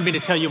 You don't need me to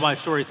tell you why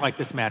stories like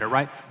this matter,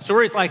 right?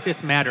 Stories like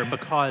this matter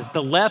because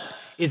the left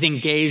is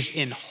engaged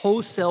in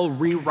wholesale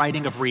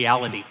rewriting of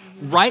reality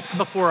right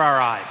before our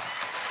eyes.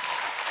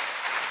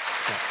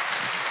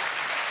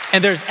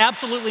 And there's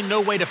absolutely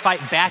no way to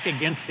fight back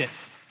against it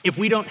if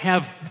we don't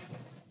have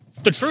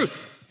the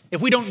truth,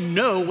 if we don't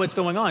know what's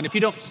going on, if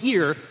you don't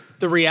hear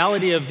the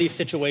reality of these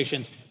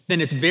situations, then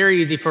it's very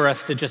easy for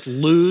us to just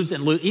lose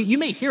and lose. You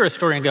may hear a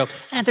story and go,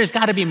 there's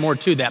got to be more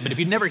to that. But if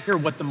you never hear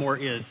what the more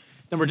is,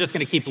 then we're just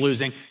going to keep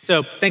losing.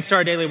 So thanks to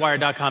our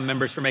dailywire.com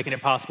members for making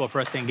it possible for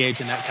us to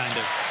engage in that kind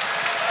of.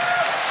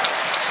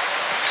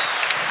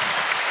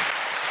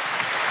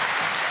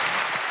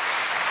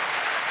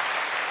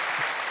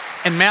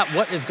 And Matt,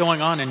 what is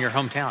going on in your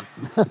hometown?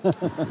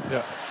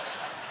 Yeah.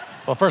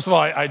 Well, first of all,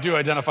 I do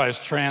identify as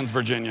trans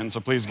Virginian, so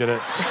please get it.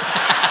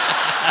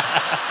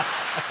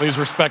 Please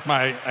respect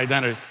my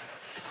identity.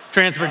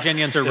 Trans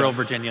Virginians are real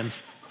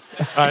Virginians.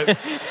 I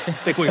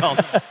think we all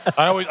know.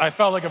 I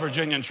felt like a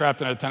Virginian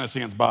trapped in a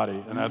Tennessean's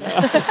body, and that's.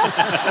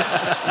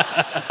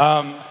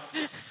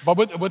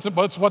 But what's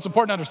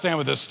important to understand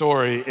with this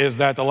story is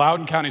that the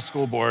Loudoun County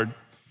School Board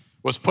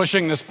was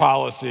pushing this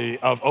policy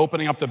of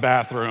opening up the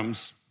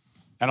bathrooms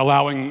and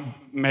allowing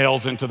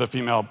males into the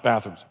female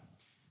bathrooms.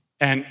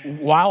 And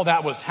while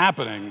that was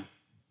happening,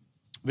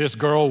 this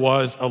girl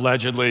was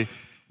allegedly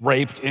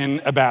raped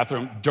in a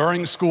bathroom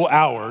during school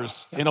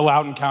hours in a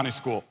Loudoun County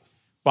school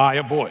by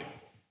a boy.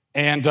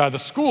 And the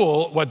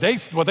school, what they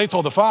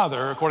told the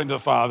father, according to the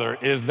father,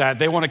 is that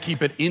they want to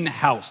keep it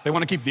in-house. They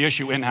want to keep the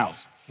issue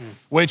in-house,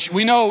 which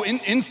we know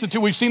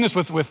we've seen this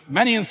with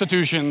many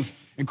institutions,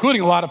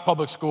 including a lot of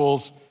public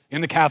schools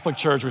in the Catholic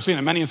Church. We've seen it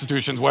in many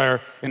institutions where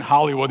in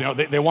Hollywood,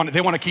 they want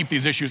to keep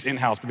these issues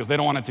in-house because they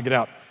don't want it to get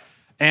out.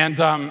 And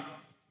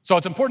so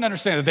it's important to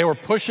understand that they were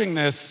pushing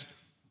this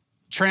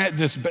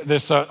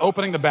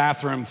opening the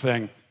bathroom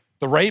thing.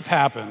 The rape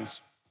happens.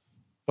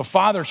 The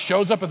father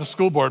shows up at the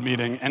school board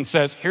meeting and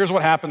says, here's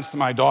what happens to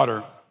my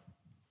daughter.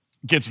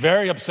 Gets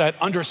very upset,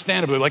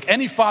 understandably, like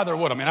any father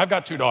would. I mean, I've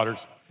got 2 daughters.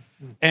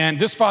 And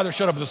this father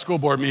showed up at the school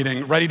board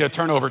meeting ready to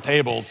turn over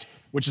tables,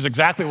 which is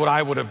exactly what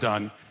I would have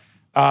done,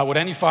 what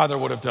any father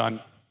would have done.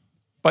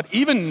 But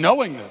even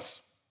knowing this,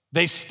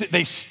 they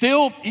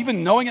still,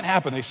 even knowing it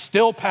happened, they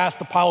still passed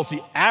the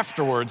policy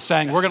afterwards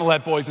saying, we're going to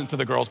let boys into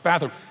the girls'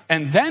 bathroom.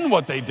 And then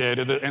what they did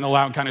in the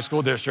Loudoun County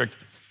School District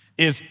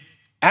is,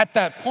 at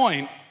that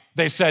point,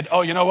 they said,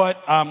 oh, you know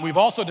what? We've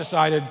also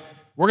decided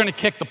we're going to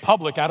kick the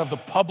public out of the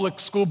public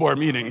school board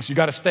meetings. You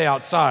got to stay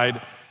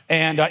outside.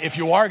 And if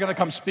you are going to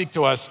come speak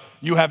to us,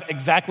 you have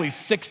exactly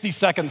 60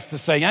 seconds to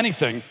say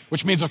anything,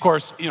 which means, of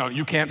course,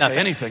 you can't say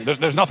anything.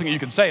 There's nothing you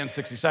can say in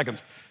 60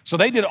 seconds. So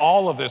they did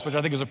all of this, which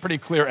I think is a pretty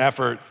clear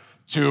effort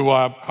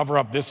to cover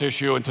up this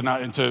issue and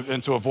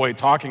to avoid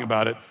talking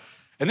about it.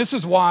 And this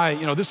is why,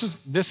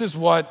 this is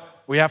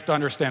what we have to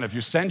understand. If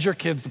you send your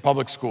kids to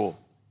public school,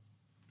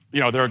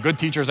 there are good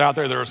teachers out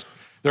there. There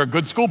are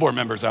good school board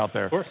members out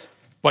there. Of course.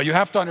 But you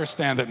have to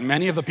understand that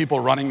many of the people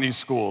running these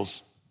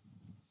schools,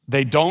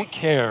 they don't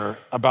care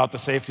about the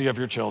safety of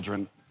your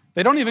children.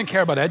 They don't even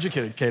care about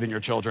educating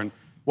your children.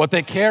 What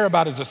they care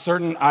about is a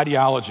certain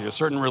ideology, a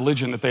certain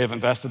religion that they have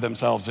invested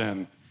themselves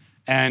in.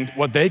 And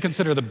what they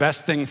consider the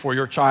best thing for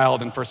your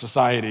child and for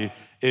society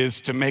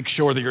is to make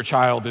sure that your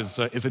child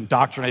is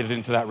indoctrinated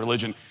into that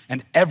religion.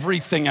 And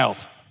everything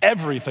else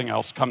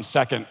comes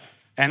second.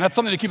 And that's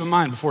something to keep in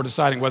mind before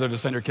deciding whether to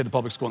send your kid to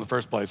public school in the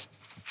first place.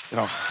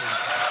 So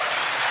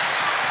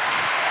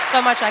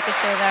much I could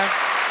say there.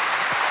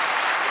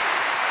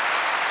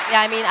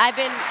 Yeah, I mean, I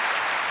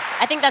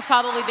think that's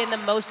probably been the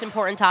most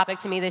important topic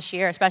to me this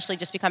year, especially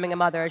just becoming a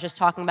mother, just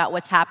talking about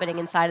what's happening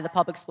inside of the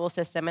public school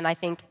system. And I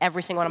think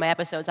every single one of my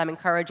episodes, I'm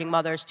encouraging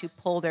mothers to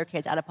pull their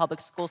kids out of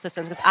public school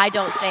systems because I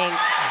don't think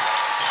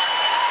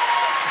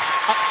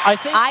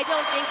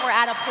we're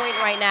at a point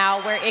right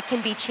now where it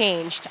can be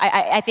changed.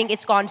 I think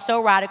it's gone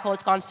so radical,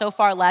 it's gone so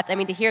far left. I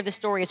mean, to hear the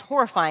story is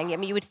horrifying. I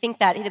mean, you would think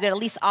that they'd at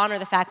least honor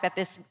the fact that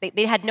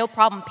they had no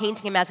problem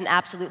painting him as an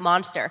absolute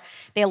monster.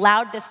 They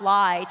allowed this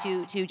lie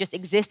to just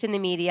exist in the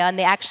media, and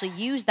they actually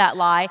used that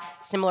lie,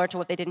 similar to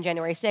what they did in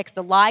January 6th.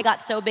 The lie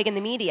got so big in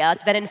the media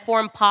that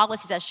informed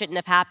policies that shouldn't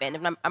have happened.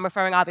 And I'm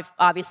referring,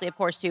 obviously, of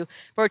course, to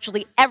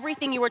virtually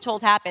everything you were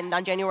told happened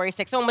on January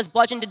 6th. Someone was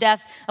bludgeoned to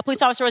death, a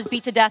police officer was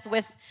beat to death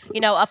with,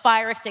 a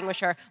fire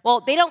extinguisher. Well,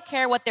 they don't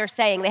care what they're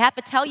saying. They have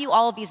to tell you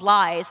all of these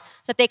lies so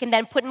that they can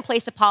then put in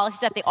place the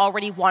policies that they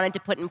already wanted to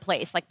put in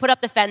place, like put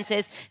up the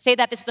fences, say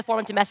that this is a form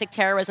of domestic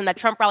terrorism, that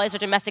Trump rallies are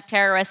domestic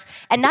terrorists,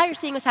 and now you're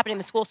seeing this happening in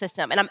the school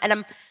system.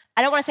 And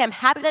I don't want to say I'm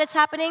happy that it's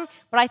happening,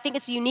 but I think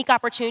it's a unique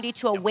opportunity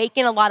to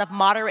awaken a lot of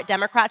moderate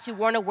Democrats who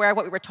weren't aware of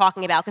what we were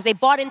talking about, because they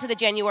bought into the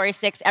January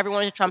 6th,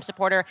 everyone who's a Trump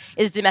supporter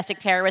is a domestic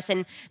terrorist,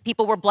 and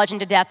people were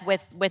bludgeoned to death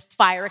with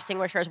fire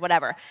extinguishers,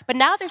 whatever. But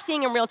now they're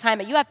seeing in real time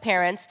that you have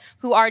parents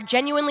who are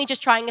genuinely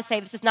just trying to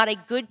say, this is not a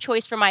good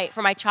choice for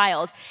my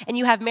child. And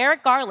you have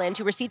Merrick Garland,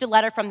 who received a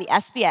letter from the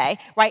SBA,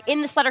 right?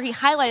 In this letter, he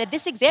highlighted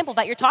this example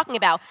that you're talking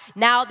about.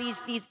 Now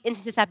these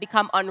instances have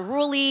become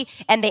unruly,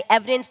 and the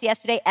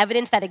SBA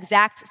evidence that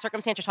exact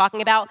circumstance you're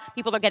talking about.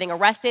 People are getting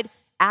arrested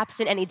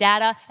absent any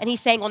data. And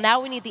he's saying, well, now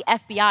we need the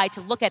FBI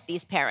to look at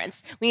these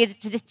parents. We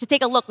need to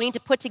take a look. We need to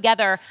put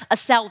together a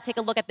cell to take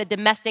a look at the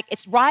domestic.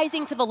 It's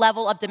rising to the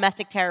level of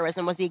domestic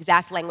terrorism was the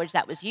exact language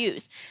that was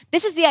used.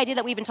 This is the idea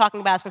that we've been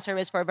talking about as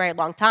conservatives for a very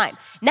long time.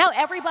 Now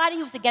everybody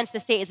who's against the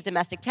state is a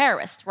domestic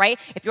terrorist, right?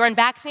 If you're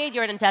unvaccinated,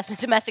 you're an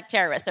domestic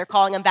terrorist. They're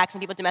calling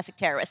unvaccinated people domestic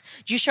terrorists.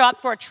 Do you show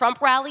up for a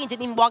Trump rally and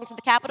didn't even walk into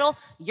the Capitol?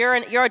 You're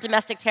a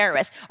domestic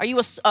terrorist. Are you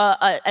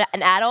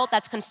an adult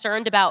that's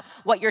concerned about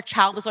what your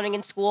child is learning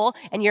in school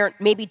and you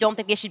maybe don't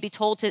think they should be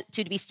told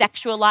to be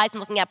sexualized and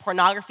looking at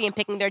pornography and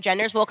picking their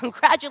genders? Well,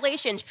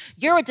 congratulations,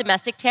 you're a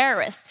domestic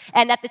terrorist.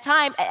 And at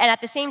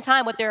the same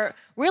time, what they're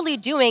really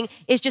doing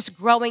is just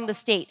growing the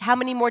state. How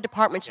many more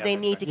departments do they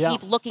need to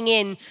keep looking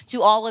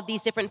into all of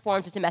these different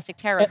forms of domestic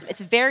terrorism?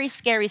 It's very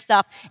scary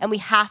stuff, and we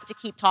have to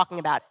keep talking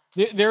about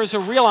it. There's a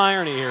real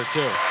irony here, too.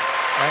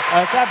 Right?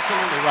 That's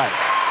absolutely right.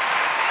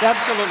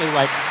 Absolutely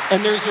right.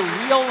 And there's a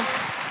real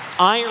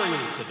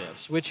irony to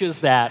this, which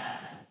is that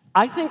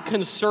I think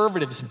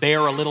conservatives bear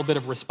a little bit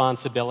of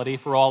responsibility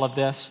for all of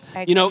this.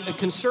 You know,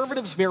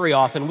 conservatives very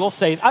often will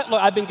say,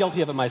 I've been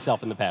guilty of it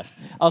myself in the past.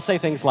 I'll say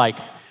things like,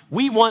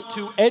 we want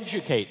to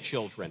educate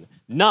children,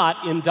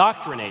 not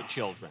indoctrinate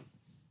children.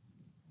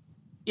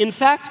 In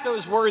fact,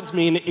 those words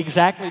mean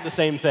exactly the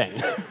same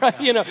thing. Right?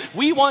 You know,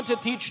 we want to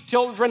teach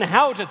children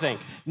how to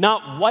think,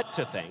 not what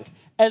to think.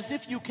 As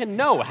if you can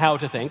know how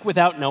to think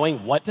without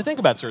knowing what to think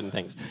about certain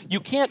things. You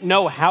can't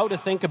know how to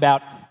think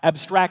about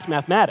abstract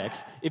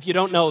mathematics if you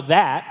don't know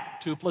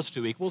that 2 +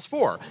 2 =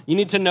 4. You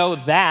need to know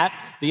that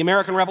the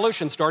American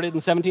Revolution started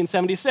in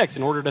 1776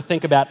 in order to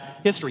think about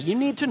history. You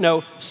need to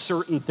know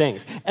certain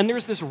things. And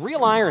there's this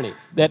real irony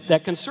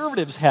that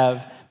conservatives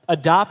have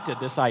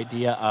adopted this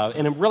idea of,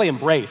 and really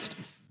embraced,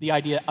 the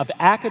idea of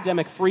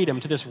academic freedom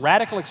to this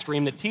radical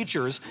extreme that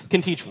teachers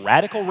can teach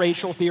radical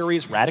racial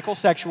theories, radical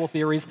sexual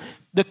theories.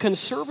 The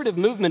conservative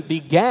movement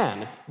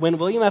began when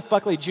William F.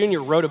 Buckley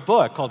Jr. wrote a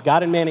book called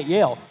God and Man at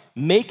Yale,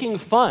 making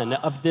fun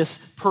of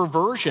this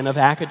perversion of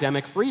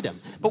academic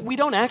freedom. But we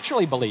don't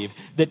actually believe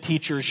that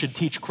teachers should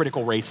teach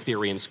critical race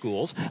theory in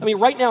schools. I mean,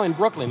 right now in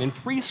Brooklyn, in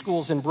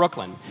preschools in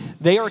Brooklyn,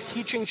 they are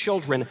teaching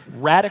children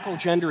radical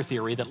gender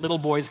theory that little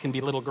boys can be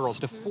little girls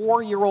to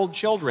 4-year-old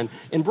children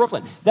in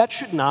Brooklyn. That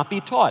should not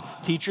be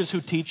taught. Teachers who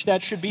teach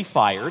that should be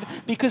fired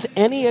because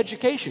any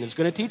education is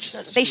going to teach.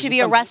 They should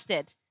be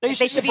arrested. They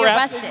should be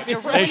arrested.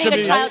 You're ruining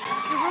a child's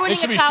life. They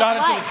should be shot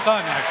into the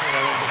sun, actually,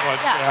 I think is what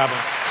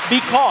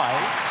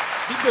happened.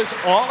 Because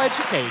all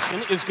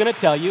education is going to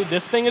tell you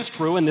this thing is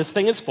true and this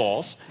thing is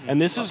false,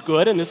 and this is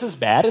good and this is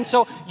bad. And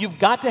so you've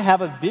got to have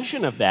a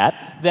vision of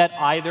that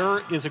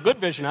either is a good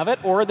vision of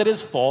it or that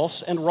is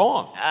false and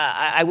wrong.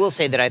 I will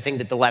say that I think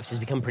that the left has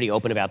become pretty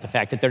open about the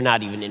fact that they're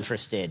not even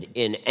interested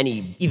in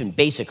any even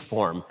basic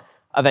form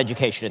of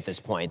education at this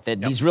point, that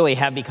these really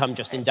have become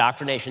just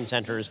indoctrination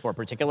centers for a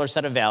particular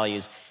set of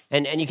values.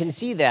 And you can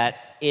see that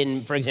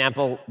in, for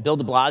example, Bill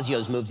de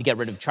Blasio's move to get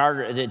rid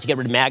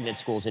of magnet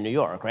schools in New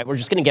York, right? We're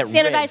just going to get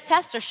standardized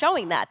tests are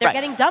showing that. They're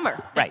getting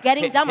dumber. They're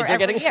getting dumber They're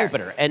getting every year.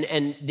 stupider.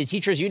 And the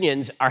teachers'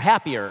 unions are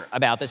happier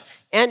about this.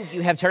 And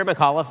you have Terry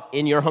McAuliffe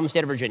in your home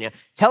state of Virginia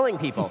telling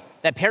people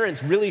that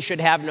parents really should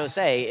have no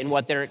say in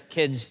what their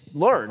kids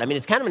learn. I mean,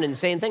 it's kind of an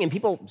insane thing, and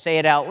people say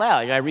it out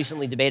loud. I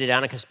recently debated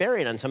Anna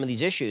Kasparian on some of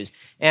these issues,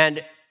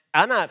 and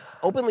Anna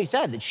openly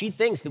said that she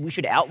thinks that we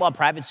should outlaw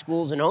private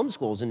schools and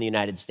homeschools in the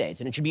United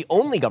States, and it should be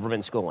only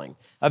government schooling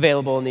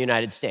available in the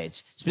United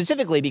States,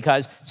 specifically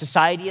because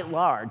society at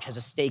large has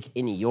a stake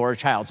in your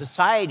child.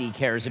 Society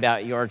cares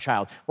about your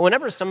child. Well,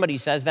 whenever somebody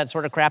says that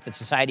sort of crap, that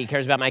society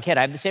cares about my kid,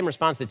 I have the same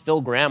response that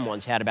Phil Graham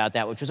once had about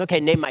that, which was,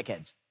 okay, name my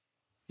kids.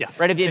 Yeah.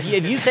 Right? If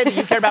you say that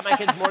you care about my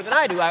kids more than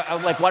I do,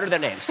 I'm like, what are their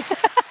names?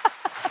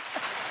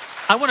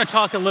 I want to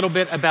talk a little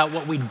bit about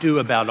what we do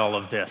about all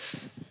of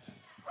this.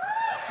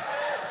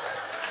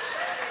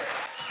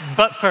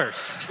 But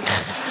first,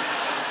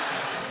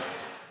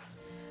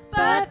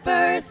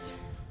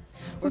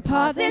 we're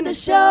pausing the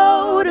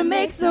show to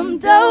make some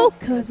dough,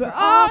 'cause we're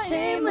all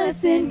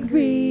shameless and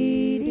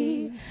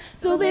greedy.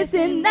 So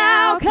listen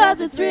now,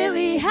 'cause it's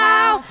really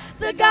how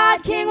the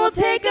God King will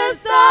take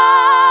us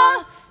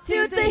all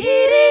to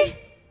Tahiti.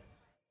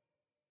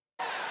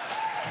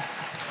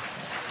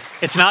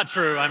 it's not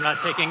true. I'm not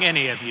taking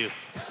any of you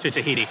to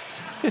Tahiti.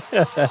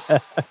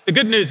 The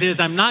good news is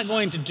I'm not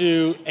going to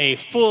do a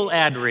full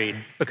ad read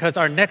because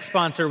our next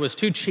sponsor was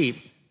too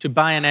cheap to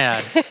buy an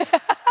ad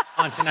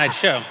on tonight's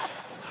show.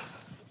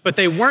 But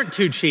they weren't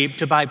too cheap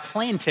to buy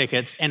plane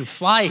tickets and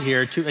fly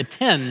here to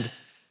attend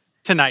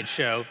tonight's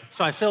show,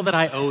 so I feel that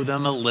I owe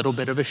them a little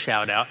bit of a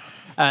shout out.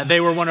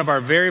 They were one of our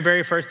very,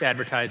 very first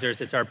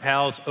advertisers. It's our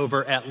pals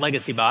over at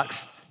Legacy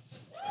Box.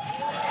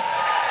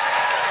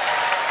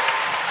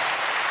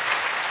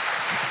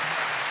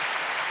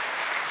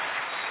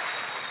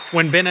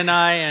 When Ben and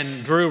I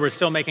and Drew were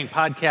still making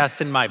podcasts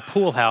in my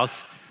pool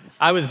house,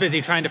 I was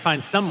busy trying to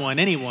find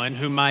anyone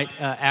who might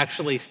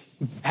actually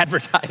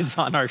advertise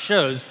on our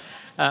shows.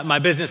 My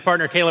business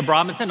partner, Caleb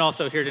Robinson,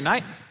 also here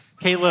tonight.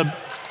 Caleb,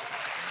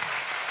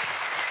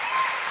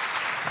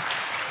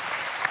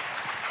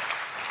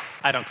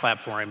 I don't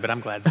clap for him, but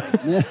I'm glad.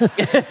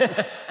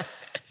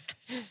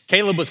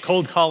 Caleb was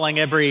cold calling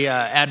every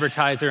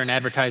advertiser and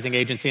advertising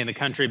agency in the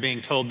country,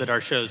 being told that our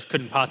shows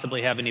couldn't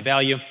possibly have any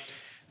value.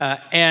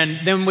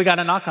 And then we got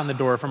a knock on the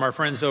door from our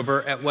friends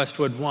over at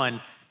Westwood One,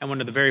 and one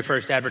of the very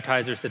first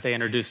advertisers that they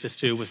introduced us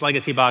to was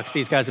Legacy Box.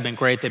 These guys have been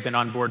great. They've been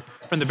on board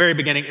from the very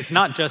beginning. It's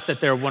not just that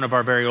they're one of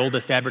our very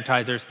oldest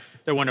advertisers.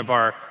 They're one of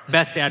our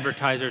best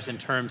advertisers in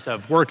terms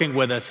of working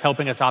with us,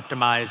 helping us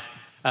optimize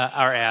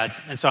our ads.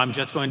 And so I'm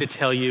just going to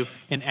tell you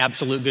in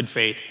absolute good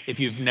faith, if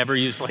you've never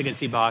used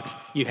Legacy Box,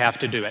 you have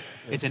to do it.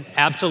 It's an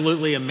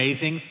absolutely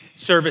amazing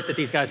service that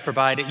these guys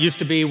provide. It used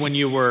to be when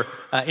you were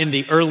in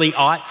the early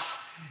aughts,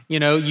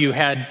 you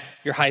had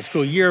your high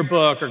school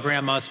yearbook or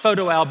grandma's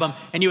photo album,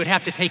 and you would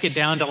have to take it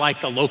down to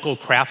like the local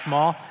craft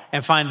mall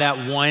and find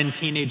that one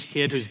teenage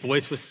kid whose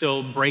voice was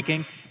still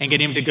breaking and get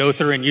him to go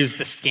through and use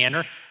the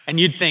scanner. And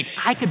you'd think,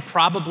 I could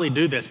probably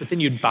do this, but then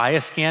you'd buy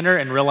a scanner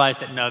and realize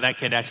that no, that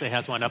kid actually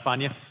has one up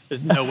on you.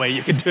 There's no way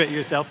you could do it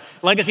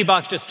yourself. Legacy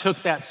Box just took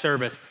that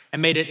service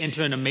and made it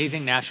into an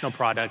amazing national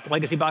product.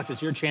 Legacy Box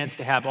is your chance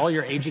to have all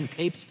your aging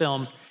tapes,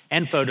 films,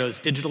 and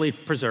photos digitally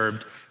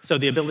preserved, so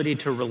the ability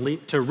to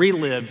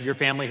relive your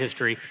family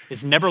history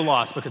is never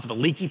lost because of a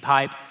leaky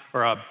pipe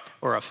or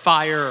a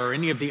fire or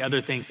any of the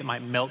other things that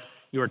might melt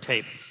your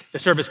tape. The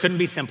service couldn't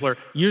be simpler.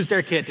 Use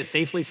their kit to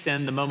safely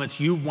send the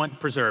moments you want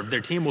preserved. Their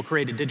team will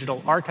create a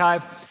digital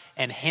archive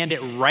and hand it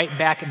right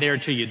back there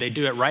to you. They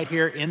do it right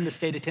here in the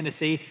state of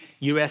Tennessee,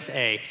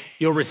 USA.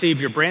 You'll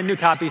receive your brand new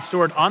copies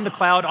stored on the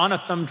cloud, on a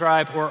thumb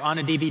drive, or on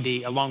a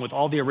DVD, along with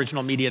all the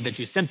original media that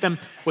you sent them.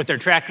 With their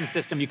tracking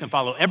system, you can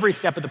follow every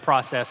step of the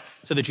process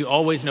so that you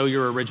always know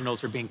your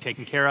originals are being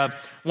taken care of.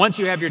 Once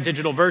you have your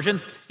digital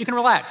versions, you can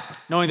relax,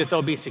 knowing that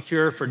they'll be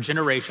secure for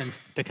generations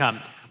to come.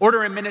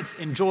 Order in minutes,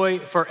 enjoy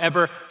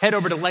forever. Head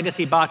over to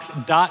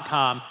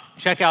legacybox.com.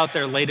 Check out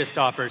their latest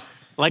offers,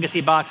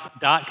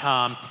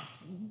 legacybox.com.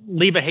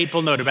 Leave a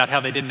hateful note about how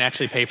they didn't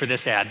actually pay for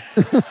this ad.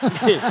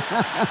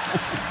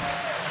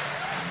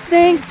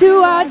 Thanks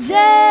to our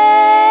generous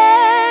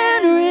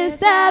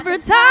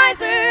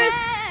advertisers,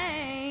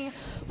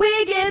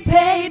 we get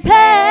paid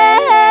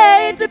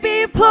to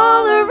be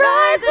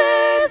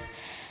polarizers.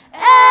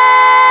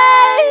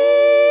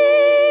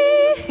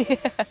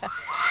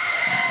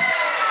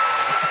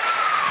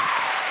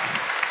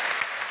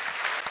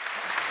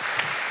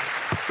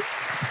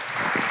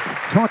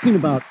 Talking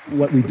about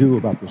what we do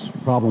about this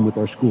problem with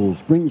our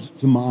schools brings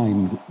to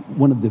mind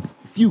one of the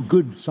few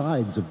good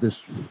sides of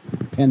this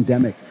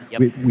pandemic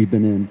we've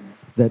been in,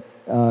 that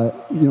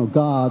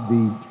God,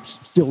 the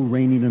still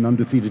reigning and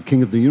undefeated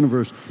King of the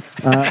universe,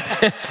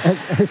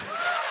 has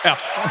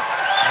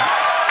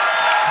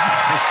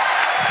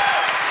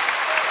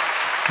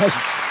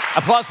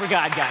applause for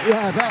God, guys.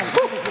 Yeah,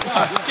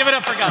 Give it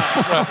up for God.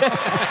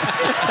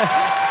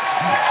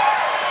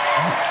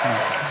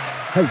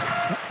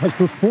 has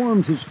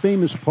performed his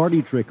famous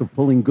party trick of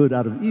pulling good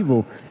out of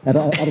evil, out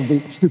of the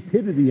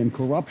stupidity and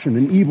corruption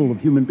and evil of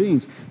human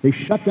beings. They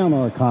shut down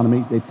our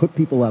economy. They put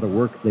people out of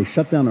work. They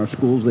shut down our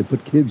schools. They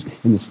put kids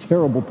in this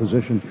terrible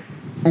position.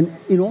 And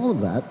in all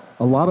of that,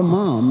 a lot of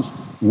moms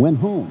went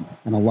home,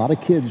 and a lot of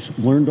kids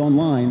learned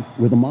online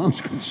where the moms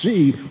could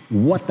see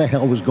what the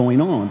hell was going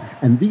on.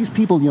 And these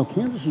people,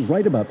 Candace is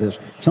right about this.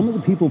 Some of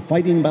the people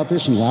fighting about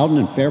this in Loudoun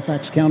and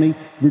Fairfax County,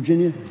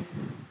 Virginia,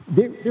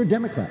 they're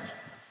Democrats.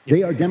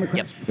 They are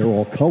Democrats. They're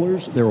all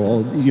colors. They're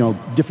all,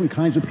 different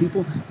kinds of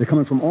people. They're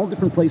coming from all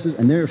different places,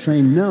 and they're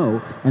saying no.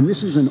 And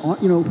this is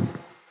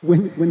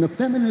when the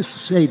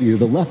feminists say to you,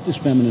 the leftist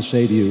feminists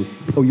say to you,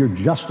 oh, you're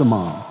just a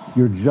mom.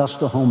 You're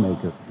just a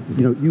homemaker.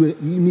 You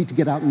need to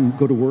get out and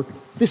go to work.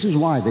 This is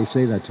why they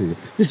say that to you.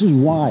 This is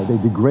why they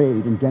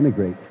degrade and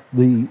denigrate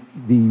the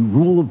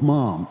rule of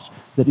moms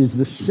that is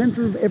the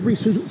center of every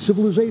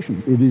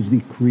civilization. It is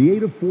the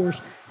creative force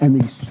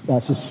and the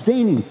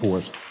sustaining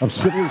force of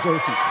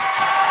civilization.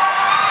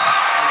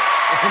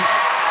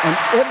 And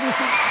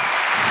everything.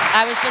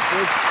 I was just.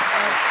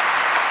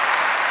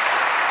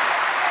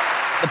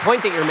 The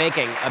point that you're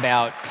making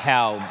about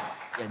how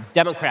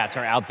Democrats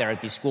are out there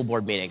at these school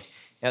board meetings.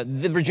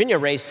 The Virginia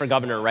race for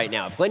governor right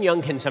now, if Glenn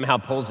Youngkin somehow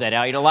pulls that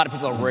out, a lot of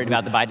people are worried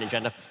about the Biden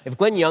agenda. If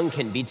Glenn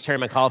Youngkin beats Terry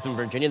McAuliffe in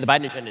Virginia, the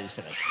Biden agenda is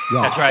finished.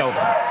 Yeah. That's right. Over.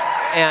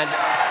 And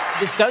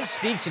this does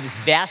speak to this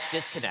vast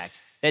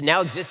disconnect that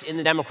now exists in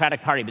the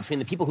Democratic Party between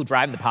the people who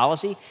drive the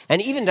policy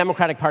and even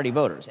Democratic Party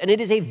voters. And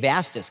it is a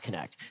vast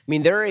disconnect. I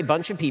mean, there are a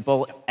bunch of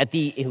people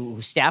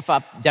who staff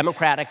up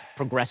Democratic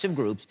progressive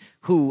groups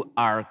who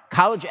are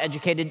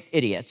college-educated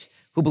idiots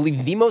who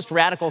believe the most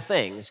radical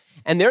things,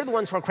 and they're the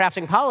ones who are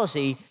crafting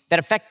policy that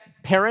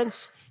affect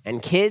parents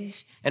and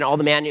kids and all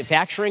the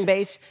manufacturing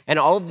base and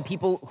all of the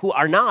people who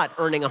are not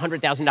earning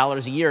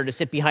 $100,000 a year to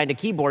sit behind a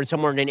keyboard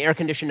somewhere in an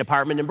air-conditioned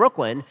apartment in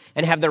Brooklyn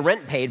and have their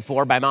rent paid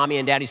for by mommy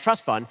and daddy's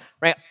trust fund,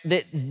 right?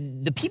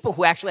 The people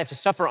who actually have to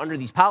suffer under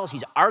these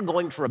policies are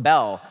going to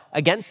rebel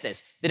against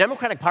this. The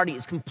Democratic Party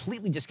is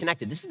completely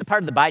disconnected. This is the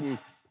part of the Biden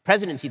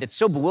presidency that's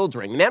so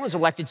bewildering. The man was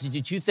elected to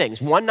do two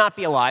things. One, not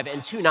be alive,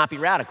 and two, not be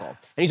radical. And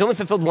he's only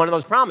fulfilled one of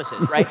those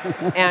promises, right?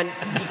 And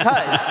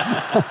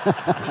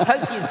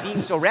because he is being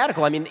so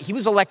radical, I mean, he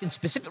was elected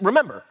specifically.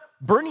 Remember,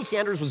 Bernie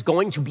Sanders was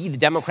going to be the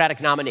Democratic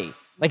nominee.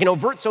 Like an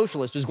overt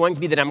socialist was going to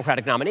be the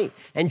Democratic nominee.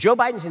 And Joe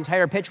Biden's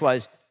entire pitch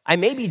was, I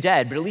may be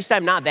dead, but at least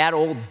I'm not that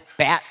old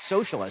bat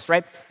socialist,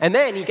 right? And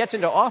then he gets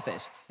into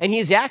office, and he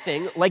is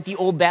acting like the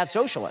old bat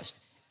socialist.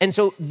 And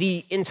so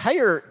the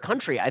entire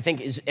country, I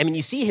think,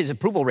 you see his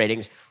approval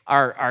ratings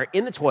are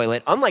in the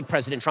toilet. Unlike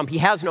President Trump, he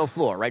has no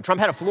floor, right?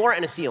 Trump had a floor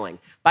and a ceiling.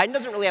 Biden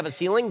doesn't really have a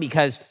ceiling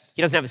because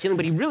he doesn't have a ceiling,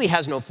 but he really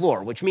has no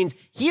floor, which means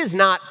he is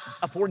not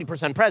a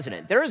 40%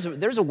 president. There's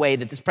a way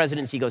that this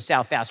presidency goes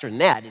south faster than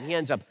that, and he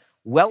ends up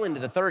well into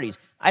the 30s.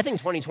 I think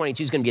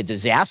 2022 is going to be a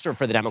disaster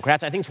for the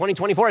Democrats. I think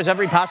 2024 has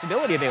every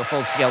possibility of being a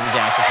full-scale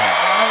disaster for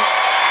them.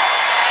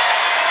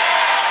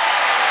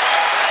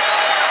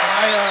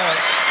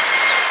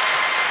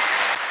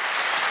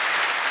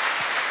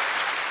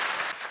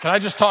 Can I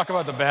just talk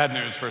about the bad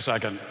news for a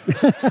second?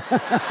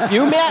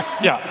 You, Matt?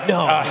 Yeah.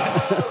 No.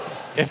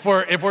 If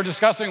we're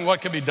discussing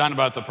what can be done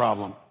about the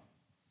problem,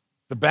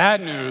 the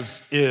bad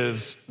news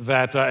is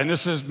that, and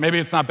this is, maybe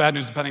it's not bad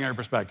news depending on your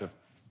perspective,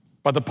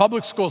 but the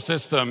public school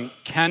system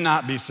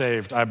cannot be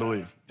saved, I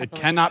believe. It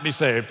cannot be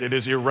saved. It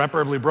is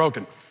irreparably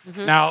broken.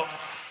 Mm-hmm. Now,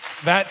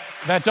 that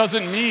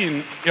doesn't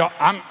mean,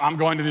 I'm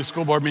going to these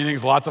school board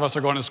meetings, lots of us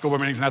are going to school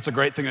board meetings, and that's a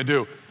great thing to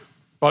do.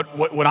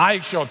 But when I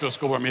show up to a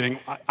school board meeting,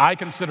 I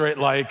consider it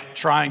like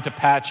trying to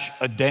patch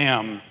a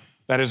dam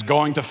that is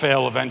going to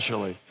fail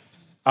eventually.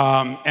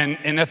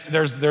 And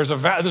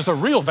there's a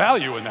real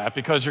value in that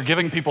because you're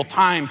giving people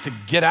time to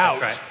get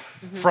out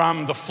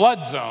from the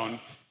flood zone,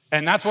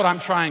 and that's what I'm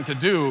trying to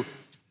do.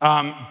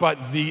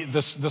 But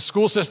the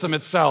school system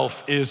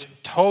itself is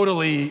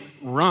totally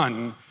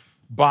run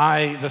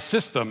by the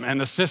system, and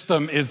the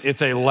system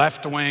it's a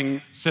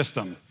left-wing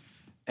system.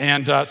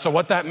 And so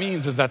what that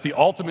means is that the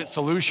ultimate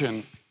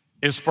solution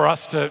is for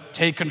us to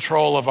take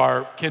control of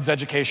our kids'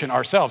 education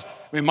ourselves.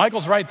 I mean,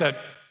 Michael's right that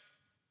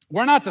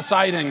we're not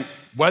deciding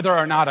whether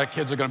or not our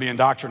kids are going to be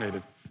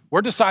indoctrinated.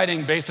 We're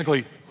deciding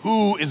basically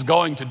who is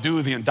going to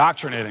do the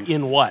indoctrinating.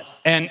 In what?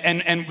 And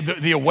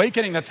the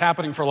awakening that's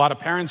happening for a lot of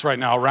parents right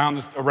now around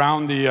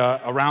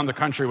the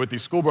country with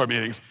these school board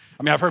meetings.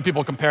 I mean, I've heard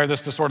people compare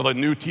this to sort of the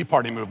new Tea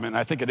Party movement, and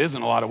I think it is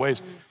in a lot of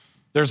ways.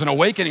 There's an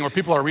awakening where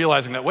people are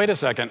realizing that, wait a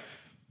second,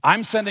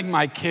 I'm sending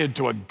my kid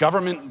to a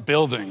government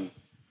building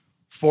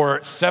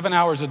for 7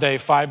 hours a day,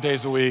 5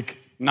 days a week,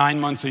 9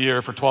 months a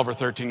year for 12 or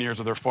 13 years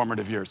of their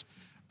formative years.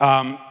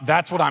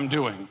 That's what I'm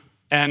doing.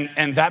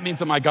 And that means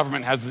that my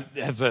government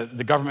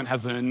the government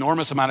has an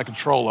enormous amount of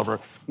control over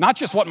not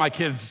just what my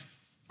kids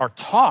are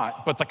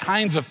taught, but the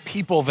kinds of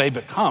people they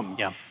become.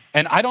 Yeah.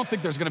 And I don't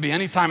think there's going to be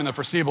any time in the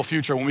foreseeable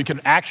future when we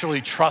can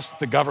actually trust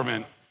the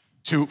government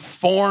to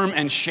form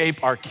and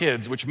shape our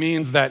kids, which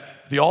means that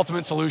the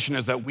ultimate solution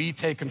is that we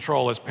take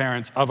control as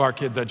parents of our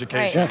kids'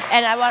 education. Right. Yeah.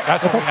 And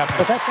that's what we have to do.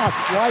 But that's not,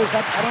 why is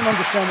that, I don't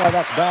understand why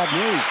that's bad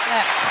news.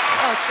 Yeah.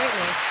 Oh, it's great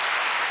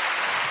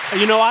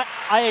news. You know what?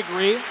 I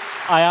agree.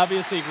 I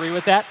obviously agree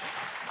with that.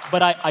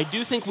 But I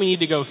do think we need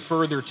to go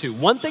further, too.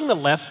 One thing the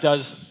left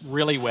does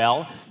really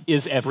well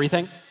is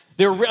everything.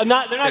 They're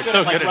not good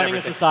at like running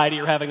a society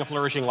or having a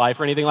flourishing life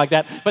or anything like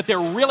that, but they're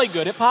really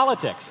good at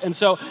politics. And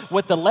so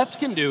what the left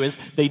can do is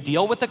they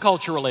deal with the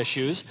cultural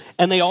issues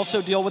and they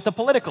also deal with the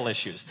political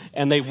issues.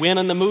 And they win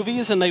in the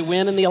movies and they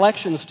win in the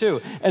elections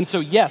too. And so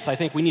yes, I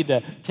think we need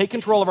to take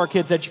control of our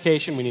kids'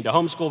 education. We need to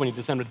homeschool. We need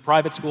to send them to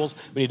private schools.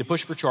 We need to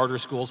push for charter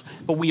schools.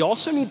 But we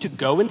also need to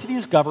go into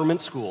these government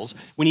schools.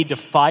 We need to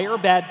fire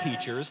bad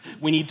teachers.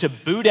 We need to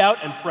boot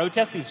out and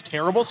protest these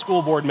terrible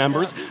school board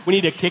members. We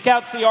need to kick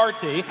out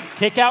CRT,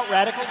 kick out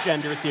radical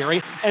gender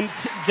theory, and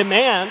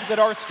demand that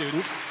our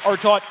students are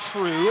taught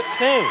true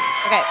things.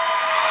 Okay.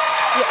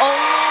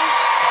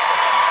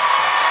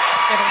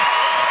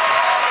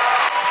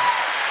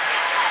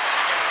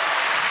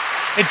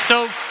 It's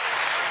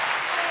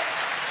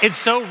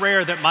so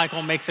rare that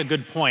Michael makes a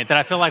good point that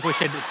I feel like we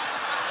should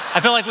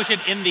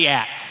end the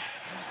act.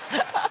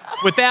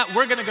 With that,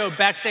 we're going to go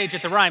backstage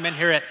at the Ryman,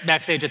 here at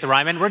Backstage at the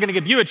Ryman. We're going to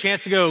give you a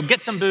chance to go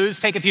get some booze,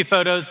 take a few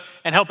photos,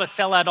 and help us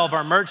sell out all of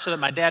our merch so that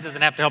my dad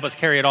doesn't have to help us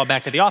carry it all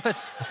back to the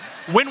office.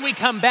 When we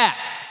come back,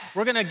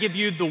 we're going to give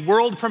you the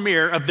world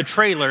premiere of the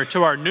trailer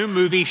to our new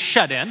movie,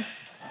 Shut In.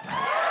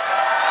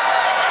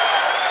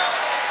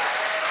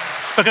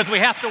 Because we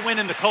have to win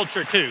in the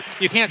culture too.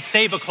 You can't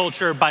save a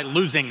culture by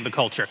losing the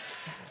culture.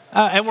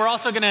 And we're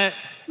also gonna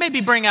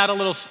maybe bring out a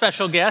little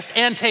special guest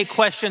and take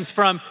questions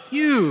from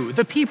you,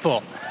 the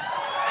people.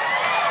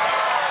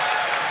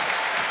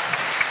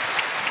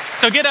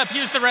 So get up,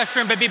 use the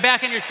restroom, but be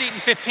back in your seat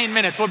in 15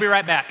 minutes. We'll be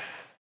right back.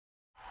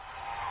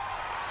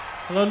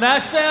 Hello,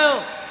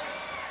 Nashville.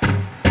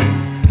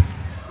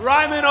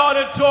 Ryman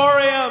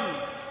Auditorium.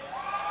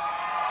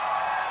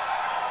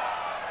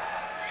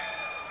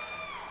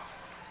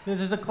 This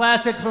is a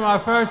classic from our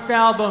first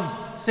album.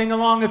 Sing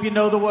along if you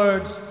know the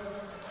words.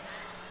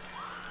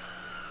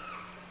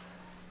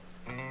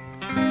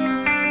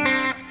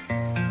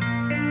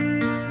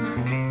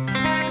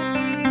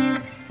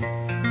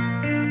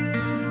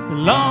 The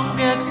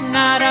longest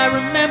night I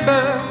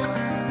remember,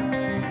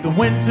 the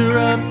winter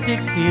of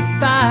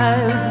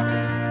 '65.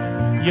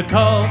 You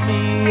called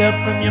me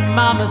up from your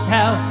mama's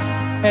house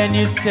and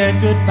you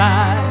said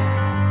goodbye.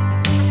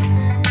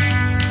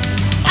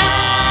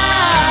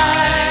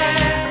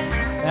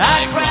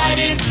 I cried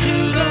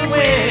into the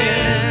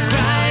wind,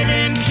 cried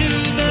into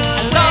the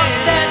wind. I lost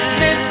that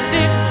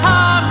mystic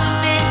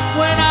harmony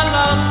when I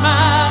lost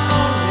my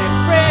only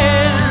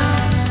friend.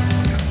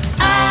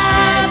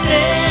 I've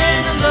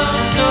been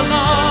alone so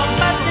long,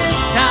 but this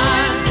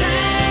time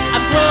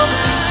I'm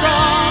growing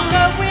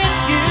stronger with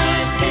you.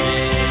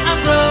 I'm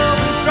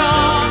growing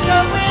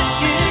stronger with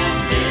you.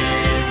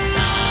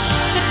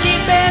 The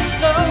deepest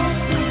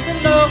lows, the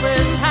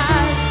lowest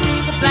highs,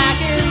 the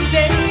blackest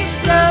days,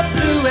 the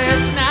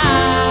bluest nights.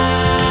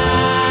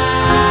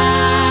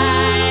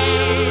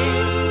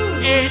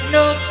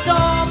 No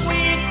storm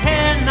we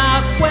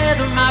cannot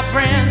weather, my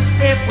friend,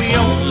 if we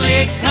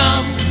only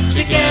come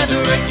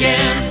together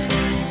again.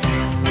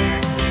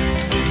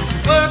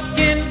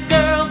 Working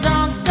girls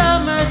on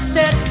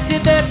Somerset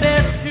did their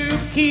best to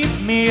keep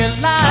me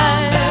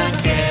alive.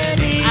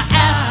 I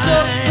asked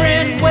a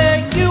friend where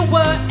you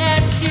were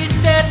and she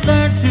said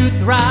learn to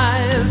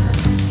thrive.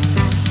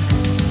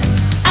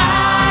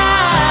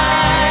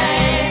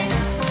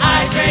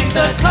 I drank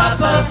the cup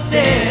of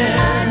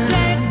sin.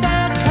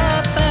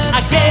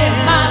 Gave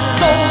my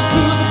soul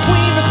to the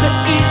Queen of the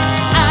East.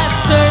 I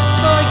searched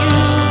for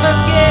you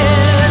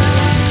again.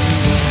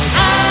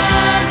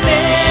 I've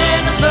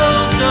been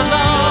alone so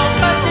long,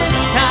 but this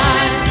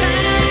time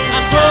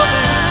I'm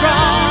growing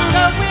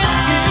stronger with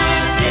you.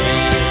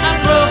 I'm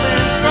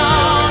growing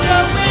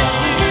stronger with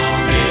you.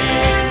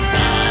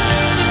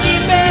 The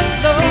deepest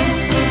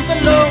lows, the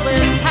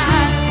lowest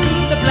highs,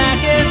 the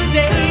blackest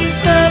days,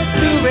 the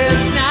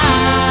bluest nights.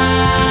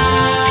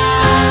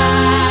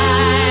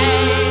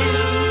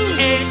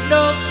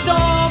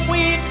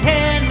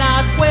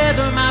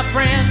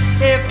 Friend,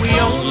 if we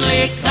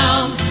only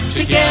come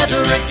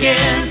together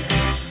again.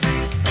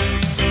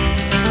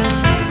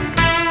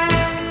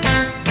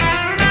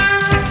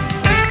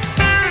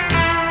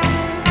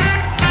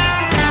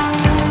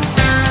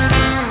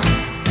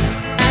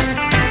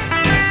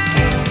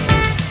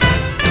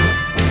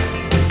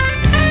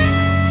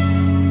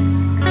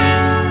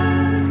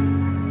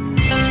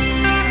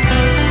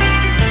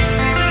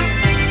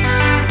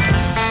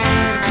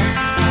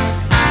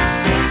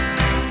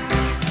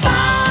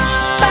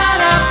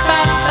 Ba-da-ba-ba-ba-ba.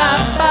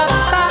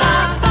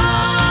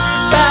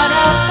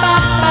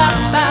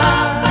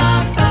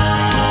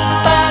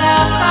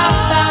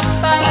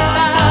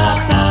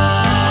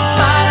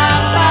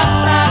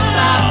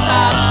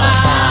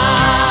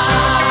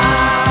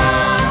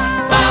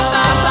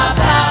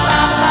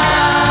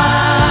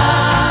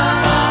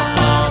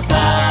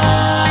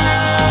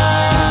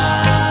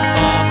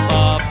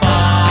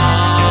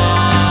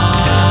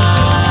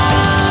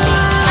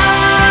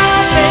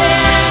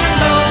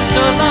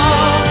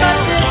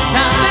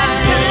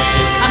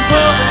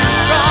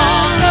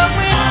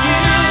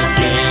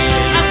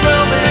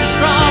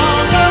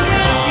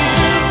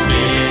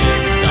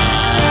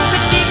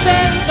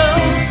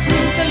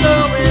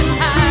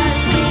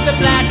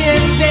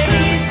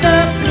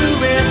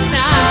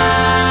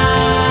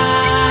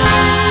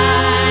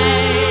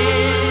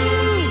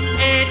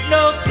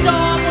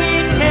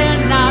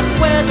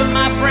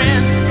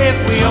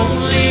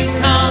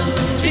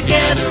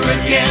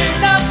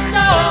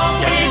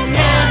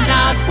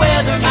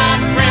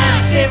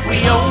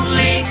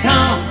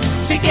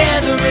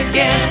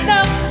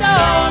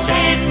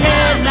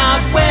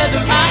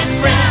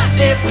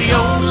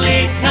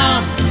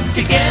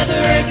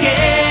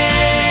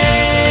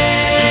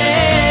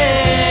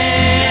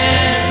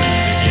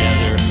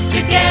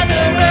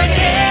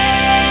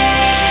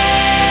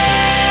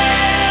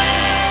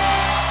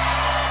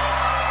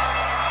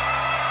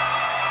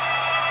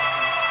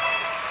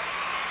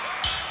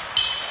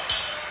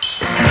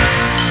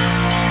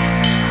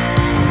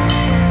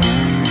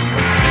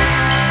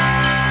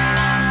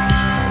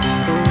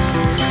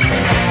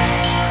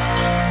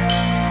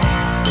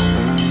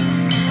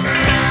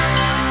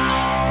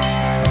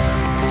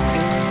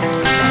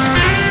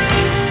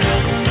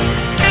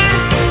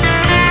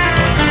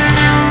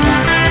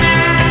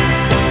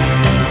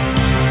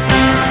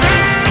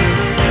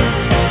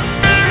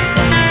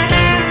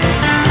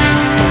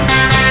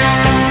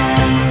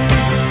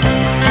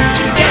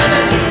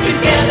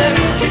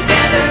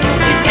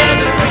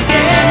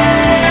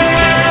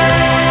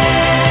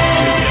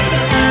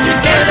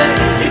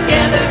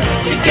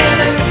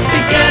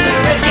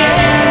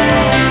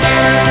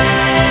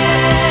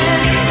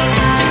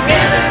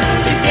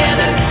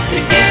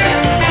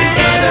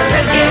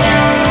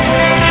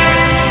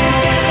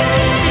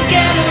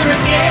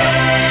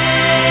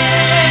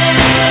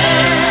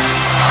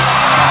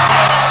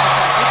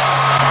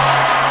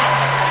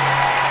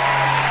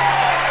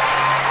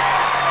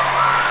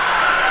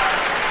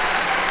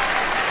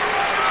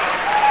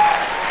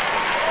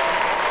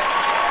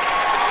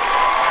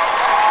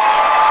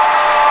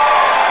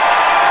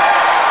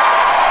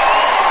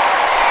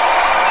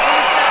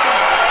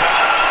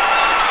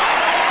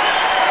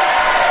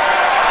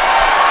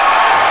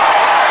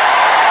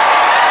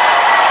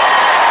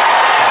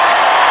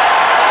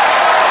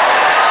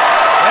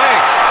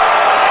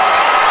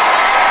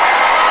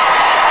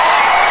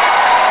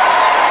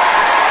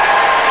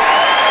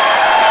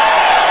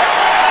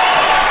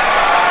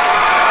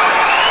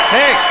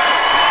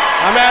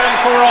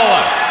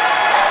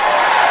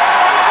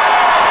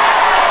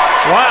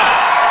 Wow.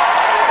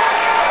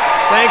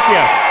 Thank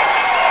you.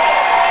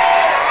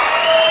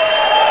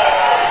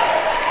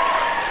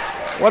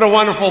 What a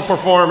wonderful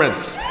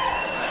performance.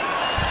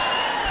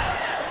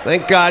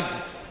 Thank God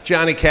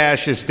Johnny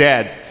Cash is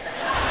dead.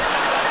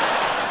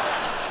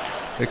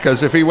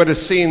 Because if he would have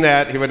seen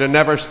that, he would have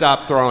never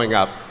stopped throwing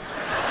up.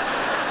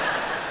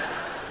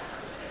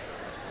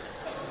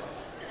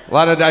 A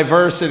lot of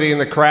diversity in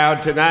the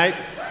crowd tonight.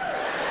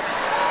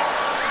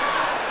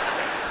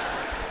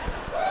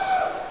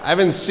 I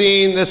haven't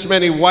seen this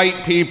many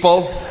white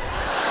people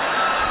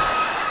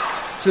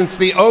since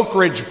the Oak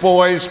Ridge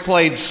Boys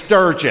played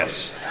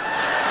Sturgis.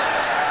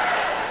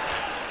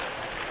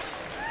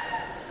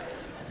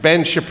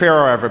 Ben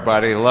Shapiro,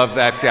 everybody. Love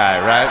that guy,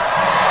 right?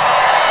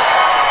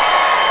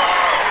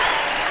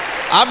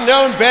 I've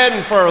known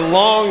Ben for a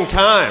long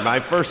time. I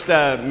first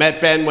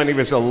met Ben when he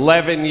was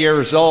 11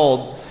 years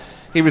old.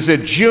 He was a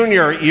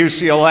junior at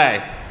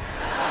UCLA.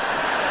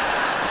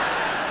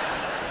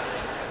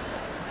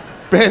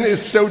 Ben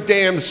is so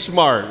damn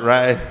smart,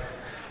 right?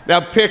 Now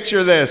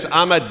picture this.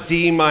 I'm a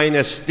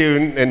D-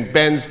 student and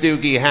Ben's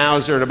Doogie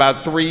Howser, and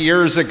about 3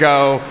 years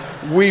ago,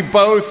 we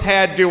both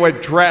had to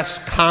address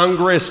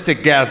Congress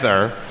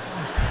together.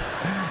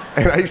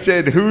 And I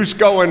said, who's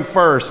going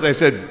first? And I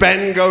said,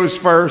 Ben goes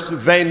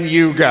first, then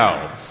you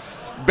go.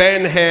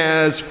 Ben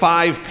has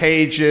 5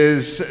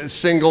 pages,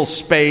 single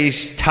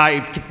space,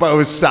 typed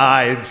both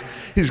sides.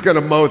 He's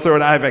gonna mow through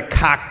it. I have a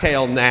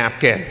cocktail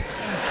napkin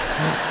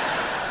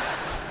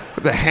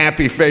with a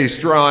happy face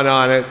drawn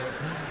on it.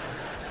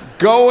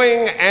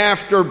 Going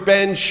after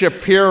Ben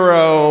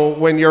Shapiro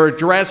when you're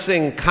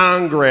addressing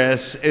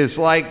Congress is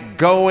like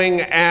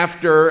going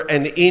after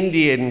an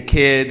Indian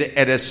kid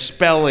at a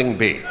spelling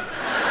bee.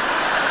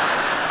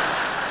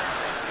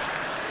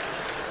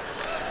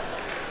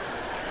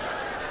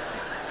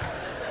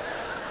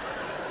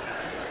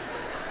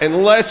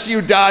 Unless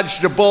you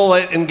dodged a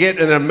bullet and get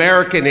an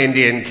American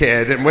Indian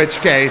kid, in which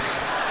case,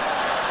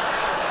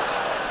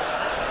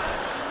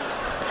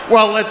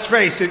 well, let's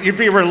face it, you'd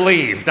be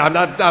relieved.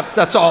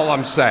 That's all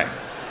I'm saying.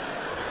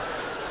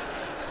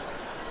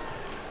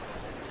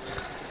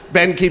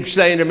 Ben keeps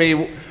saying to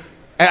me,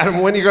 Adam,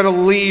 when are you going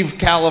to leave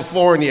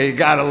California? You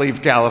got to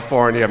leave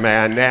California,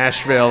 man.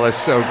 Nashville is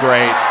so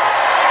great.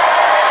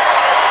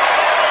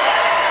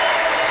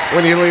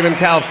 When are you leaving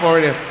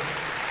California?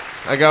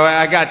 I go,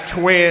 I got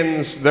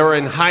twins. They're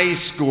in high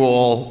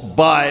school,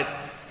 but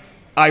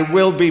I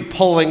will be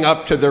pulling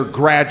up to their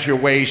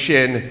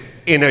graduation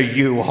in a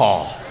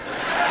U-Haul.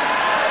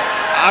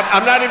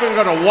 I'm not even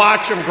going to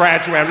watch them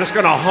graduate. I'm just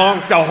going to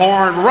honk the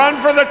horn. Run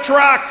for the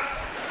truck!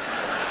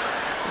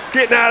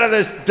 Getting out of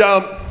this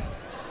dump.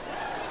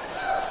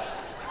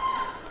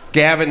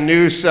 Gavin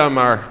Newsom,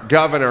 our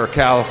governor of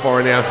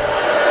California.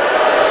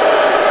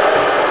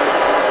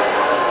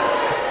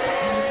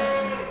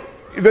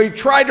 They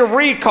tried to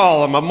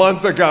recall him a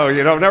month ago,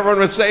 you know, and everyone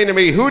was saying to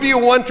me, who do you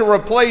want to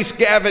replace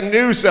Gavin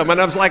Newsom? And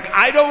I was like,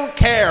 I don't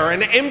care,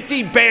 an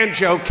empty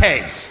banjo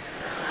case.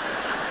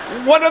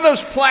 One of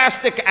those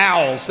plastic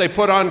owls they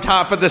put on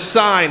top of the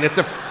sign at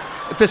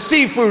the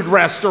seafood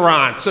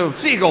restaurant so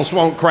seagulls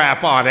won't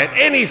crap on it.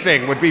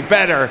 Anything would be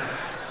better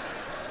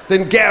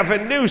than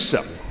Gavin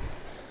Newsom.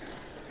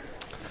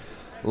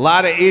 A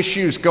lot of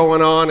issues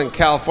going on in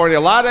California. A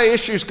lot of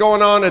issues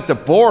going on at the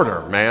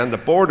border, man. The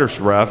border's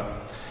rough.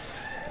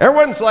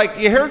 Everyone's like,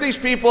 you hear these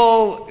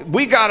people,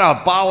 we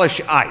gotta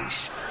abolish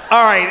ICE.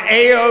 All right,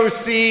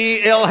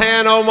 AOC,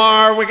 Ilhan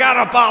Omar, we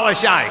gotta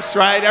abolish ICE,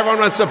 right? Everyone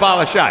wants to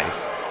abolish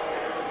ICE.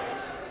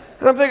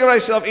 And I'm thinking to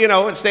myself, you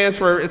know, it stands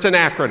for, it's an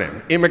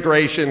acronym,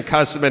 Immigration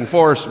Custom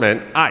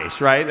Enforcement, ICE,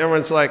 right? And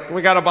everyone's like,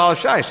 we gotta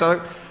abolish ICE. So I'm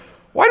like,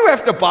 why do we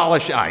have to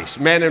abolish ICE?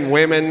 Men and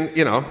women,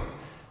 you know,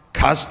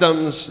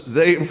 customs,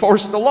 they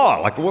enforce the law.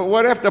 Like, what do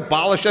we have to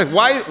abolish ICE?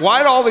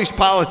 Why do all these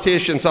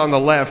politicians on the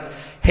left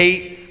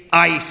hate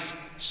ICE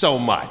so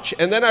much?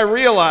 And then I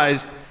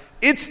realized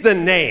it's the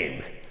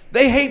name.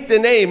 They hate the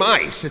name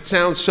ICE. It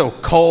sounds so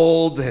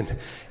cold and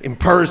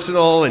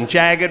impersonal and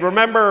jagged.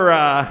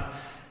 Remember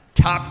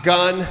Top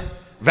Gun,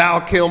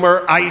 Val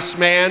Kilmer,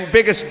 Iceman,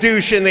 biggest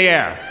douche in the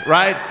air,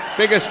 right?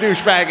 Biggest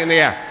douchebag in the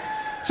air.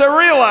 So I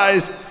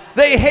realized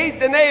they hate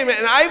the name,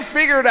 and I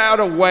figured out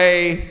a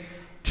way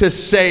to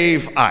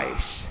save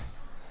ICE.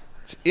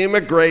 It's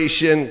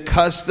Immigration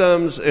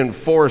Customs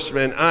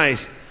Enforcement,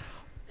 ICE.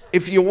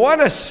 If you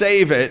want to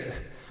save it,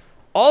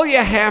 all you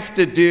have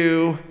to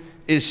do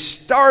is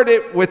start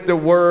it with the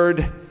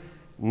word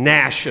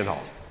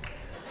national.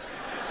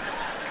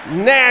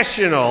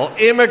 National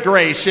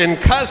Immigration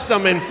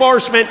Custom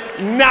Enforcement,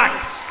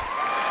 nice.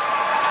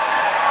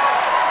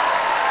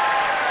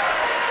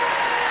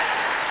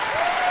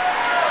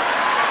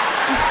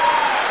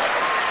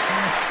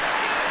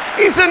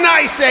 He's a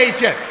nice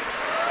agent.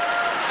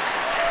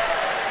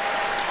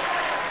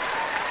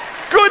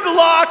 Good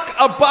luck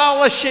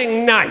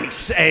abolishing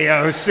nice,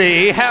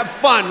 AOC. Have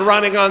fun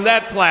running on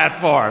that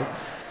platform.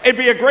 It'd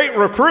be a great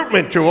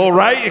recruitment tool,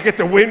 right? You get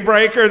the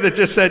windbreaker that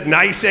just said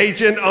nice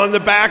agent on the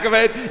back of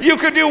it. You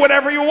could do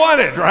whatever you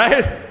wanted,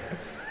 right?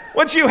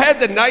 Once you had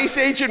the nice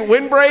agent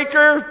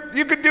windbreaker,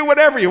 you could do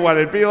whatever you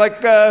wanted. Be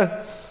like,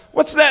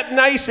 what's that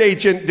nice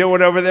agent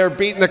doing over there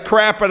beating the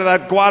crap out of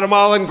that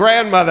Guatemalan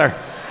grandmother?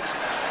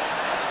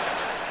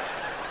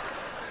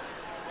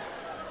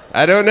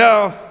 I don't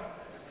know.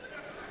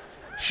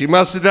 She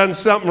must have done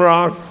something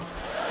wrong.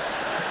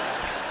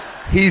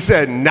 He's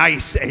a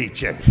nice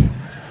agent.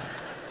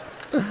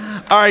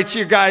 All right,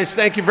 you guys,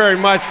 thank you very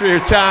much for your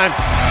time.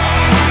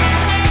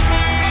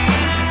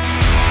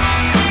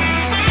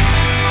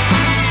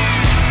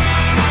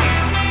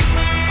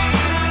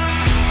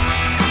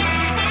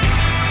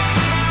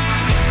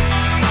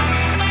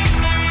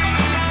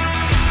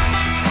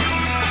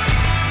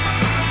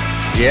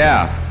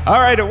 Yeah. All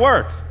right, it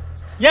works.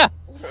 Yeah,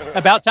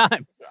 about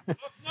time.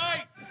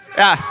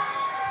 Yeah.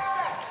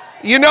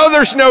 You know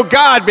there's no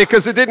God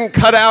because it didn't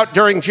cut out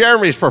during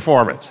Jeremy's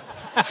performance.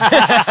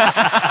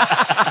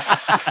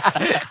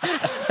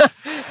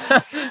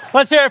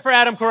 Let's hear it for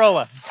Adam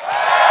Carolla.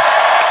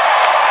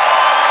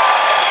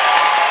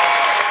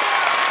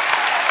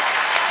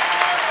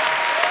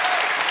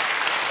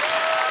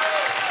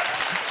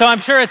 So I'm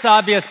sure it's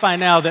obvious by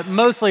now that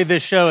mostly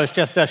this show is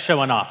just us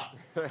showing off.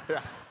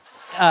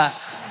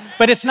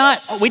 But it's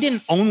not, we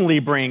didn't only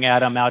bring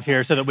Adam out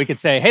here so that we could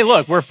say, hey,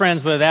 look, we're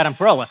friends with Adam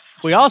Carolla.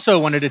 We also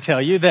wanted to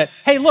tell you that,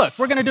 hey, look,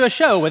 we're going to do a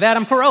show with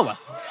Adam Carolla.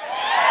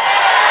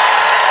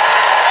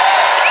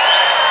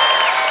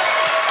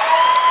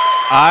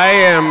 I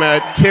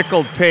am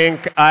tickled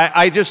pink.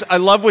 I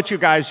love what you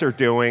guys are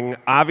doing.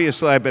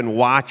 Obviously, I've been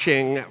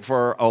watching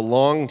for a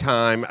long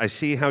time. I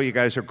see how you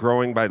guys are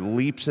growing by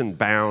leaps and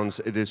bounds.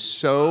 It is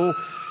so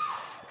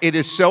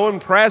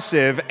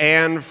impressive,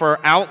 and for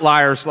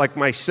outliers like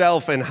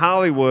myself in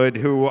Hollywood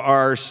who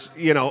are,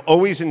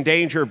 always in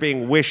danger of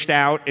being wished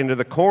out into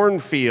the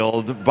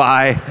cornfield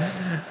by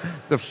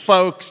the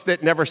folks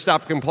that never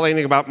stop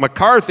complaining about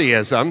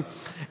McCarthyism,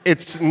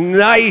 it's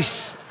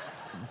nice,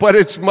 but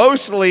it's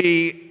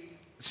mostly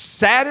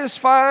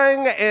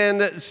satisfying,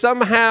 and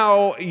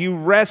somehow you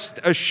rest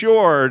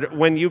assured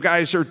when you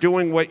guys are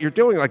doing what you're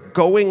doing, like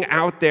going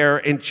out there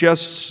and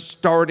just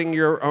starting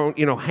your own,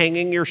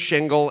 hanging your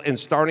shingle and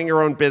starting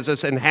your own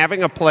business and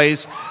having a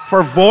place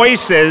for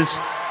voices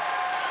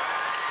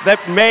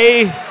that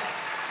may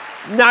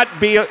not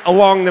be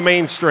along the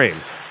mainstream.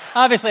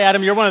 Obviously,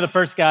 Adam, you're one of the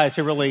first guys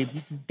who really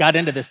got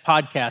into this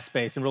podcast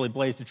space and really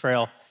blazed a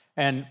trail.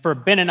 And for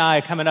Ben and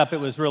I coming up, it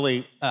was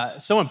really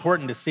so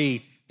important to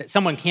see that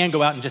someone can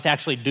go out and just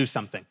actually do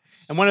something.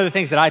 And one of the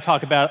things that I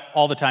talk about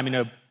all the time,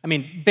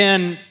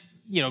 Ben,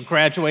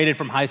 graduated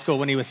from high school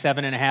when he was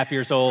 7.5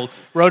 years old,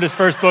 wrote his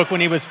first book when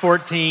he was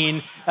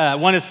 14,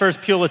 won his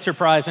first Pulitzer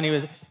Prize when he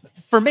was,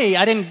 for me,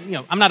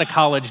 I'm not a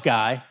college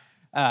guy.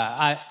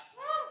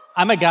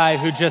 I'm a guy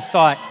who just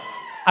thought,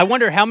 I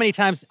wonder how many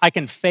times I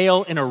can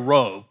fail in a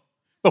row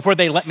before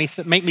they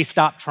make me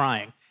stop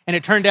trying. And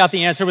it turned out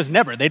the answer was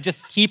never. They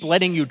just keep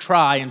letting you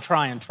try and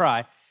try and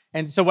try.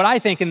 And so what I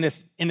think in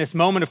this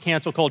moment of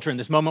cancel culture, in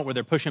this moment where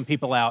they're pushing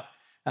people out,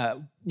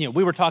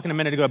 we were talking a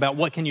minute ago about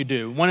what can you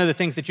do. One of the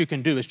things that you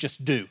can do is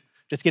just do.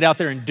 Just get out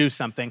there and do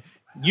something.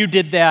 You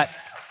did that.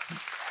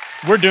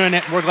 We're doing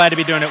it. We're glad to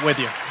be doing it with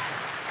you.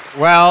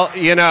 Well,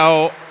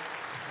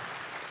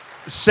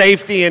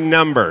 safety in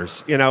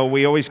numbers.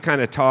 We always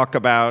kind of talk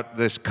about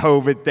this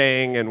COVID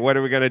thing and what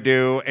are we going to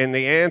do? And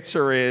the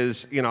answer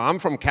is, I'm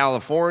from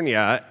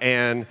California,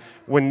 and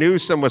when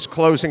Newsom was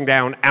closing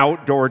down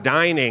outdoor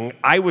dining,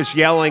 I was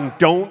yelling,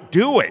 don't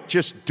do it.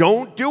 Just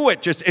don't do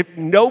it. Just if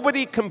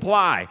nobody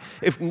complies,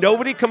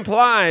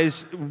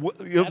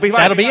 you'll be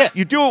That'll be it.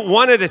 You do it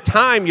one at a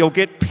time, you'll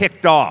get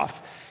picked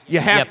off. You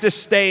have to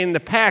stay in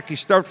the pack. You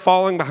start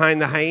falling behind,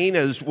 the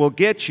hyenas will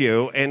get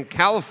you. And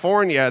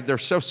California, they're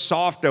so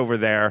soft over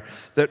there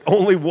that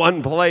only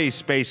one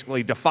place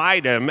basically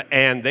defied him,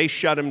 and they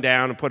shut him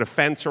down and put a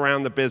fence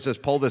around the business,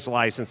 pulled his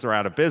license. They're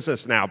out of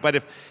business now. But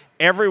if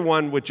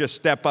everyone would just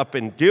step up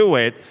and do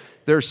it,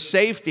 there's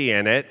safety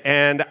in it.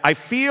 And I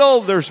feel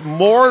there's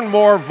more and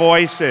more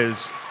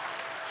voices.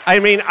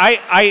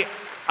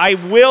 I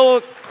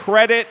will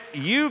credit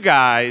you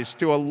guys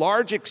to a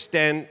large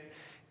extent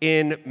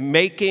in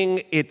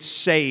making it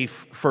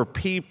safe for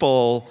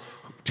people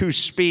to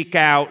speak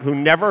out who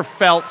never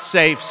felt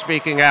safe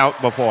speaking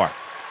out before.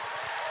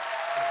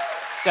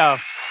 So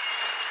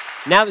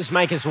now this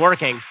mic is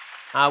working,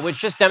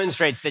 which just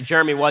demonstrates that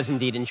Jeremy was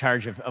indeed in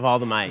charge of all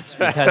the mics,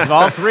 because of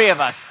all three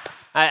of us.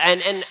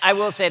 And I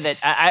will say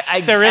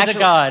that there is a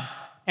God,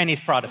 and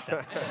he's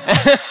Protestant.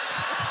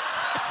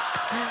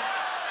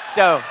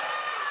 So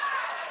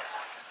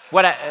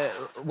what I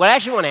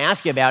actually want to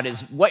ask you about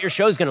is what your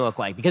show's going to look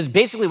like, because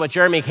basically what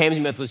Jeremy came to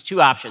me with was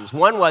two options.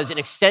 One was an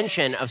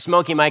extension of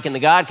Smokey Mike and the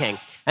God King,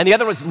 and the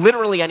other was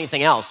literally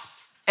anything else.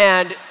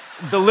 And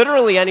the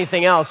literally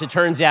anything else, it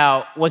turns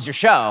out, was your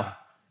show.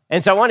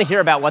 And so I want to hear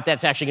about what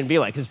that's actually going to be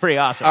like. It's pretty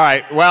awesome. All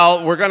right.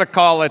 Well, we're going to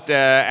call it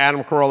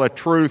Adam Carolla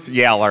Truth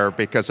Yeller,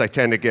 because I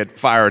tend to get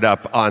fired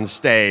up on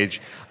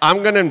stage.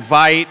 I'm going to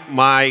invite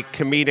my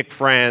comedic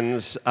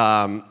friends.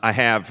 I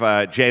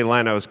have Jay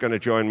Leno's going to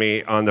join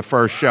me on the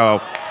first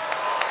show.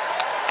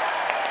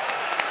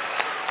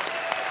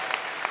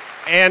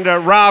 And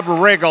Rob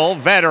Riggle,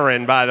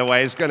 veteran, by the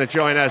way, is going to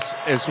join us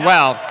as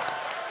well.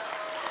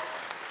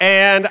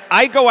 And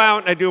I go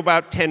out and I do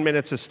about 10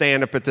 minutes of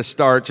stand-up at the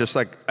start, just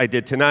like I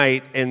did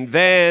tonight. And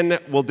then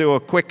we'll do a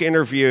quick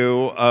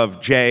interview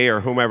of Jay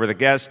or whomever the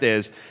guest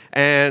is.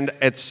 And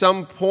at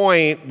some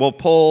point, we'll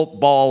pull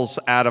balls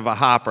out of a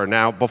hopper.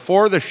 Now,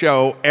 before the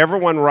show,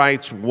 everyone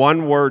writes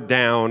one word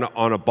down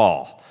on a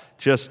ball.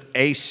 Just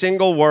a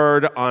single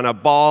word on a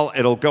ball.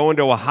 It'll go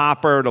into a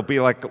hopper. It'll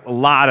be like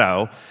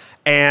lotto.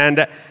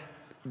 And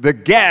the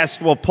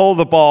guest will pull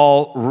the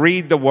ball,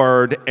 read the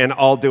word, and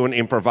I'll do an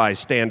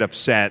improvised stand-up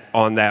set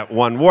on that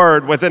one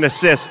word with an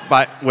assist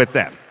with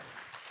them.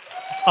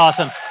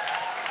 Awesome.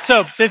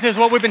 So this is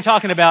what we've been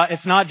talking about.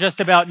 It's not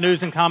just about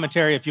news and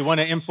commentary. If you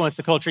want to influence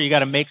the culture, you got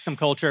to make some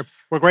culture.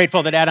 We're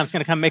grateful that Adam's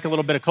going to come make a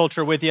little bit of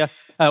culture with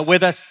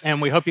us,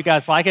 and we hope you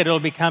guys like it.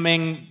 It'll be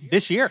coming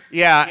this year.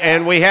 Yeah,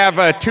 and we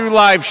have 2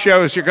 live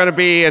shows. You're going to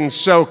be in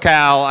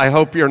SoCal. I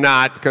hope you're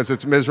not, because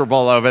it's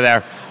miserable over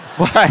there.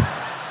 But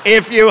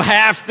if you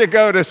have to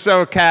go to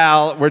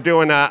SoCal, we're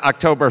doing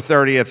October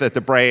 30th at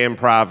the Bray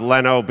Improv.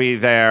 Leno will be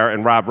there,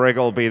 and Rob Riggle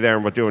will be there,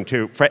 and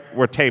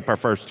we'll tape our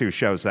first 2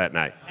 shows that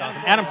night.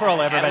 Awesome. Adam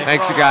Pearl, everybody.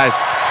 Thanks, you guys.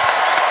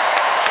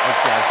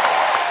 Thanks, guys.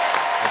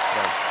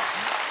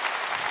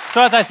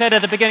 So as I said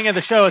at the beginning of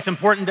the show, it's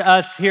important to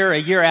us here a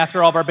year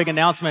after all of our big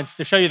announcements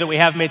to show you that we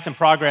have made some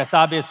progress.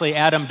 Obviously,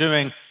 Adam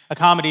doing a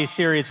comedy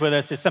series with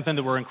us is something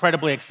that we're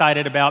incredibly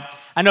excited about.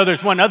 I know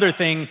there's one other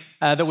thing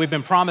that we've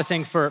been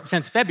promising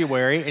since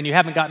February, and you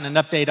haven't gotten an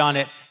update on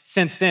it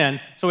since then.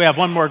 So we have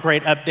one more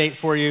great update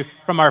for you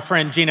from our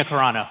friend Gina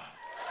Carano.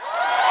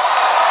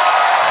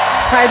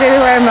 Hi, Daily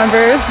Wire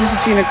members. This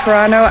is Gina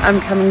Carano. I'm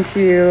coming to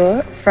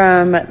you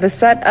from the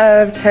set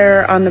of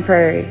Terror on the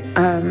Prairie.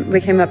 We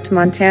came up to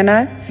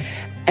Montana,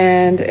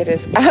 and it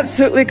is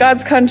absolutely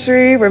God's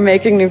country. We're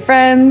making new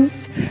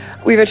friends.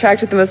 We've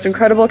attracted the most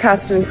incredible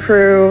cast and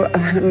crew,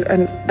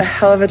 and a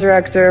hell of a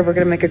director. We're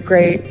going to make a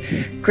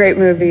great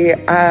movie.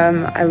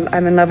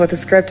 I'm in love with the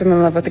script. I'm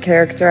in love with the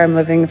character. I'm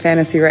living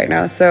fantasy right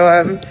now.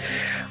 So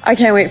I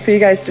can't wait for you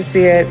guys to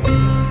see it.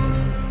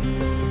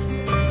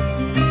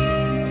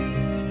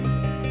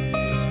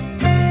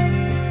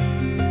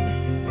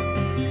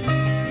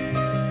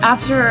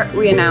 After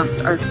we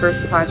announced our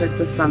first project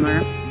this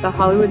summer, the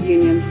Hollywood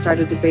unions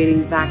started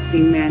debating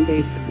vaccine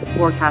mandates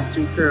for cast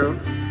and crew,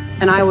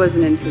 and I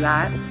wasn't into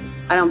that.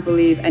 I don't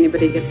believe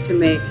anybody gets to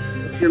make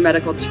your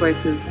medical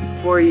choices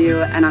for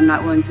you, and I'm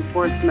not willing to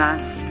force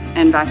masks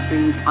and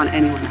vaccines on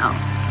anyone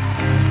else.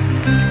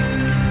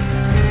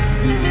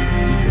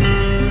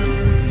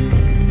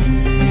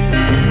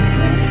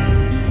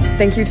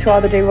 Thank you to all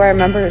the Daily Wire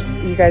members.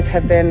 You guys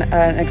have been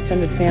an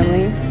extended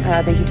family.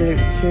 Thank you to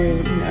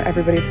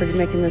everybody for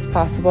making this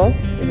possible.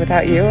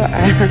 Without you,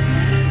 I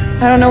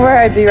don't know where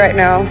I'd be right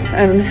now.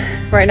 And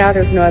right now,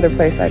 there's no other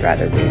place I'd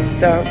rather be.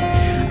 So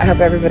I hope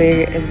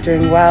everybody is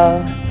doing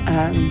well.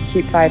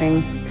 Keep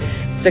fighting.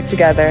 Stick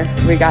together.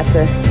 We got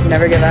this.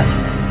 Never give up.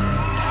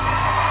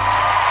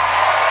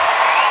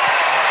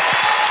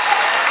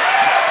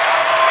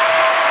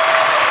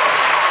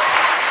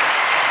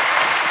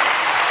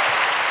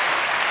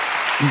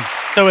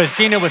 So as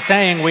Gina was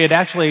saying, we had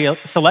actually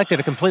selected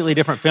a completely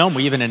different film.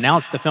 We even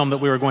announced the film that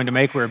we were going to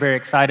make. We were very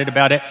excited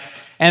about it.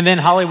 And then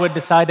Hollywood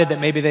decided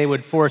that maybe they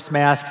would force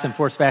masks and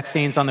force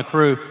vaccines on the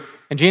crew.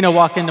 And Gina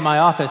walked into my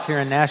office here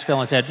in Nashville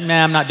and said,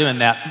 "Nah, I'm not doing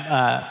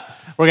that.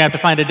 We're gonna have to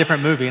find a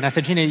different movie." And I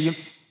said, "Gina,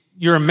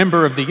 you're a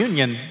member of the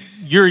union.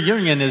 Your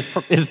union is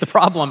the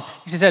problem."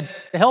 She said,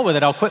 "The hell with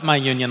it, I'll quit my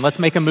union. Let's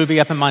make a movie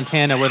up in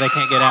Montana where they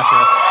can't get after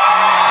us."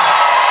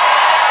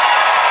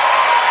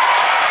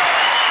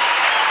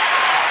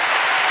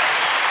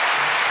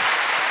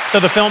 So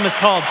the film is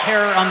called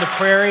Terror on the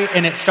Prairie,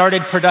 and it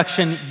started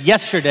production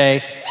yesterday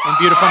in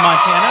beautiful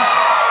Montana.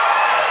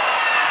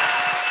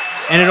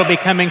 And it'll be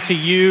coming to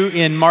you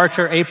in March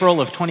or April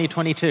of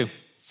 2022.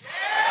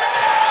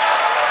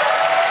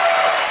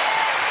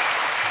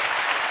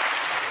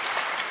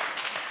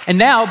 And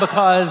now,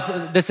 because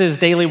this is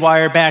Daily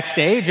Wire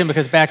Backstage, and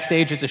because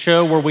Backstage is a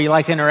show where we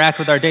like to interact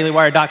with our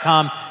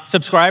dailywire.com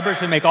subscribers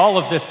who make all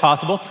of this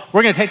possible,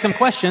 we're going to take some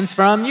questions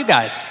from you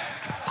guys.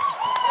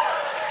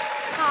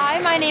 Hi,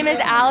 my name is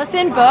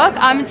Allison Book.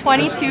 I'm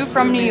 22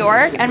 from New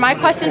York, and my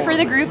question for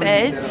the group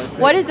is,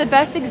 what is the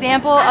best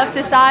example of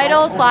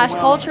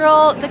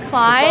societal/cultural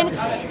decline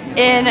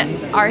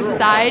in our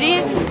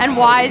society, and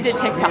why is it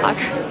TikTok?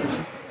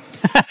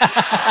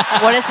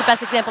 What is the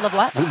best example of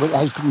what?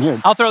 I couldn't hear.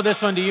 I'll throw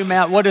this one to you,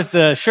 Matt. What is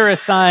the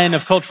surest sign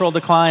of cultural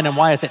decline, and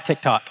why is it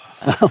TikTok?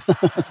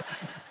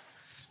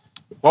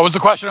 What was the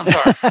question? I'm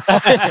sorry.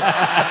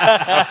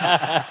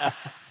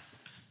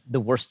 The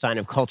worst sign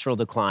of cultural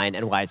decline,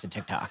 and why is it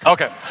TikTok?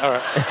 Okay, all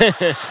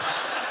right.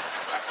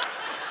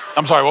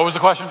 I'm sorry, what was the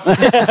question?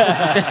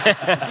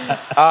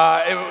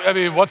 I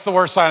mean, what's the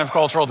worst sign of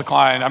cultural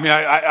decline? I mean,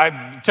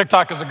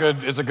 TikTok is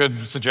a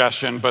good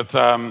suggestion, but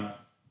I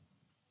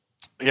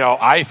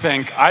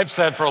think I've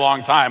said for a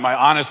long time, I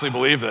honestly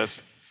believe this,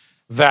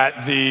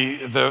 that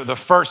the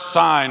first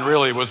sign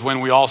really was when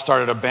we all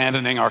started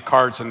abandoning our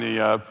carts in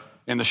the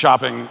in the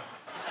shopping,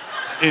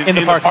 in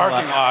the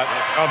parking lot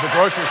of the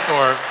grocery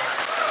store.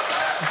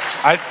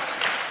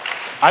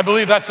 I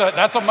believe that's a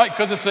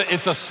because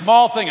it's a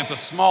small thing. It's a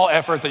small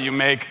effort that you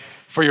make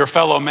for your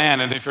fellow man,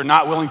 and if you're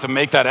not willing to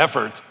make that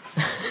effort,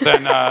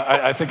 then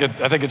I think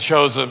it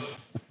shows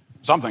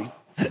something.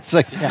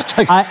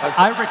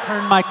 I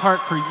return my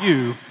cart for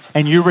you,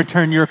 and you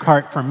return your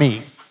cart for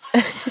me.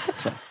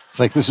 It's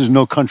like this is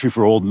no country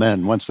for old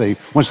men. Once they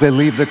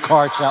leave the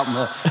carts out in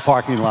the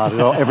parking lot,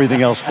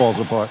 everything else falls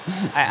apart.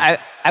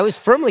 I was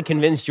firmly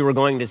convinced you were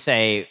going to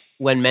say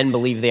when men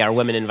believe they are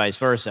women and vice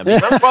versa. Well,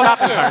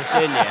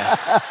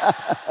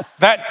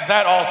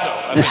 that also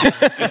I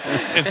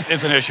think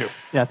is an issue.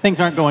 Yeah, things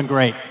aren't going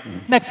great.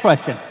 Next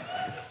question.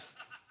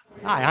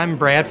 Hi, I'm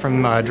Brad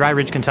from Dry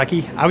Ridge,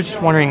 Kentucky. I was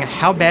just wondering,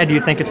 how bad do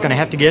you think it's going to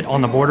have to get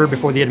on the border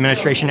before the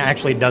administration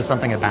actually does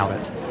something about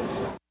it?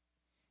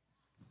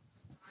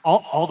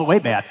 All the way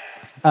bad.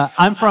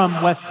 I'm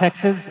from West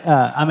Texas.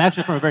 I'm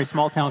actually from a very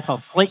small town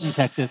called Slayton,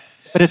 Texas,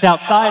 but it's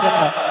outside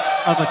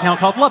of a town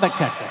called Lubbock,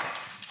 Texas.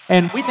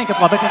 And we think of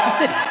Lubbock as the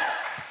city.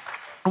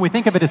 And we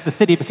think of it as the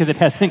city because it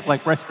has things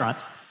like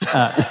restaurants.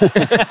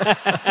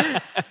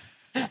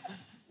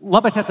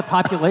 Lubbock has a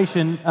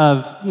population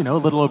of, a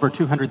little over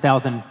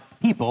 200,000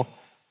 people.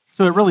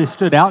 So it really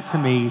stood out to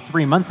me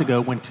 3 months ago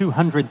when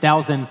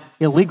 200,000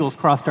 illegals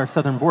crossed our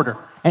southern border.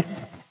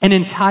 An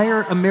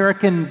entire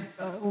American,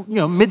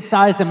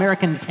 mid-sized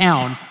American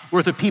town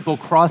worth of people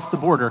crossed the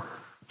border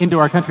into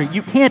our country.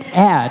 You can't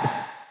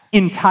add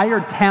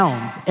entire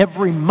towns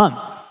every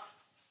month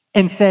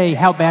and say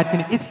how bad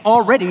can it? It's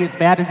already as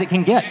bad as it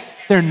can get.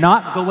 They're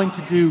not going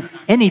to do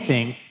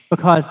anything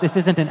because this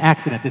isn't an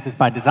accident. This is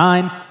by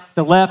design.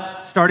 The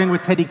left, starting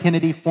with Teddy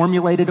Kennedy,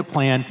 formulated a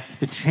plan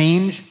to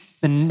change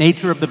the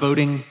nature of the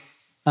voting,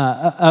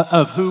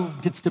 of who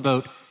gets to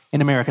vote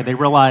in America. They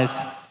realized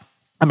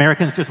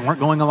Americans just weren't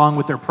going along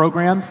with their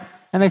programs,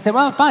 and they said,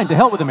 well, fine, to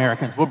hell with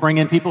Americans. We'll bring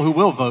in people who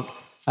will vote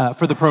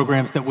for the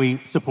programs that we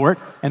support,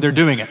 and they're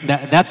doing it.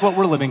 That's what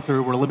we're living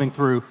through. We're living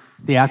through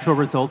the actual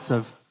results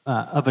of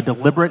a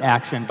deliberate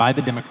action by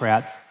the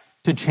Democrats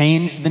to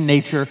change the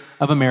nature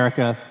of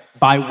America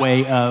by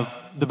way of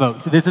the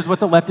vote. So this is what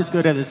the left is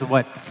good at. This is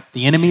what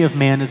the enemy of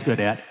man is good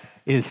at,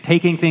 is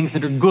taking things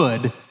that are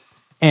good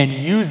and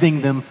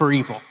using them for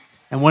evil.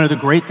 And one of the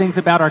great things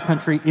about our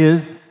country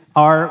is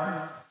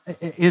our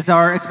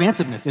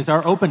expansiveness, is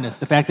our openness,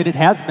 the fact that it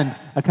has been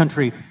a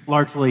country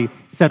largely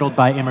settled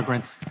by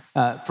immigrants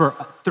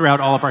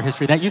throughout all of our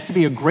history. That used to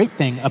be a great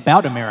thing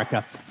about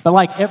America. But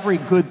like every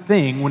good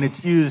thing, when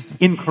it's used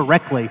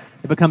incorrectly,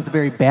 it becomes a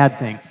very bad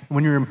thing.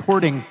 When you're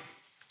importing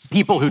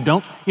people who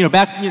don't,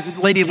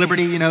 Lady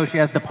Liberty, she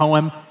has the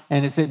poem,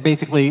 and it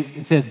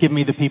says, give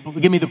me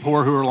the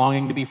poor who are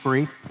longing to be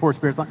free, poor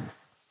spirits.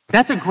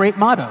 That's a great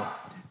motto.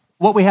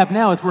 What we have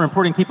now is we're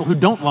importing people who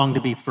don't long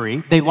to be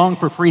free. They long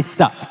for free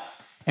stuff.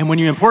 And when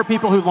you import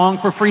people who long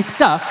for free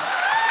stuff,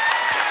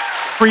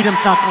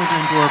 freedom's not going to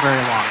endure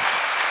very long.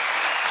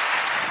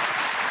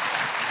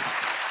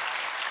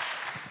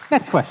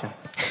 Next question.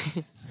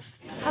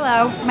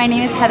 Hello, my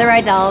name is Heather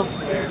Idels.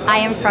 I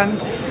am from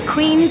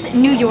Queens,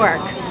 New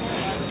York.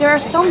 There are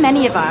so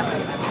many of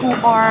us who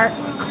are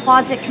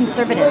closet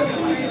conservatives.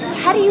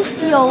 How do you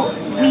feel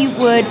we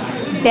would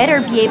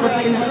better be able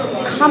to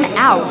come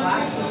out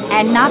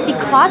and not be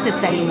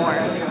closets anymore?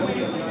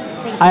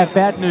 I have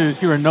bad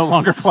news. You are no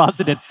longer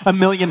closeted. 1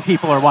 million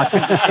people are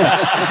watching this show.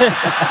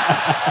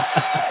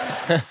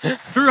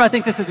 Drew, I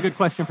think this is a good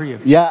question for you.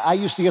 Yeah, I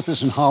used to get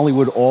this in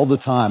Hollywood all the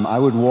time. I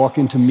would walk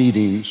into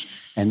meetings,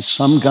 and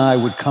some guy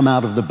would come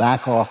out of the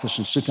back office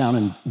and sit down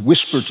and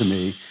whisper to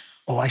me,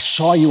 oh, I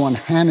saw you on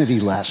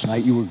Hannity last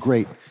night. You were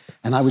great.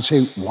 And I would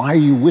say, why are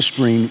you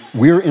whispering?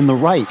 We're in the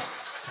right,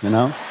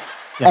 Yeah.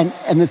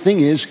 And the thing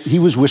is, he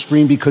was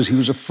whispering because he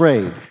was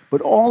afraid. But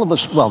all of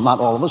us, well,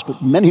 not all of us,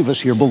 but many of us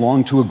here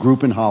belong to a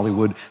group in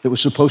Hollywood that was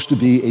supposed to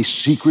be a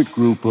secret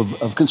group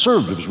of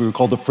conservatives. We were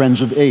called the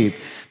Friends of Abe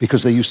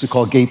because they used to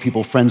call gay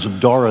people Friends of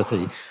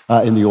Dorothy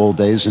in the old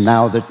days. And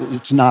now that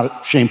it's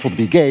not shameful to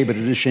be gay, but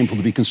it is shameful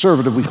to be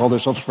conservative, we call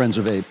ourselves Friends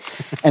of Abe.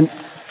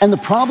 And the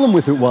problem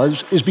with it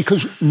is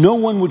because no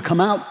one would come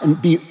out and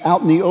be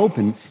out in the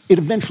open, it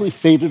eventually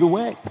faded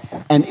away.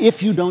 And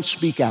if you don't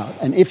speak out,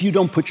 and if you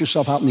don't put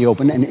yourself out in the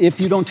open, and if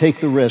you don't take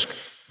the risk,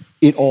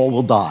 it all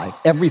will die.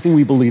 Everything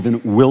we believe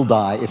in will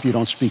die if you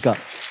don't speak up.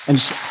 And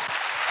so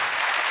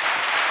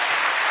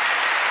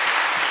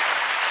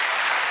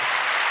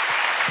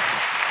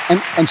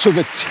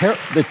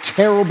the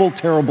terrible,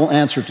 terrible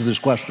answer to this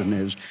question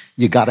is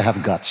you got to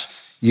have guts.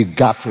 You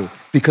got to.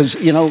 Because,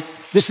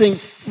 this thing,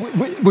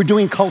 we're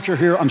doing culture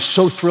here. I'm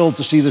so thrilled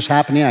to see this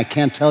happening. I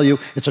can't tell you.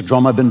 It's a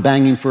drum I've been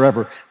banging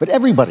forever. But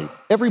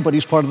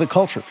everybody's part of the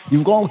culture.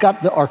 You've all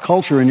got our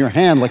culture in your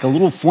hand like a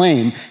little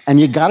flame, and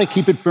you got to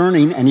keep it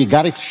burning, and you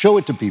got to show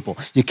it to people.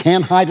 You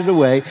can't hide it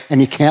away, and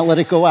you can't let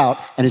it go out.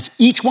 And it's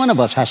each one of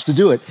us has to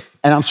do it.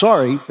 And I'm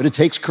sorry, but it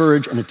takes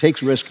courage, and it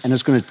takes risk, and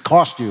it's going to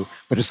cost you,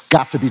 but it's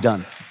got to be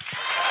done.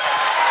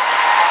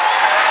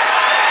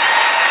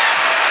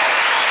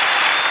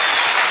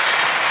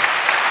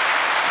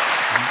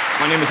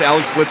 My name is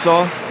Alex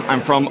Litzaw.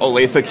 I'm from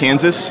Olathe,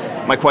 Kansas.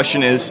 My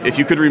question is, if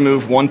you could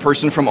remove one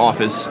person from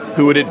office,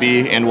 who would it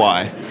be and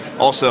why?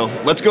 Also,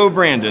 let's go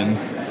Brandon.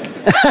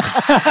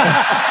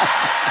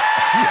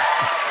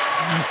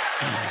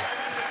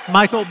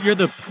 Michael, you're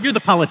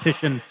the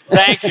politician.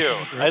 Thank you.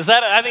 I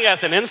think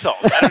that's an insult.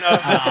 I don't know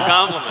if that's a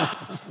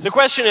compliment. The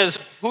question is,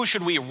 who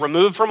should we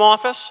remove from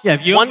office? Yeah,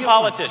 one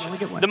politician,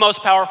 the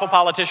most powerful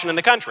politician in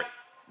the country.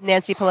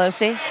 Nancy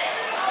Pelosi.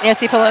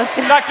 Nancy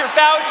Pelosi. Dr.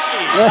 Fauci.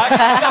 What are you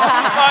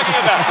talking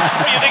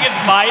about? Do you think it's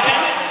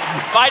Biden?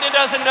 Biden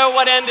doesn't know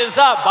what end is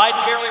up.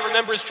 Biden barely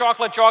remembers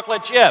chocolate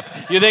chip.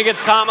 You think it's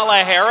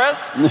Kamala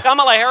Harris?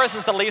 Kamala Harris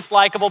is the least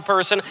likable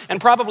person and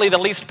probably the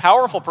least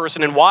powerful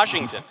person in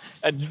Washington.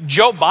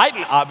 Joe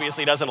Biden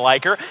obviously doesn't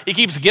like her. He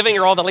keeps giving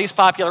her all the least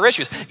popular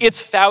issues.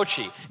 It's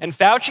Fauci. And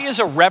Fauci is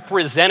a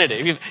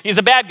representative. He's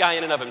a bad guy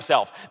in and of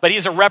himself, but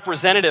he's a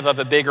representative of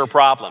a bigger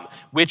problem,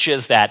 which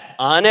is that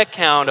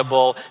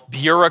unaccountable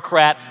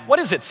bureaucrat. What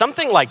is it?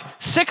 Something like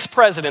 6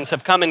 presidents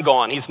have come and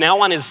gone. He's now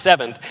on his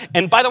 7th.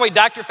 And by the way,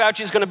 Dr.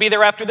 Fauci's going to be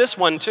there after this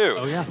one, too.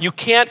 Oh, yeah. You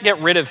can't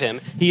get rid of him.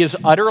 He is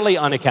utterly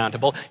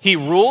unaccountable. He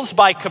rules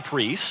by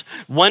caprice.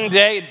 One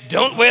day,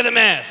 don't wear the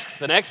masks.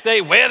 The next day,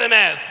 wear the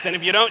masks. And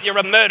if you don't, you're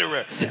a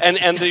murderer.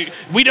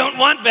 We don't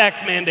want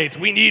vax mandates.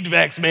 We need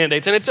vax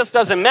mandates. And it just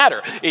doesn't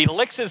matter. He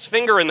licks his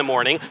finger in the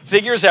morning,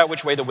 figures out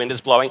which way the wind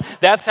is blowing.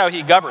 That's how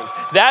he governs.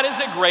 That is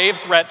a grave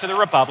threat to the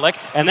Republic,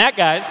 and that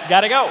guy's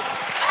got to go.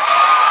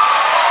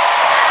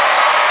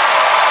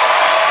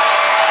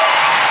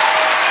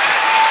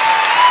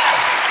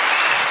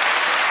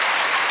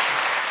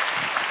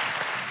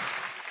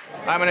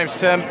 Hi, my name's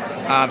Tim.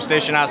 I'm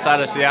stationed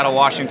outside of Seattle,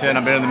 Washington.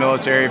 I've been in the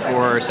military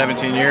for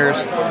 17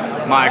 years.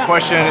 My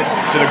question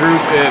to the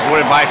group is, what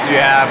advice do you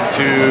have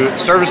to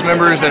service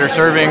members that are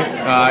serving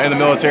in the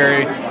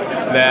military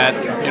that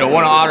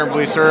want to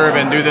honorably serve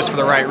and do this for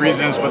the right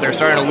reasons, but they're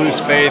starting to lose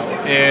faith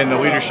in the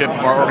leadership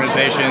of our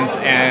organizations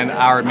and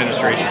our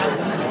administration?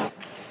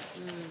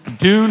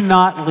 Do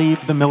not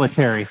leave the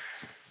military.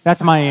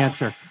 That's my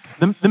answer.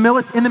 In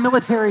the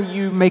military,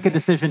 you make a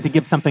decision to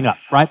give something up,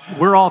 right?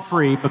 We're all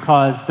free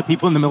because the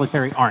people in the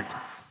military aren't.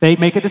 They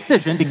make a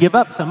decision to give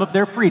up some of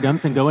their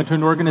freedoms and go into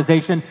an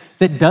organization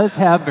that does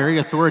have very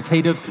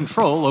authoritative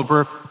control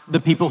over the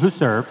people who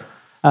serve.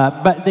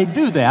 But they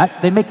do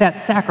that, they make that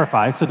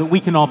sacrifice so that we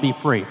can all be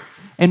free.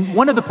 And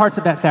one of the parts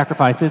of that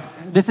sacrifice is,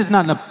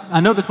 I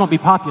know this won't be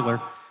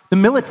popular, the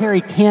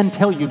military can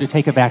tell you to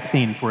take a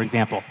vaccine, for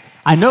example.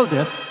 I know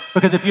this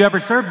because if you ever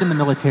served in the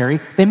military,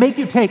 they make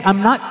you take,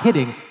 I'm not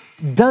kidding,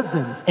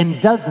 dozens and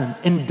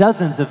dozens and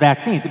dozens of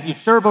vaccines. If you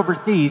serve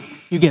overseas,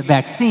 you get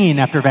vaccine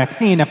after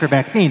vaccine after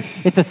vaccine.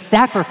 It's a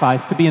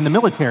sacrifice to be in the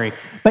military.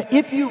 But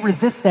if you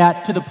resist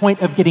that to the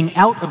point of getting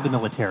out of the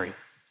military,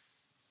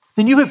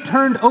 then you have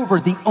turned over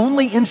the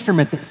only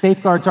instrument that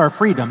safeguards our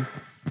freedom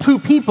to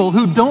people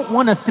who don't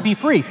want us to be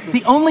free.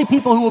 The only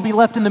people who will be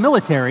left in the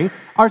military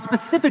are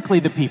specifically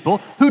the people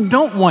who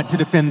don't want to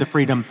defend the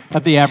freedom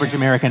of the average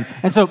American.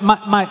 And so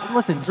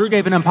listen, Drew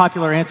gave an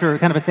unpopular answer,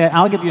 kind of a sad,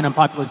 I'll give you an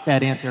unpopular,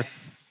 sad answer.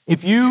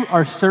 If you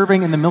are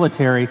serving in the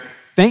military,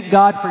 thank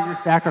God for your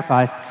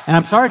sacrifice. And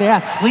I'm sorry to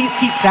ask, please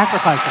keep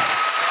sacrificing.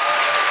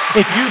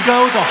 If you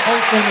go, the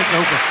whole thing is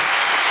over.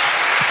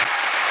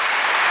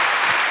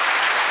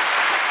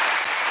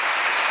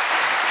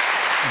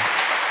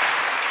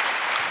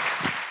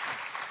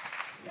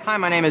 Hi,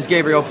 my name is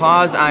Gabriel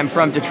Paz. I'm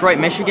from Detroit,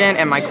 Michigan,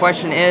 and my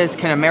question is,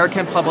 can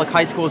American public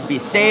high schools be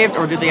saved,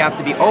 or do they have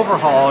to be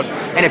overhauled?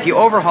 And if you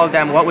overhauled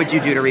them, what would you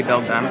do to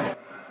rebuild them?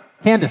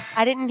 Candace.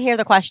 I didn't hear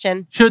the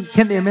question.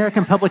 Can the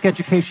American public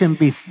education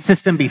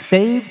system be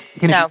saved?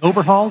 Can it be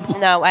overhauled?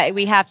 No,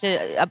 we have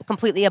to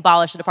completely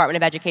abolish the Department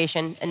of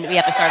Education, and we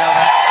have to start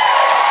over.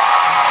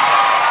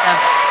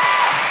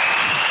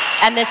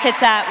 And this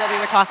hits at what we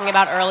were talking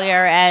about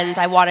earlier, and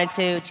I wanted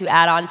to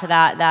add on to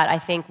that I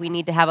think we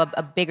need to have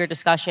a bigger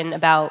discussion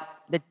about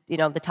the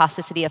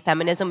toxicity of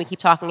feminism. We keep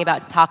talking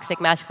about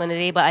toxic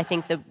masculinity, but I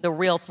think the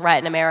real threat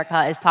in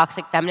America is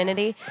toxic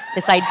femininity.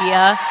 This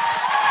idea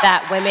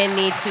that women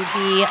need to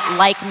be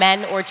like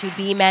men or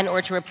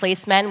to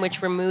replace men,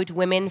 which removed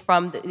women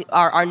from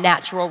our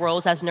natural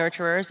roles as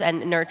nurturers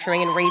and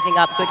nurturing and raising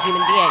up good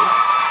human beings.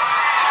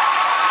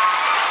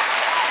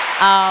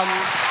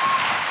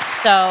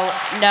 So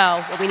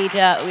no, we need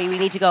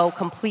to go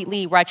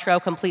completely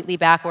retro, completely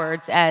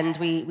backwards, and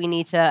we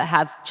need to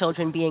have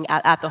children being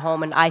at the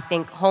home. And I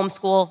think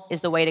homeschool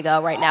is the way to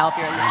go right now if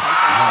you're in this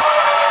country.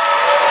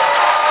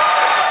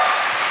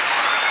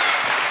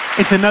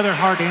 It's another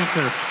hard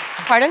answer.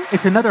 Pardon?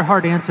 It's another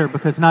hard answer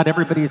because not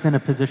everybody is in a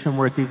position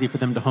where it's easy for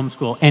them to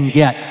homeschool, and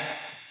yet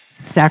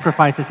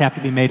sacrifices have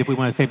to be made if we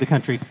want to save the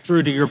country.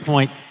 Drew, to your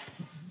point,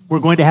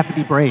 we're going to have to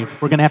be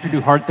brave. We're going to have to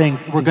do hard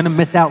things. We're going to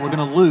miss out. We're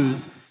going to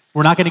lose.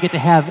 We're not going to get to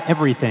have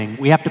everything.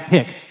 We have to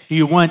pick. Do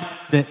you want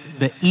the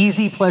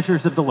easy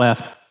pleasures of the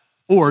left,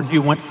 or do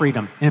you want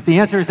freedom? And if the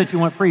answer is that you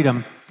want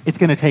freedom, it's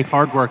going to take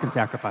hard work and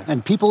sacrifice.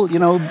 And people,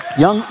 young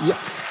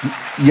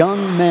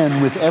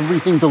men with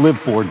everything to live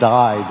for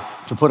died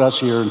to put us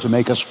here and to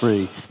make us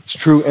free. It's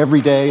true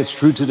every day. It's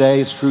true today.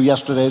 It's true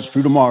yesterday. It's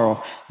true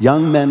tomorrow.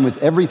 Young men with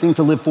everything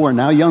to live for, and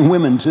now young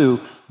women too,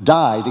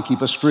 die to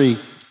keep us free.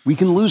 We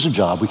can lose a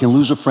job. We can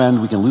lose a friend.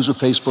 We can lose a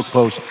Facebook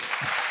post.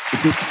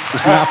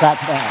 It's not that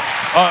bad.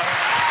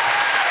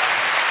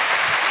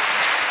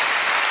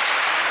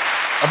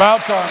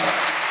 About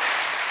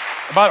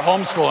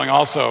homeschooling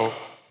also,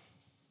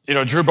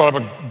 Drew brought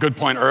up a good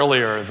point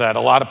earlier that a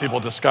lot of people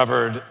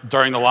discovered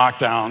during the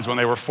lockdowns when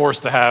they were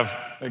forced to have,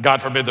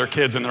 God forbid, their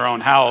kids in their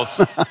own house,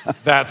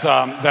 that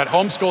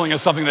homeschooling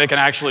is something they can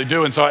actually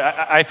do. And so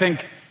I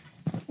think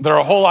there are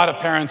a whole lot of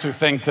parents who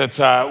think that,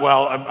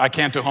 I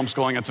can't do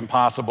homeschooling, it's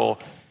impossible.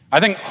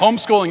 I think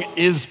homeschooling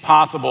is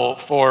possible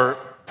for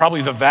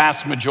probably the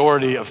vast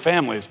majority of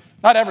families.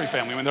 Not every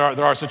family. I mean,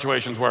 there are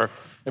situations where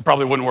it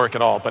probably wouldn't work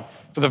at all. But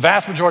for the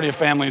vast majority of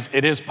families,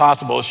 it is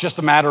possible. It's just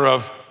a matter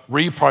of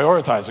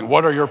reprioritizing.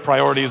 What are your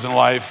priorities in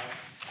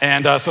life?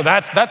 And so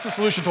that's the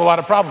solution to a lot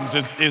of problems,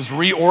 is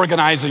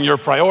reorganizing your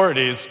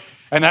priorities.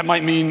 And that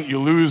might mean you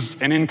lose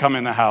an income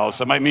in the house.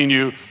 It might mean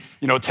you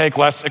take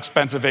less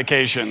expensive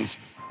vacations.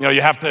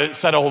 You have to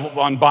settle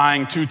on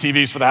buying 2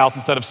 TVs for the house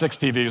instead of 6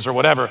 TVs or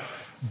whatever.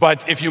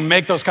 But if you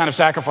make those kind of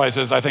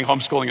sacrifices, I think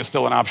homeschooling is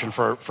still an option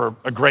for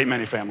a great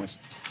many families.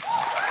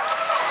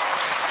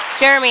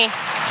 Jeremy,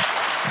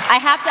 I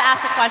have to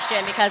ask a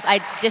question because I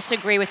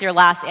disagree with your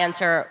last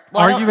answer.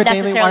 Well, Are you a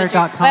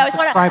DailyWire.com But I just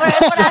want subscriber?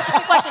 to ask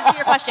a question to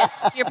your question,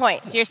 to your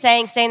point. So you're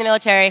saying stay in the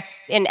military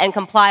and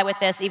comply with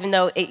this, even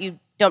though you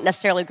don't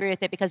necessarily agree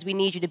with it because we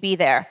need you to be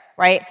there,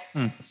 right?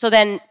 So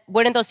then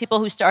wouldn't those people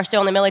who are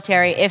still in the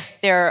military, if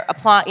they're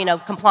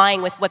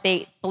complying with what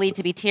they believe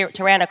to be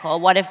tyrannical,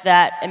 what if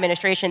that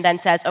administration then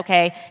says,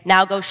 okay,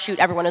 now go shoot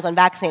everyone who's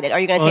unvaccinated? Are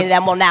you going to say to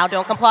them, well, now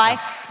don't comply?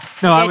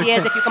 No, the idea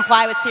is if you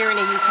comply with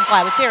tyranny, you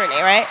comply with tyranny,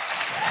 right?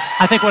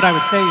 I think what I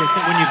would say is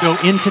that when you go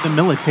into the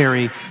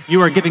military, you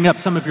are giving up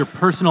some of your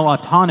personal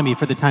autonomy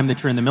for the time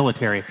that you're in the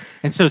military.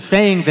 And so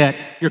saying that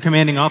your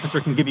commanding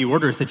officer can give you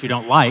orders that you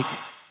don't like,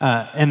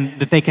 and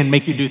that they can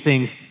make you do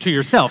things to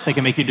yourself. They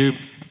can make you do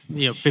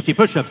 50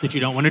 push-ups that you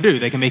don't want to do.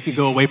 They can make you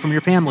go away from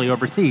your family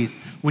overseas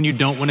when you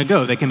don't want to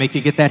go. They can make you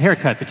get that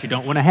haircut that you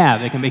don't want to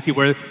have. They can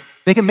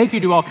make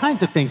you do all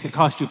kinds of things that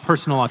cost you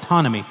personal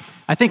autonomy.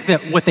 I think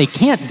that what they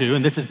can't do,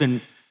 and this has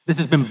been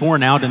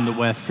borne out in the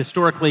West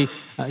historically,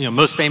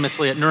 most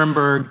famously at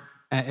Nuremberg,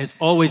 has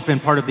always been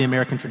part of the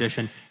American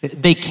tradition.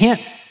 They can't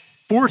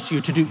force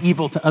you to do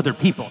evil to other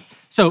people.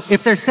 So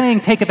if they're saying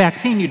take a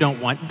vaccine you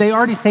don't want, they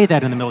already say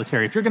that in the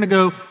military. If you're going to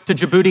go to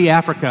Djibouti,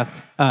 Africa,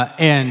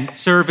 and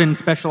serve in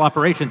special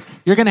operations,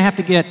 you're going to have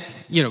to get,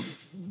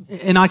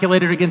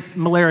 inoculated against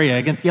malaria,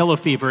 against yellow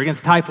fever,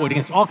 against typhoid,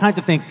 against all kinds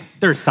of things.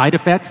 There are side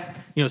effects.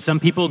 Some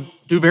people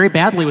do very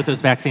badly with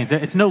those vaccines.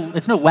 It's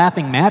no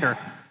laughing matter.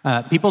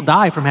 People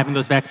die from having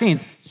those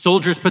vaccines.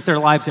 Soldiers put their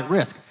lives at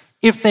risk.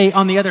 If they,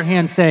 on the other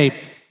hand, say,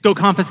 go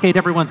confiscate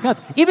everyone's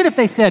guns, even if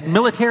they said,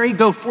 military,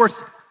 go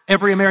force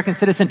every American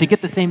citizen to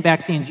get the same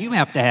vaccines you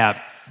have to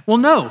have. Well,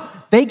 no,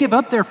 they give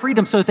up their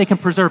freedom so that they can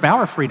preserve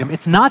our freedom.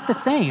 It's not the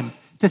same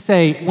to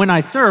say, when I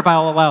serve,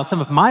 I'll allow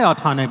some of my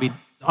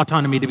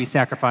autonomy to be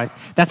sacrificed.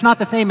 That's not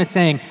the same as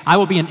saying, I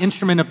will be an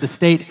instrument of the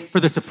state for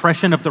the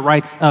suppression of the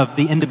rights of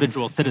the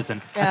individual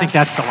citizen. Yeah. I think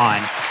that's the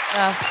line.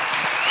 Yeah.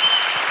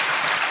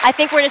 I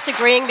think we're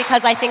disagreeing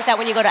because I think that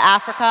when you go to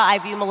Africa, I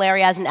view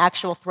malaria as an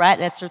actual threat,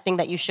 and it's a thing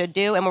that you should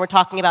do. And when we're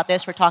talking about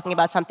this, we're talking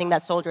about something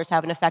that soldiers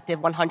have an effective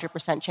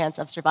 100% chance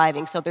of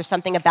surviving. So there's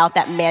something about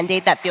that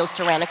mandate that feels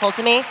tyrannical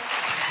to me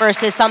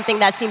versus something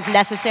that seems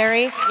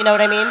necessary. You know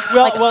what I mean?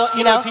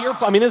 To your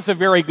point, this is a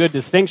very good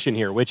distinction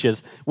here, which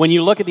is when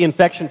you look at the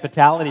infection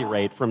fatality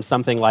rate from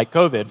something like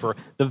COVID, for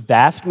the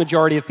vast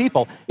majority of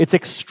people, it's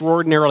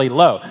extraordinarily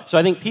low. So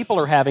I think people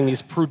are having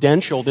these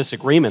prudential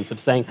disagreements of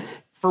saying,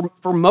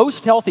 for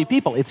most healthy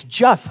people, it's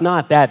just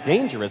not that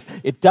dangerous.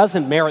 It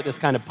doesn't merit this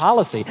kind of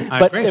policy,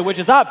 which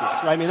is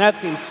obvious, right? That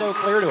seems so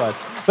clear to us.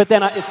 But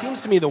then it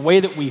seems to me the way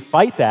that we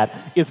fight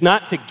that is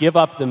not to give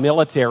up the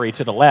military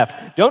to the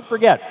left. Don't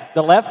forget,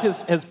 the left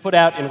has put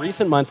out in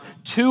recent months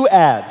 2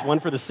 ads, one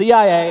for the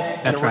CIA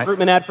and a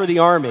recruitment ad for the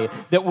Army,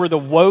 that were the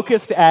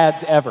wokest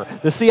ads ever.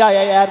 The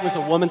CIA ad was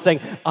a woman saying,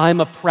 I'm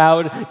a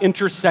proud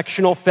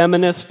intersectional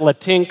feminist,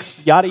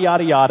 Latinx, yada,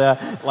 yada,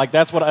 yada. Like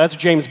that's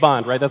James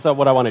Bond, right? That's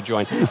what I want to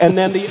join. And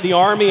then the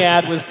Army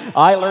ad was,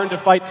 I learned to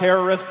fight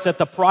terrorists at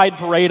the Pride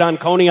Parade on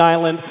Coney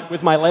Island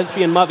with my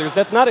lesbian mothers.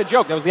 That's not a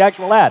joke. That was the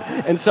actual ad.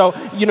 And so,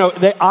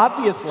 they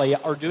obviously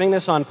are doing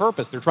this on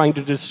purpose. They're trying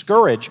to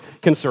discourage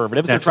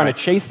conservatives. They're trying to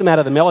chase them out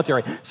of the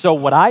military. So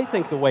what I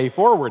think the way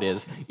forward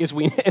is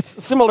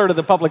it's similar to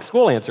the public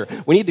school answer.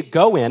 We need to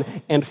go in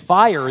and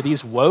fire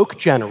these woke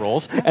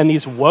generals and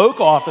these woke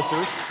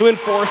officers who are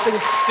enforcing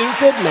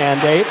stupid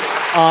mandates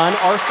on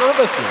our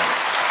servicemen.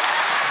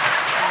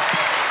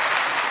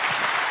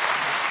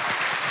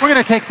 We're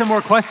going to take some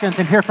more questions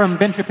and hear from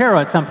Ben Shapiro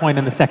at some point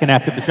in the second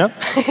act of the show.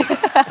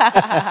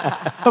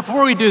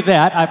 Before we do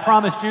that, I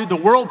promised you the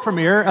world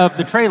premiere of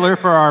the trailer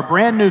for our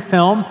brand new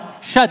film,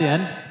 Shut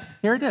In.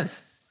 Here it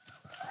is.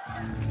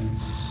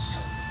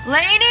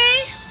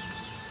 Lainey,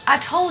 I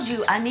told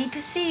you I need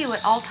to see you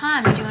at all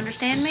times. Do you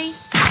understand me?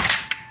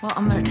 Well,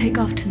 I'm gonna take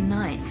off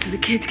tonight so the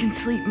kids can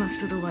sleep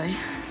most of the way.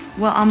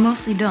 Well, I'm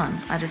mostly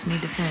done. I just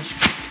need to finish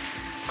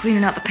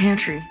cleaning out the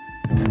pantry.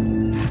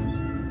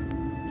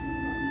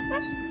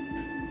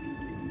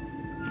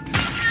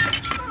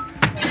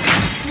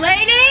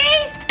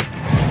 Lady?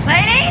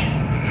 Lady?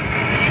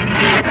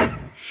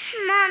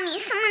 Mommy,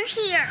 someone's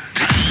here.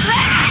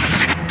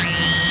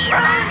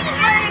 Run!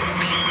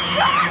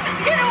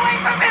 Get away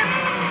from him!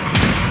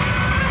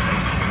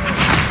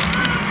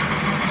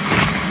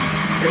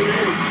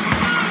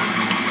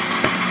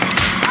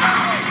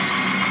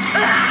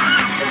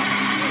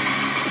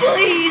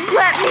 Please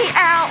let me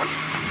out.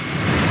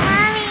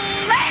 Mommy,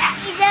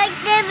 you took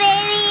the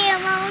baby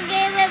and won't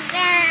give it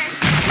back.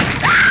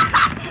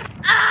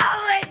 Oh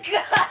my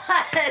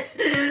god!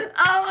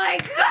 Oh my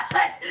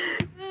god!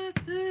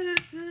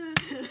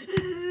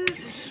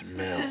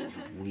 Smell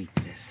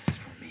weakness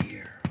from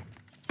here.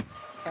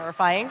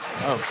 Terrifying.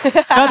 Oh.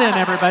 Shut in,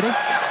 everybody.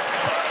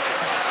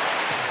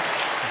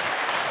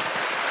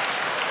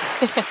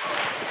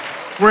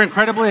 We're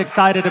incredibly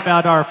excited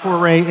about our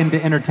foray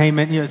into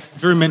entertainment. As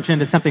Drew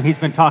mentioned, it's something he's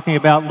been talking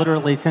about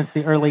literally since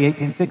the early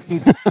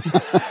 1860s.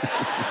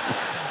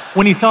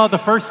 When he saw the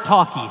first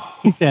talkie,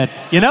 he said,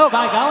 you know,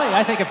 by golly,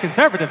 I think if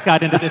conservatives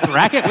got into this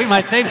racket, we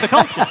might save the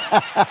culture.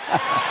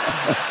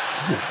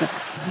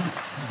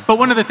 But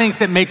one of the things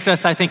that makes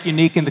us, I think,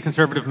 unique in the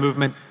conservative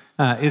movement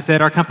is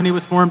that our company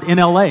was formed in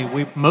LA.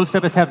 Most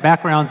of us have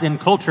backgrounds in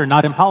culture,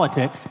 not in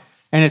politics.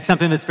 And it's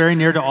something that's very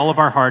near to all of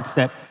our hearts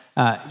that,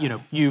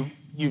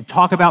 you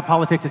talk about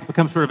politics, it's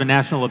become sort of a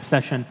national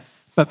obsession.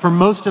 But for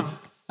most of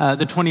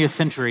the 20th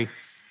century,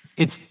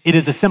 it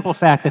is a simple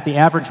fact that the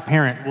average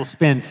parent will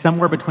spend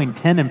somewhere between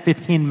 10 and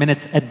 15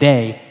 minutes a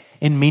day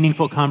in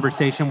meaningful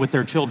conversation with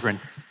their children.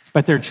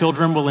 But their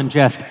children will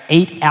ingest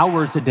 8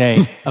 hours a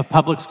day of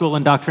public school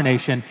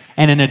indoctrination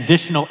and an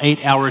additional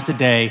 8 hours a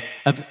day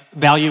of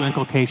value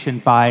inculcation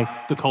by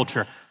the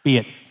culture, be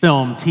it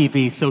film,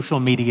 TV, social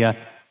media.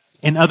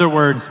 In other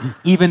words,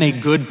 even a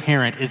good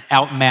parent is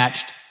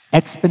outmatched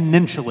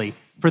exponentially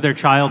for their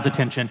child's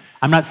attention.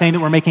 I'm not saying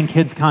that we're making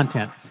kids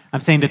content. I'm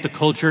saying that the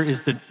culture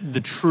is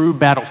the true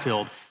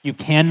battlefield. You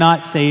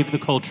cannot save the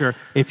culture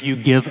if you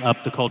give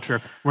up the culture.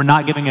 We're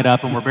not giving it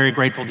up, and we're very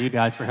grateful to you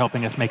guys for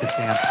helping us make a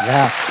stand.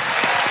 Yeah.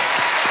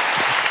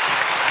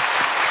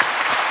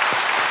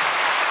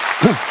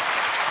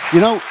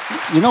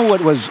 You know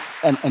what was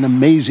an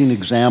amazing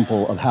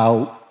example of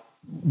how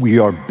we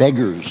are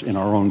beggars in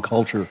our own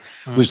culture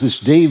was this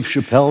Dave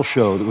Chappelle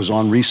show that was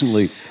on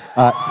recently.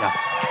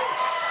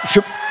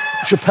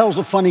 Chappelle's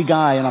a funny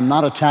guy, and I'm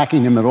not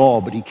attacking him at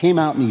all, but he came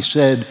out and he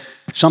said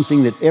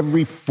something that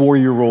every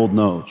 4-year-old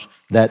knows,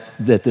 that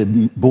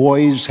the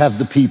boys have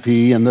the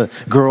pee-pee and the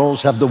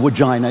girls have the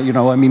vagina.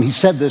 He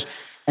said this,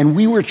 and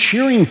we were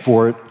cheering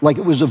for it like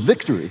it was a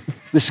victory.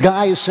 This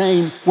guy is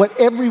saying what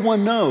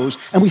everyone knows,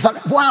 and we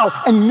thought, wow,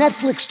 and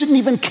Netflix didn't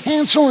even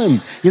cancel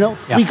him.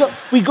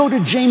 We go to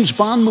James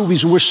Bond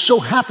movies, and we're so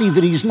happy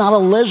that he's not a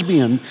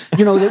lesbian,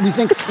 that we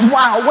think,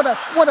 wow,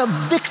 what a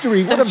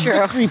victory,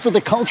 victory for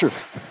the culture.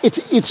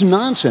 It's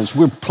nonsense.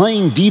 We're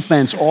playing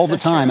defense all the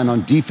time, and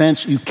on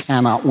defense, you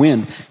cannot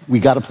win.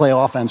 We got to play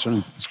offense,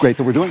 and it's great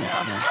that we're doing it.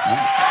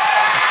 Yeah.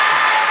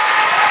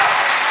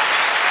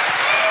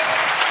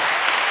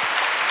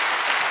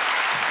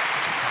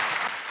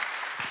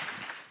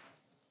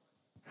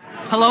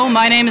 Hello,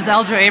 my name is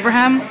Eldra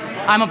Abraham.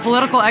 I'm a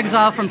political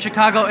exile from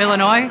Chicago,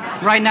 Illinois.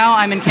 Right now,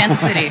 I'm in Kansas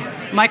City.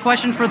 My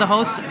question for the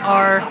hosts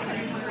are,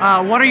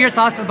 what are your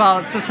thoughts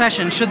about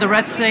secession? Should the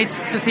red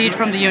states secede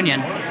from the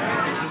Union?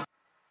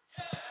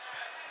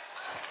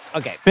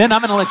 Okay. Ben,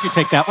 I'm going to let you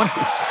take that one.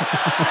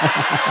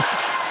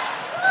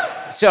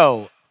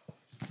 So,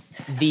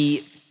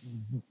 the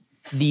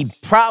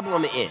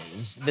problem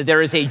is that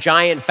there is a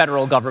giant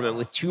federal government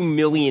with 2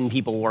 million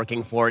people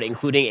working for it,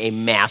 including a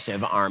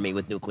massive army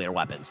with nuclear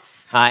weapons.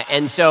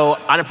 And so,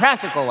 on a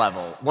practical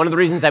level, one of the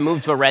reasons I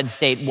moved to a red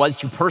state was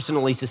to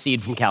personally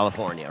secede from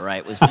California,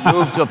 right? Was to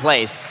move to a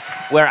place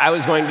where I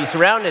was going to be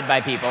surrounded by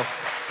people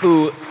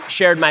who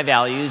shared my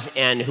values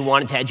and who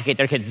wanted to educate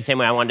their kids the same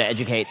way I wanted to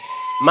educate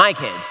my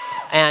kids.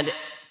 And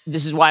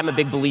this is why I'm a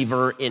big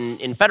believer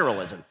in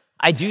federalism.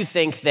 I do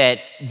think that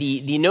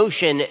the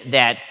notion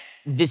that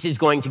this is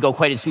going to go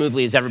quite as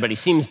smoothly as everybody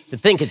seems to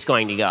think it's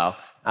going to go,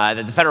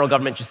 that the federal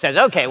government just says,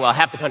 okay, well,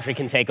 half the country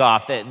can take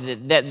off,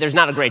 that there's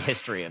not a great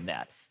history of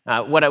that.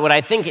 What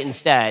I think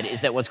instead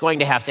is that what's going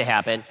to have to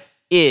happen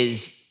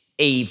is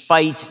a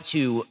fight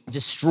to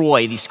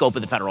destroy the scope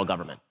of the federal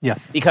government.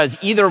 Yes. Because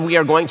either we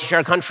are going to share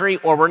a country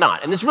or we're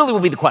not. And this really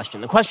will be the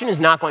question. The question is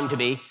not going to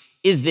be,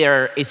 is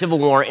there a civil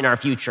war in our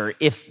future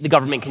if the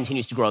government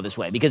continues to grow this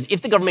way? Because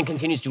if the government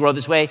continues to grow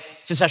this way,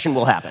 secession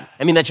will happen.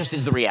 I mean, that just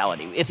is the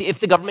reality. If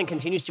the government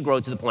continues to grow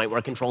to the point where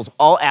it controls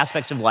all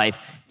aspects of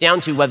life,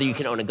 down to whether you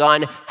can own a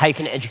gun, how you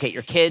can educate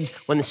your kids,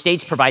 when the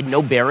states provide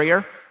no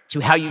barrier to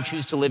how you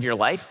choose to live your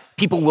life,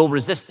 people will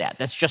resist that.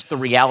 That's just the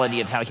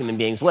reality of how human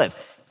beings live.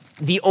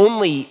 The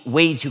only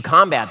way to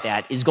combat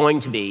that is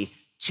going to be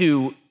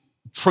to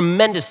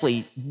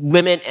tremendously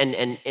limit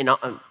and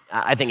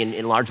I think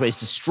in large ways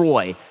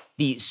destroy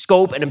the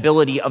scope and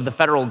ability of the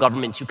federal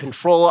government to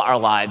control our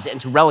lives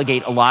and to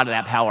relegate a lot of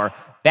that power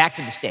back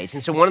to the states.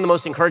 And so one of the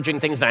most encouraging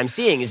things that I'm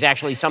seeing is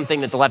actually something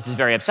that the left is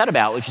very upset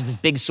about, which is this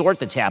big sort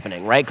that's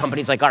happening, right?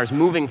 Companies like ours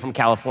moving from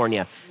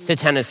California to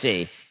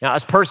Tennessee. Now,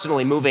 us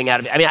personally moving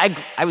out of,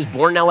 I was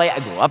born in LA, I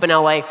grew up in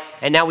LA,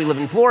 and now we live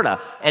in Florida.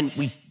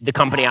 And the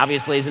company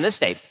obviously is in this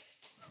state.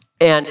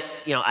 And,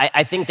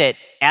 I think that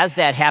as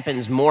that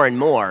happens more and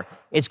more,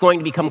 it's going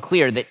to become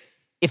clear that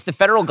if the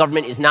federal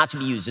government is not to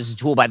be used as a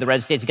tool by the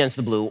red states against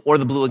the blue or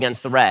the blue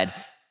against the red,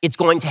 it's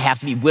going to have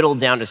to be whittled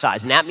down to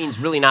size. And that means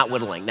really not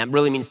whittling. That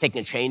really means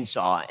taking a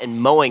chainsaw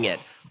and mowing it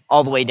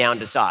all the way down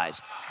to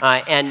size.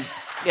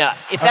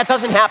 If that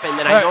doesn't happen,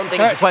 then I don't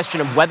think it's a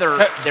question of whether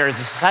there is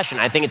a secession.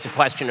 I think it's a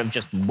question of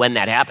just when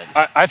that happens.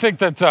 I think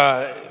that,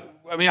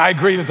 I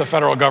agree that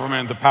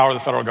the power of the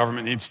federal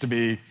government needs to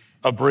be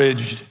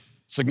abridged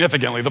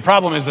significantly. The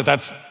problem is that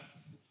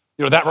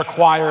that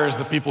requires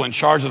the people in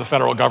charge of the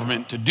federal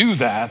government to do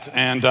that,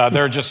 and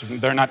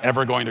they're not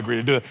ever going to agree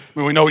to do it.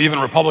 We know even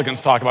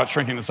Republicans talk about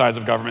shrinking the size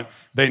of government.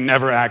 They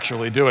never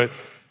actually do it.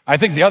 I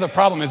think the other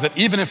problem is that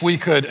even if we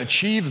could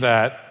achieve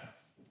that,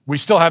 we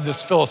still have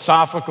this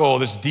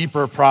this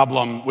deeper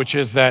problem, which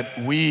is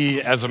that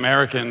we as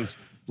Americans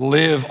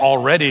live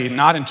already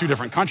not in two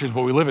different countries,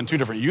 but we live in two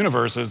different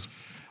universes,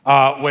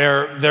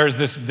 where there's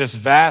this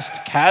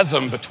vast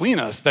chasm between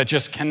us that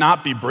just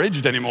cannot be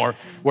bridged anymore,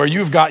 where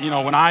you've got,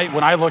 when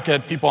I look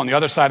at people on the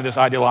other side of this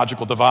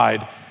ideological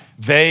divide,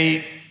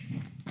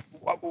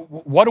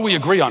 what do we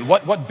agree on?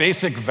 What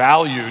basic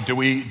value do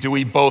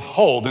we both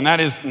hold? And that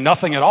is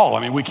nothing at all.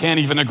 We can't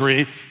even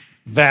agree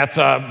that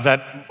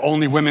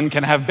only women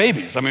can have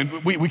babies.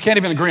 We can't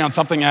even agree on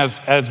something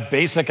as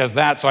basic as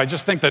that. So I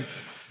just think that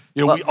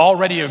we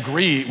already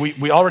agree,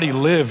 we already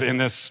live in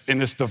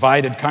this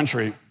divided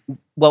country.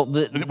 Well,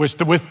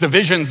 with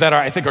divisions that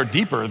I think are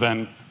deeper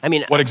than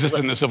what existed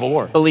in the Civil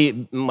War.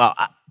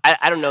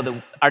 I don't know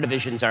that our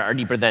divisions are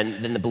deeper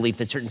than the belief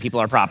that certain people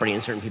are property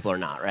and certain people are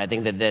not, right? I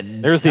think that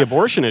there's the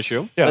abortion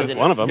issue. Yeah, that's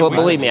one of them. Well,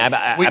 believe me,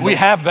 we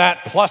have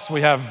that. Plus,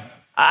 we have.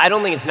 I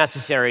don't think it's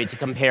necessary to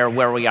compare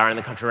where we are in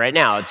the country right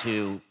now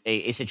to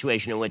a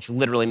situation in which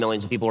literally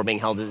millions of people were being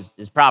held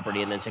as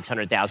property, and then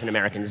 600,000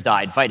 Americans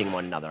died fighting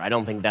one another. I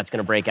don't think that's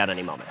going to break out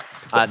any moment.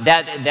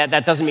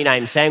 That doesn't mean I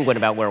am sanguine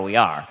about where we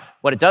are.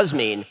 What it does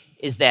mean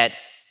is that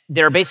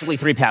there are basically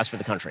three paths for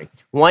the country.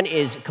 One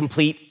is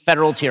complete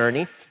federal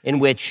tyranny, in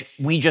which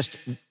we just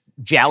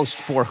joust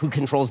for who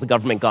controls the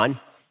government gun.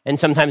 And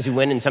sometimes we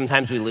win and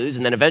sometimes we lose.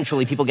 And then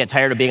eventually people get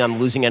tired of being on the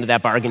losing end of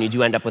that bargain. You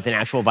do end up with an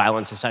actual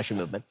violent secession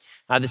movement.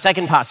 The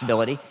second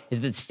possibility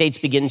is that states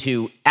begin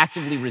to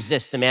actively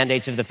resist the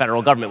mandates of the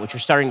federal government, which we're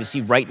starting to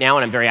see right now,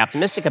 and I'm very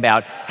optimistic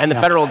about. And the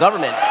federal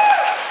government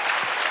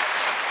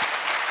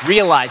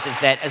realizes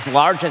that as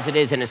large as it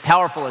is and as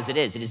powerful as it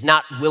is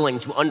not willing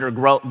to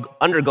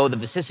undergo the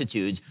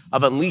vicissitudes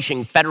of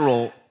unleashing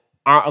federal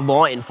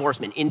law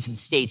enforcement into the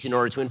states in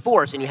order to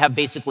enforce. And you have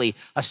basically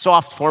a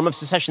soft form of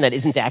secession that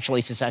isn't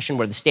actually secession,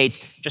 where the states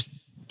just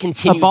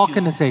continue a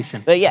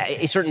balkanization.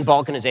 A certain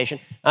balkanization.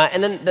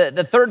 And then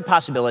the third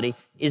possibility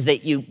is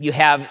that you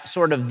have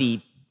sort of the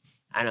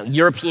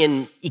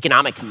European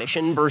Economic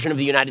Commission version of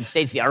the United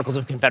States, the Articles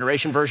of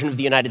Confederation version of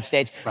the United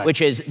States,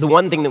 which is the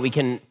one thing that we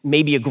can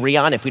maybe agree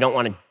on if we don't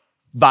want to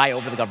vie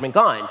over the government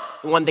gun.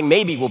 The one thing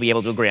maybe we'll be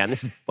able to agree on,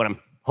 this is what I'm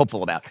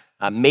hopeful about,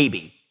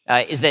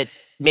 is that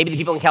maybe the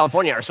people in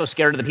California are so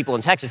scared of the people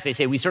in Texas, they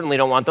say, we certainly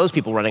don't want those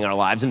people running our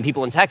lives. And the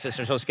people in Texas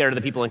are so scared of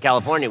the people in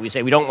California, we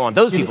say, we don't want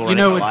those people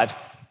running our lives.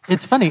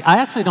 It's funny. I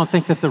actually don't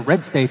think that the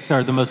red states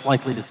are the most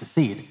likely to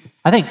secede.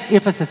 I think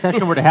if a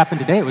secession were to happen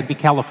today, it would be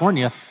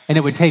California, and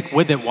it would take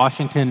with it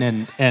Washington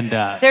and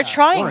they're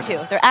trying Oregon.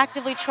 to. They're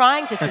actively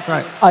trying to secede.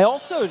 Right. I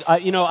also,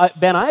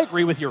 Ben, I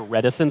agree with your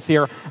reticence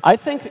here. I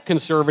think that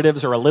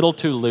conservatives are a little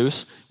too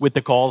loose with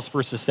the calls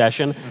for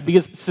secession,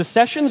 because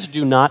secessions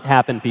do not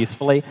happen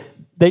peacefully.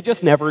 They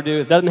just never do.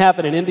 It doesn't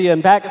happen in India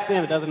and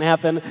Pakistan. It doesn't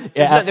happen.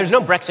 There's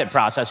no Brexit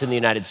process in the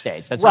United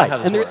States. That's right.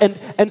 not how this works.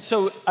 And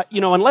so,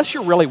 unless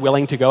you're really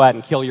willing to go out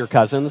and kill your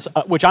cousins,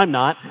 which I'm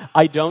not,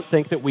 I don't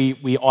think that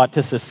we ought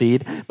to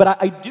secede.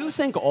 But I do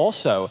think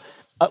also,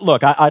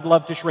 look, I'd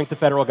love to shrink the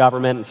federal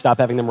government and stop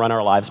having them run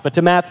our lives. But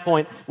to Matt's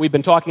point, we've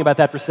been talking about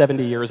that for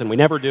 70 years, and we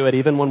never do it,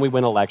 even when we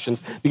win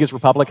elections, because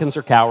Republicans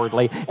are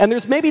cowardly. And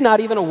there's maybe not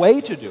even a way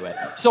to do it.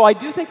 So I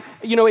do think,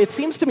 it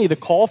seems to me the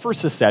call for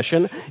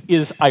secession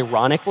is,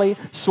 ironically,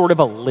 sort of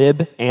a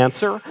lib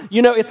answer.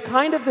 It's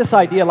kind of this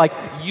idea like,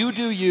 you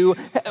do you.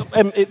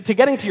 To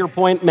getting to your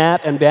point,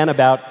 Matt and Ben,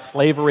 about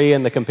slavery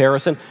and the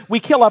comparison,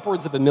 we kill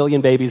upwards of 1 million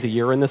babies a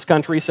year in this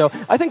country. So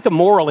I think the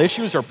moral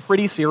issues are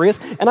pretty serious,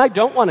 and I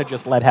don't want to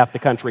just let half the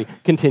country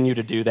continue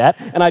to do that.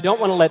 And I don't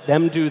want to let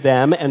them do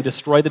them and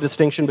destroy the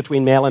distinction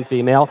between male and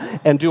female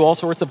and do all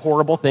sorts of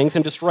horrible things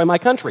and destroy my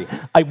country.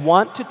 I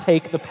want to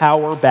take the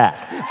power back.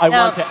 I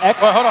want to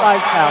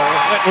exercise power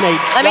in a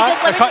Let me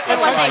just say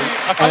one thing.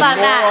 Hold on,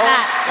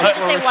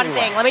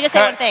 Matt. Let me just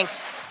say one thing.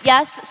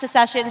 yes,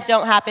 secessions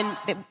don't happen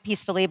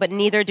peacefully, but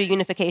neither do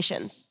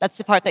unifications. That's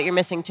the part that you're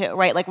missing too,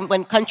 right? Like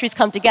when countries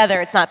come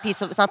together, it's not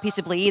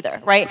peaceably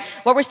either, right?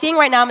 What we're seeing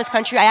right now in this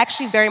country, I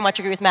actually very much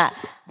agree with Matt.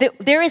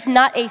 There is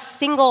not a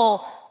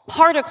single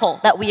particle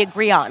that we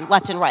agree on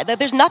left and right.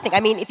 There's nothing. I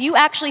mean, if you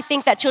actually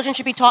think that children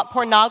should be taught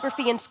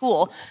pornography in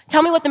school,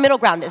 tell me what the middle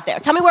ground is there.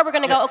 Tell me where we're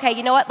going to go, okay,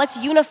 you know what, let's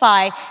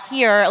unify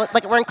here,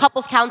 like we're in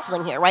couples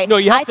counseling here, right? No,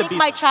 you have I to think be-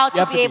 my child you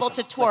should have be to be- able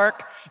to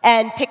twerk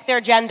and pick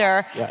their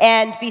gender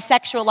and be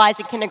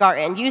sexualized in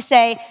kindergarten. You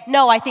say,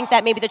 no, I think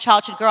that maybe the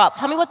child should grow up.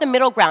 Tell me what the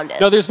middle ground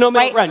is. No, there's no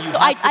middle right? ground. You so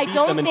have to I beat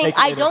don't them and think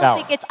take away their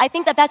power. I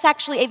think that that's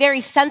actually a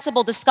very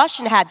sensible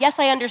discussion to have. Yes,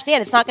 I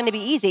understand it's not going to be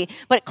easy,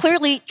 but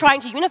clearly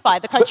trying to unify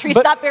the country is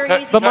not very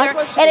easy but my either,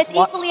 question and is it's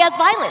equally as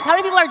violent. How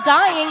many people are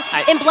dying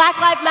in Black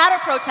Lives Matter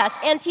protests,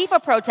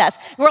 Antifa protests?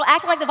 We're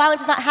acting like the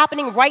violence is not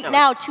happening right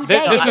now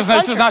today. This is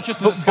not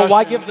just a discussion. But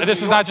why give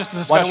this is not just a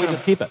discussion. Why don't we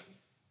just keep it?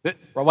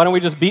 Why don't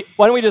we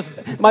just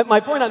my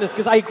point on this,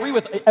 because I agree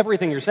with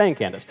everything you're saying,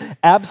 Candace.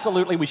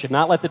 Absolutely, we should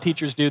not let the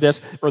teachers do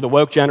this or the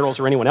woke generals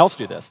or anyone else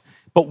do this.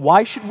 But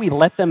why should we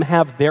let them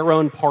have their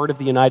own part of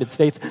the United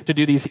States to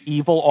do these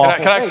evil,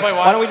 awful Can I things? explain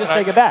why? Why don't we just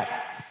take it back?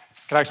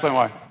 Can I explain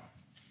why?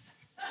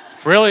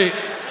 Really,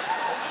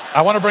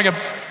 I want to bring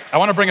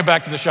it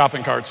back to the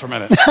shopping carts for a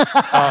minute.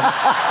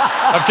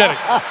 I'm kidding.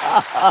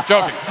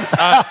 Joking.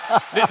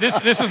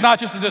 This is not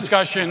just a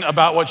discussion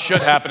about what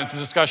should happen. It's a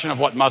discussion of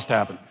what must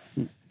happen.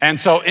 And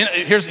so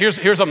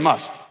here's a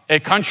must. A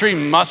country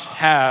must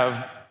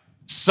have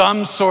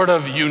some sort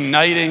of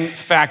uniting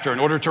factor in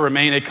order to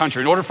remain a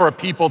country, in order for a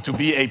people to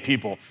be a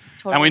people.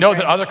 And we know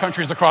that other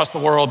countries across the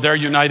world, they're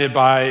united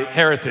by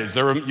heritage,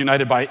 they're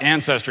united by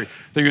ancestry,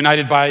 they're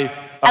united by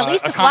at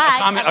least the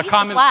flag. At least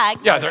the flag.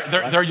 Yeah,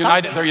 they're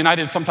united. They're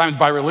united sometimes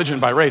by religion,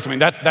 by race. I mean,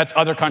 that's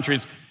other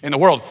countries in the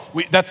world.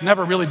 That's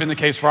never really been the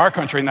case for our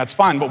country, and that's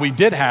fine. But we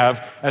did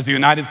have, as the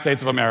United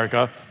States of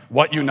America,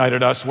 what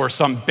united us were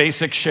some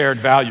basic shared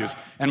values.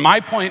 And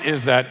my point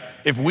is that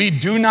if we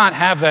do not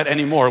have that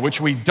anymore, which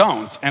we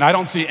don't, and I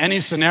don't see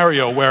any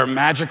scenario where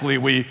magically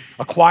we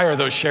acquire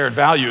those shared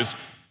values,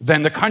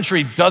 then the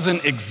country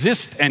doesn't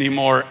exist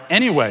anymore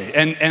anyway.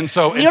 And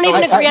so we don't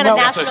even agree on a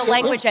national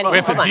language anymore. We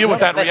have to deal with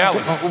that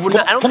reality.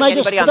 I don't think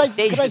anybody on the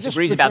stage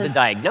disagrees about the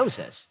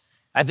diagnosis.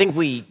 I think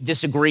we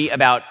disagree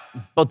about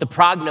both the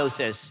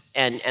prognosis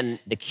and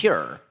the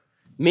cure.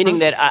 Meaning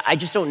that I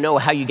just don't know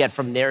how you get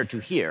from there to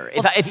here.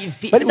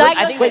 We're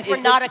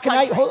not a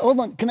country. Hold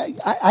on.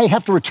 I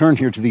have to return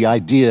here to the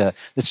idea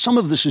that some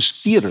of this is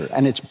theater,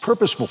 and it's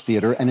purposeful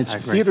theater, and it's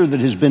theater that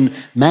has been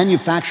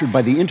manufactured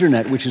by the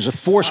internet, which is a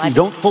force we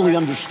don't fully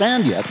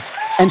understand yet.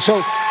 And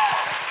so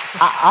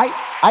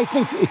I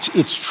think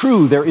it's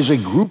true there is a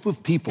group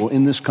of people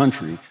in this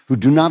country who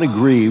do not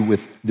agree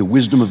with the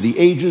wisdom of the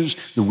ages,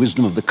 the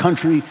wisdom of the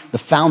country, the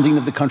founding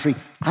of the country.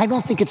 I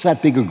don't think it's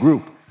that big a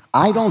group.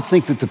 I don't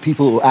think that the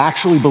people who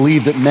actually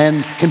believe that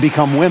men can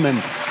become women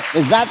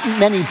is that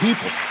many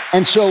people.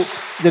 And so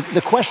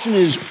the question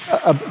is,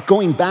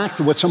 going back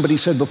to what somebody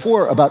said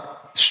before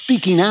about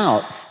speaking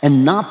out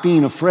and not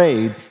being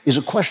afraid, is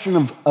a question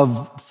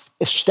of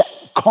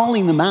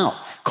calling them out,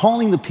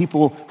 calling the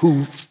people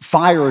who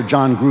fire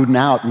John Gruden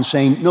out and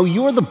saying, no,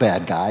 you're the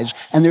bad guys,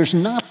 and there's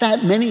not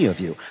that many of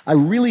you. I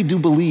really do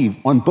believe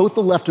on both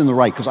the left and the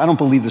right, because I don't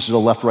believe this is a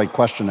left-right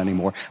question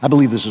anymore. I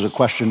believe this is a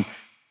question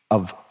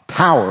of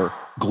power,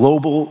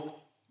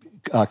 global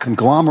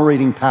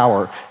conglomerating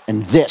power,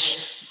 and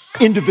this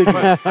individual.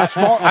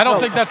 I don't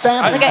think that's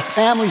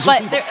families.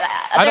 But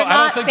they're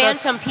not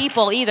phantom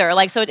people either.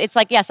 Like, so it's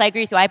like, yes, I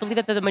agree with you. I believe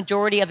that the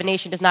majority of the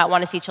nation does not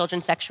want to see children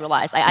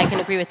sexualized. I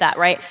can agree with that,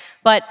 right?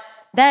 But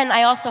then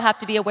I also have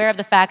to be aware of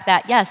the fact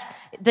that, yes,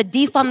 the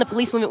defund the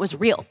police movement was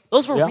real.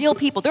 Those were real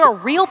people. There are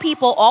real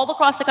people all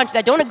across the country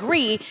that don't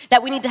agree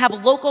that we need to have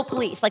local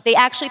police. Like, they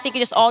actually think it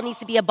just all needs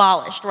to be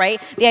abolished, right?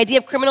 The idea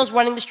of criminals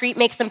running the street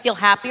makes them feel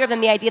happier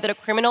than the idea that a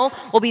criminal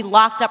will be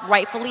locked up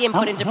rightfully and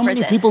put into prison. How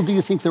many people do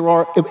you think there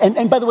are?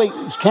 And by the way,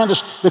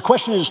 Candace, the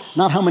question is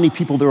not how many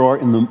people there are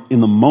in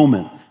the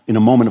moment, in a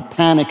moment of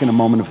panic, in a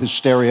moment of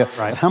hysteria,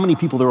 but how many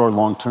people there are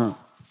long term.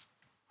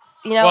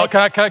 You know,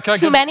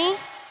 too many?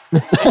 You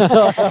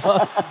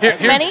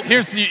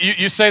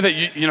say that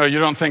you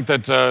don't think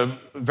that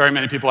very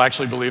many people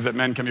actually believe that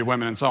men can be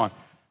women and so on.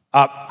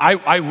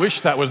 I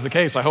wish that was the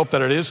case. I hope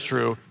that it is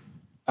true.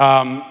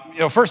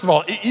 First of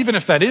all, even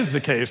if that is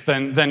the case,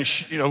 then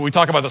we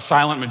talk about the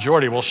silent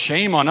majority. Well,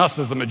 shame on us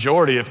as the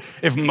majority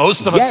if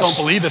most of us don't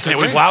believe this and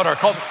we've allowed our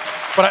culture.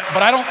 But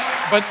I don't.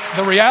 But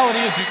the reality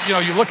is,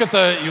 you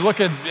look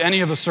at any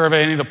of the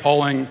survey, any of the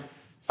polling,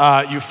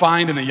 you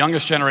find in the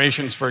youngest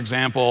generations, for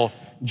example,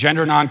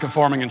 gender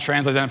nonconforming and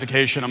trans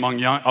identification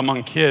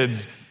among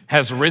kids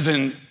has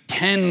risen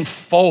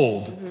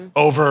tenfold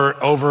over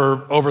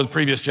the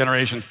previous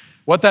generations.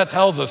 What that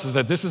tells us is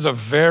that this is a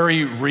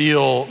very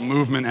real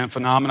movement and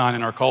phenomenon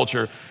in our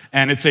culture,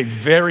 and it's a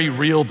very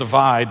real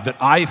divide that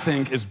I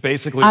think is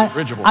basically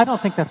unbridgeable. I don't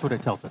think that's what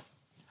it tells us.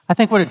 I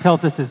think what it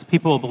tells us is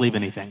people will believe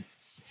anything.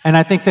 And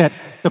I think that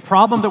the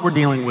problem that we're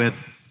dealing with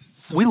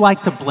we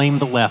like to blame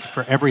the left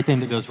for everything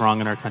that goes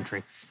wrong in our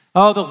country.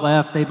 Oh, the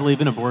left, they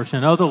believe in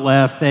abortion. Oh, the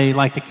left, they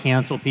like to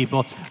cancel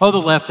people. Oh,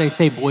 the left, they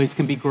say boys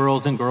can be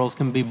girls and girls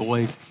can be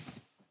boys.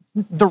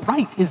 The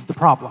right is the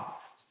problem.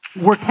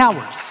 We're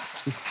cowards.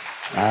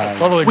 I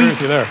totally agree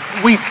with you there.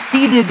 We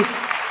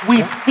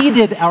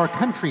ceded our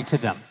country to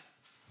them.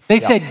 They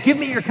said, give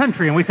me your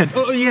country. And we said,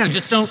 oh, yeah,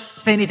 just don't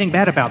say anything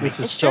bad about me.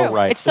 It's so true.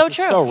 It's so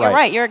true. You're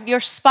right. You're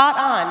spot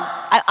on.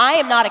 I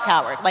am not a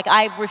coward. Like,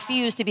 I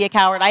refuse to be a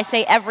coward. I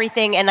say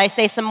everything, and I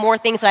say some more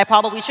things that I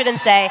probably shouldn't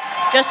say,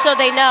 just so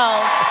they know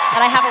that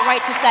I have a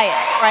right to say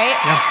it, right?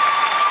 Yeah.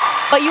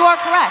 But you are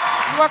correct.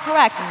 You are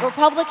correct.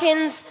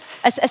 Republicans,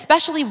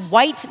 especially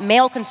white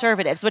male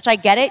conservatives, which I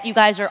get it, you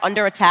guys are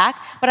under attack,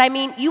 but I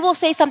mean, you will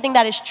say something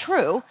that is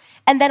true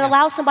and then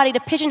allow somebody to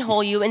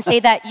pigeonhole you and say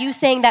that you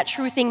saying that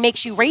true thing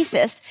makes you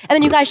racist, and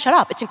then you guys shut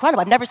up. It's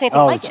incredible. I've never seen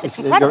anything like it. It's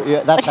incredible.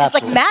 It's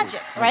like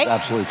magic, right?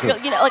 That's absolutely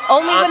true. You know, like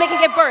only women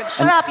can give birth.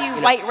 Shut up, you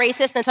white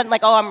racist. And then suddenly,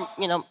 like, oh,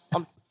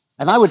 I'm.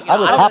 And I would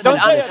happen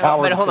to be a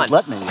coward but hold on.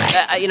 let me.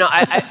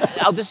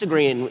 I'll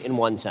disagree in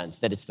one sense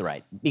that it's the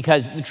right.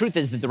 Because the truth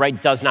is that the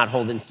right does not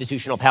hold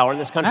institutional power in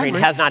this country and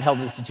has not held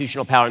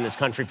institutional power in this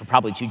country for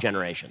probably 2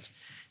 generations.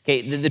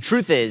 Okay, the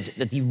truth is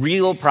that the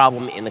real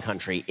problem in the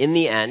country, in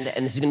the end,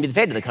 and this is going to be the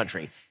fate of the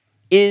country,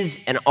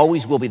 is and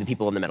always will be the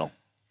people in the middle.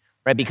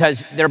 Right?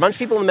 Because there are a bunch of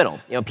people in the middle.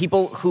 You know,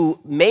 people who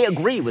may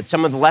agree with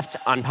some of the left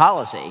on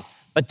policy,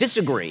 but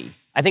disagree,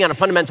 I think, on a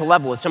fundamental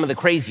level with some of the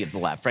crazy of the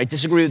left, right?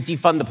 Disagree with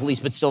defund the police,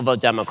 but still vote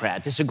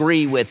Democrat.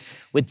 Disagree with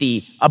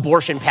the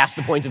abortion past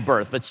the point of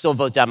birth, but still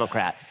vote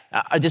Democrat.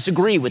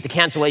 Disagree with the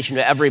cancellation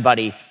of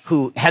everybody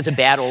who has a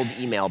bad old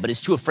email, but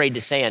is too afraid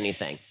to say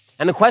anything.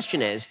 And the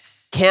question is,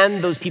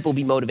 can those people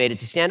be motivated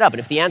to stand up? And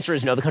if the answer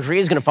is no, the country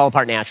is going to fall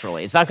apart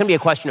naturally. It's not going to be a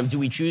question of do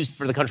we choose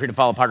for the country to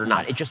fall apart or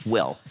not. It just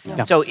will.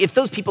 Yeah. So if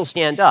those people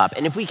stand up,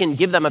 and if we can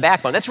give them a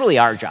backbone, that's really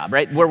our job,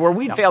 right? Where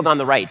we've failed on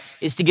the right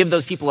is to give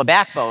those people a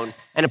backbone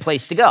and a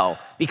place to go.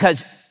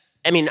 Because,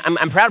 I mean,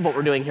 I'm proud of what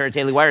we're doing here at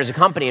Daily Wire as a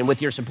company, and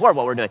with your support,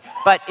 what we're doing.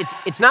 But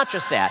it's not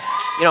just that.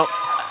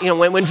 You know,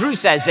 when Drew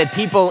says that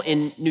people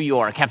in New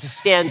York have to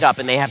stand up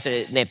and they have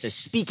to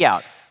speak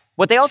out,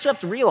 what they also have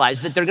to realize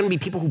is that there are going to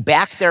be people who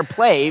back their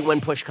play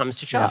when push comes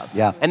to shove.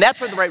 Yeah. And that's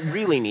where the right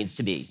really needs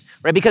to be,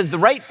 right? Because the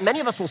right,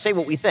 many of us will say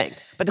what we think.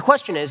 But the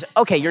question is,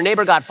 okay, your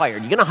neighbor got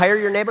fired. You going to hire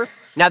your neighbor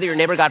now that your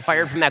neighbor got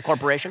fired from that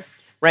corporation?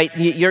 Right?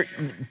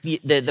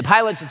 The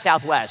pilots at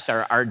Southwest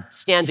are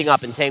standing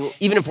up and saying,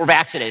 even if we're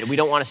vaccinated, we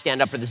don't want to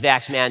stand up for this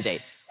vax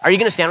mandate. Are you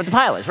going to stand with the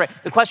pilots, right?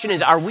 The question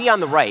is, are we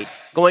on the right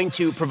going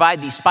to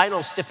provide the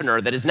spinal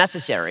stiffener that is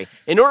necessary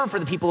in order for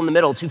the people in the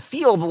middle to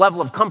feel the level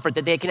of comfort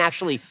that they can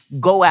actually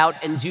go out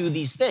and do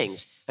these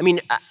things? I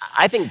mean,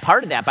 I think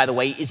part of that, by the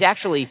way, is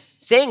actually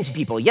saying to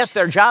people, yes,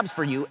 there are jobs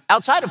for you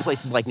outside of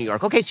places like New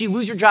York. Okay, so you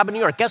lose your job in New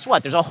York. Guess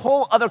what? There's a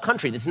whole other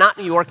country that's not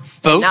New York,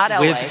 Vote not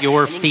LA. with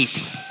your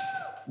feet.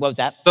 What was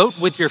that? Vote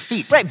with your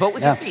feet. Right, vote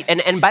with your feet.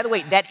 And by the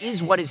way, that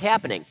is what is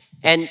happening.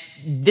 And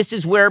this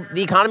is where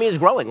the economy is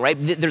growing, right?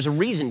 There's a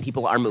reason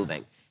people are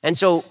moving. And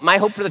so my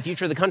hope for the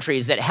future of the country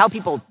is that how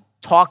people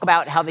talk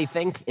about how they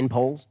think in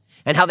polls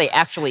and how they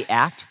actually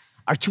act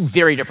are 2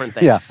 very different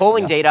things.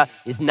 Polling data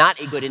is not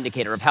a good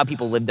indicator of how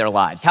people live their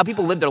lives. How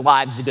people live their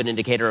lives is a good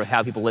indicator of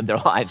how people live their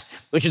lives,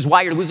 which is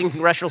why you're losing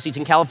congressional seats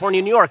in California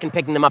and New York and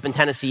picking them up in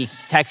Tennessee,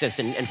 Texas,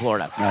 and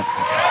Florida. Right.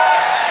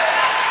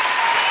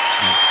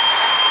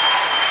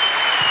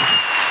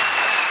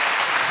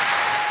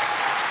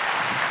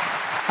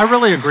 I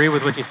really agree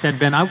with what you said,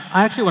 Ben. I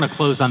actually want to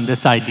close on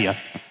this idea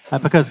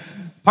because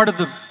part of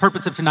the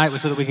purpose of tonight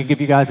was so that we could give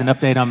you guys an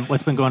update on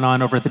what's been going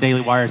on over at the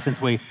Daily Wire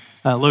since we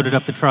loaded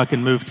up the truck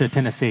and moved to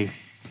Tennessee.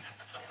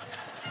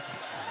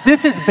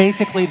 This is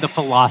basically the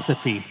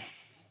philosophy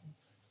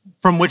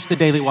from which the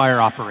Daily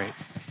Wire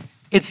operates.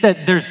 It's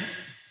that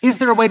is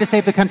there a way to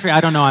save the country?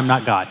 I don't know, I'm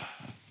not God.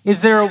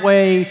 Is there a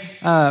way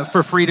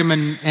for freedom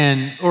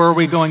or are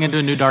we going into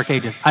a new dark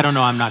ages? I don't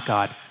know, I'm not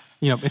God.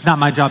 You know, it's not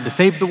my job to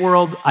save the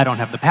world. I don't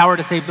have the power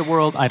to save the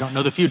world. I don't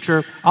know the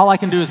future. All I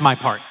can do is my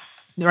part.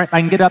 Right?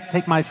 I can get up,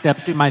 take my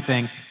steps, do my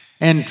thing,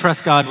 and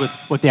trust God with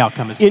what the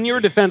outcome is. In your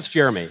defense,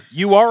 Jeremy,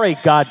 you are a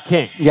God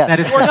king. Yes. That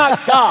is You're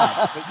not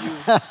God, but you...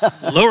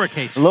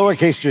 Lowercase.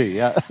 Lowercase g,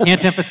 yeah.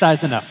 Can't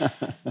emphasize enough.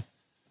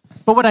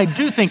 But what I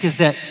do think is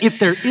that if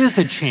there is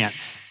a chance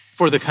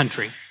for the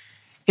country,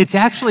 it's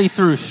actually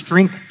through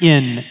strength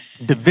in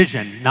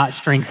division, not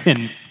strength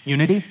in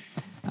unity.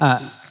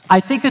 I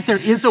think that there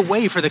is a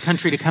way for the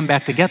country to come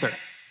back together.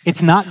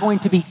 It's not going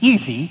to be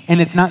easy, and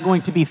it's not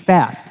going to be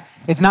fast.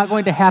 It's not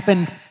going to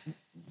happen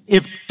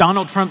if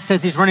Donald Trump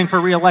says he's running for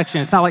re-election.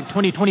 It's not like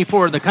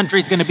 2024, the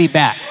country's going to be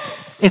back.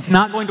 It's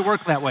not going to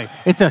work that way.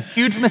 It's a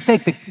huge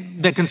mistake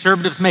that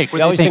conservatives make.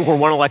 We always think we're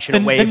one election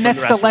away from the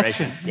next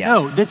election. Yeah.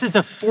 No, this is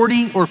a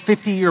 40 or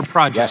 50-year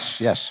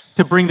project yes.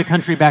 to bring the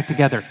country back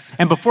together.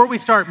 And before we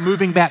start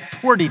moving back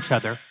toward each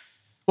other,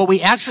 what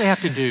we actually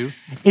have to do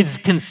is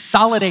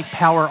consolidate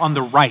power on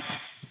the right.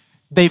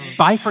 They've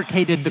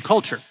bifurcated the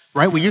culture,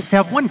 right? We used to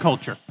have one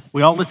culture.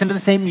 We all listen to the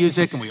same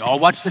music, and we all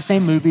watch the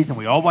same movies, and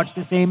we all watch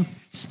the same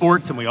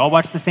sports, and we all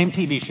watch the same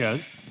TV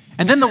shows.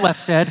 And then the left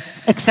said,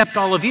 except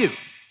all of you.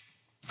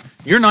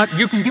 You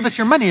can give us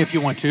your money if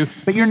you want to,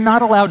 but you're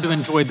not allowed to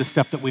enjoy the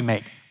stuff that we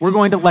make. We're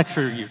going to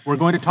lecture you. We're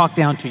going to talk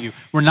down to you.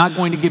 We're not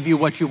going to give you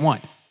what you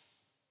want.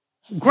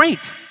 Great.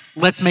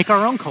 Let's make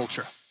our own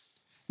culture.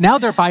 Now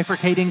they're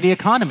bifurcating the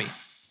economy.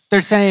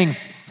 They're saying,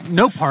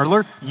 no,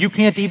 Parler, you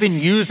can't even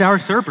use our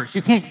servers.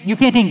 You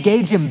can't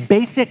engage in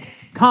basic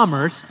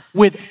commerce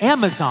with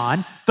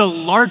Amazon, the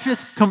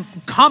largest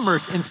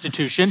commerce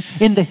institution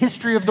in the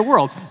history of the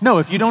world. No,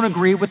 if you don't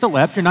agree with the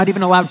left, you're not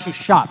even allowed to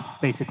shop,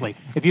 basically.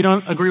 If you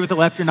don't agree with the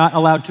left, you're not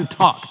allowed to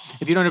talk.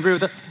 If you don't agree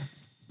with it.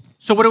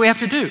 So what do we have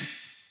to do?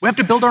 We have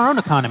to build our own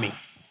economy.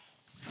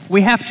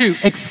 We have to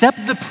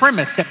accept the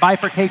premise that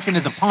bifurcation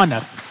is upon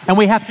us, and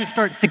we have to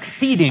start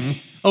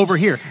succeeding over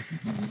here.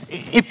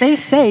 If they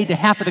say to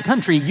half of the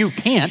country, you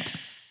can't,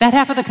 that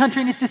half of the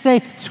country needs to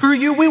say, screw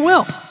you, we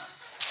will.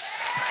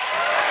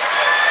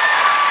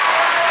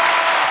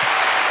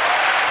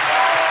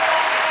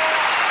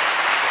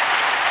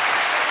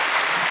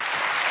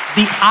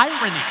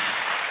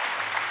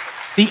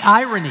 The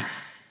irony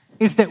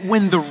is that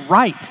when the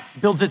right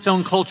builds its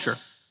own culture,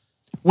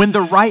 when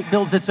the right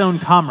builds its own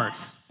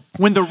commerce,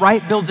 when the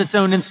right builds its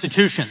own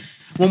institutions,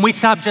 when we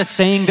stop just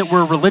saying that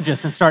we're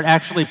religious and start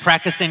actually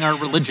practicing our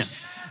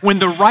religions, when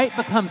the right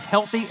becomes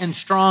healthy and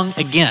strong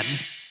again,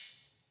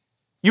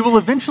 you will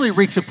eventually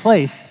reach a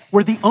place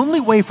where the only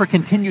way for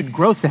continued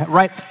growth,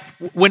 right?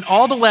 When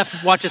all the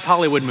left watches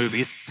Hollywood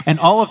movies and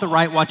all of the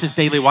right watches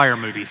Daily Wire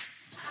movies,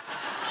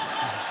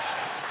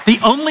 the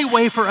only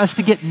way for us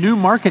to get new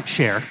market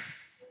share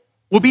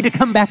will be to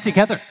come back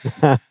together.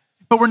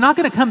 But we're not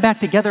going to come back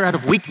together out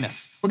of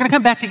weakness. We're going to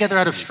come back together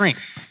out of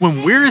strength.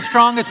 When we're as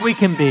strong as we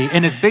can be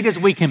and as big as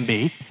we can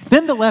be,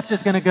 then the left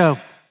is going to go,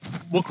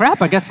 well,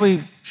 crap, I guess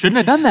we shouldn't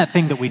have done that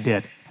thing that we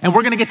did. And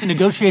we're going to get to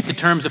negotiate the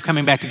terms of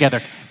coming back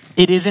together.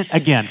 It isn't,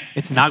 again,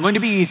 it's not going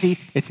to be easy.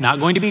 It's not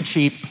going to be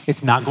cheap.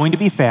 It's not going to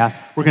be fast.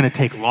 We're going to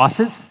take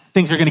losses.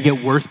 Things are going to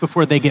get worse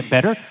before they get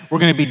better. We're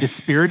going to be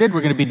dispirited.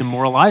 We're going to be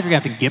demoralized. We're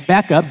going to have to get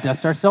back up,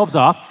 dust ourselves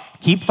off,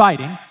 keep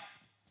fighting.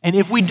 And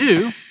if we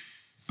do,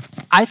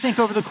 I think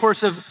over the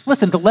course of,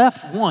 listen, the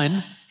left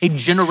won a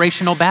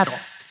generational battle.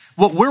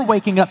 What we're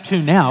waking up to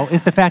now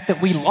is the fact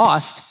that we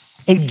lost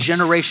a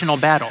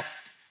generational battle.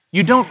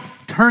 You don't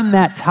turn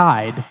that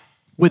tide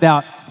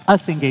without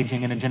us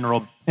engaging in a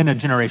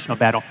generational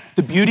battle.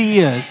 The beauty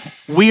is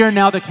we are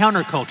now the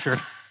counterculture.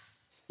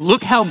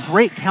 Look how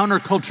great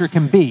counterculture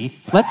can be.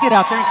 Let's get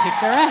out there and kick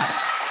their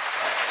ass.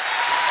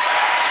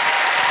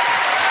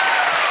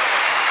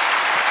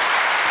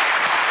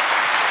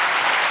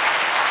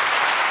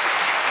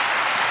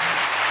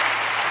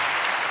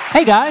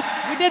 Hey guys,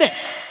 we did it.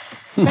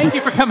 Thank you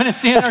for coming and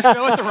seeing our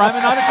show at the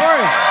Ryman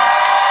Auditorium.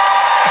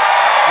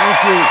 Thank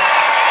you.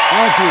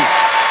 Thank you.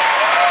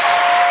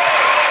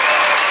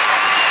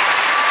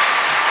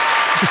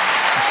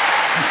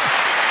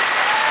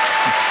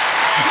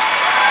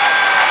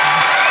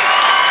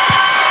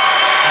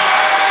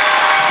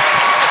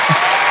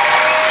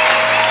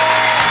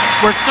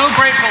 We're so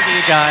grateful to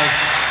you guys,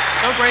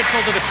 so grateful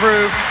to the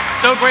crew,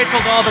 so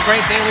grateful to all the great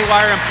Daily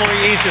Wire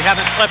employees who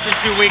haven't slept in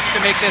 2 weeks to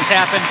make this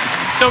happen,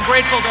 so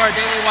grateful to our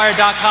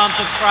dailywire.com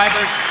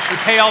subscribers who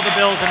pay all the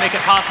bills and make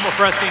it possible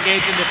for us to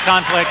engage in this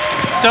conflict.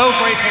 So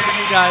grateful to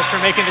you guys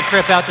for making the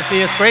trip out to see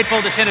us. Grateful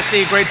to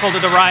Tennessee, grateful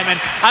to the Ryman.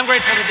 I'm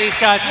grateful to these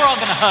guys. We're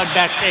all gonna hug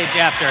backstage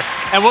after.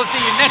 And we'll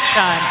see you next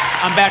time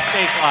on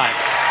Backstage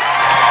Live.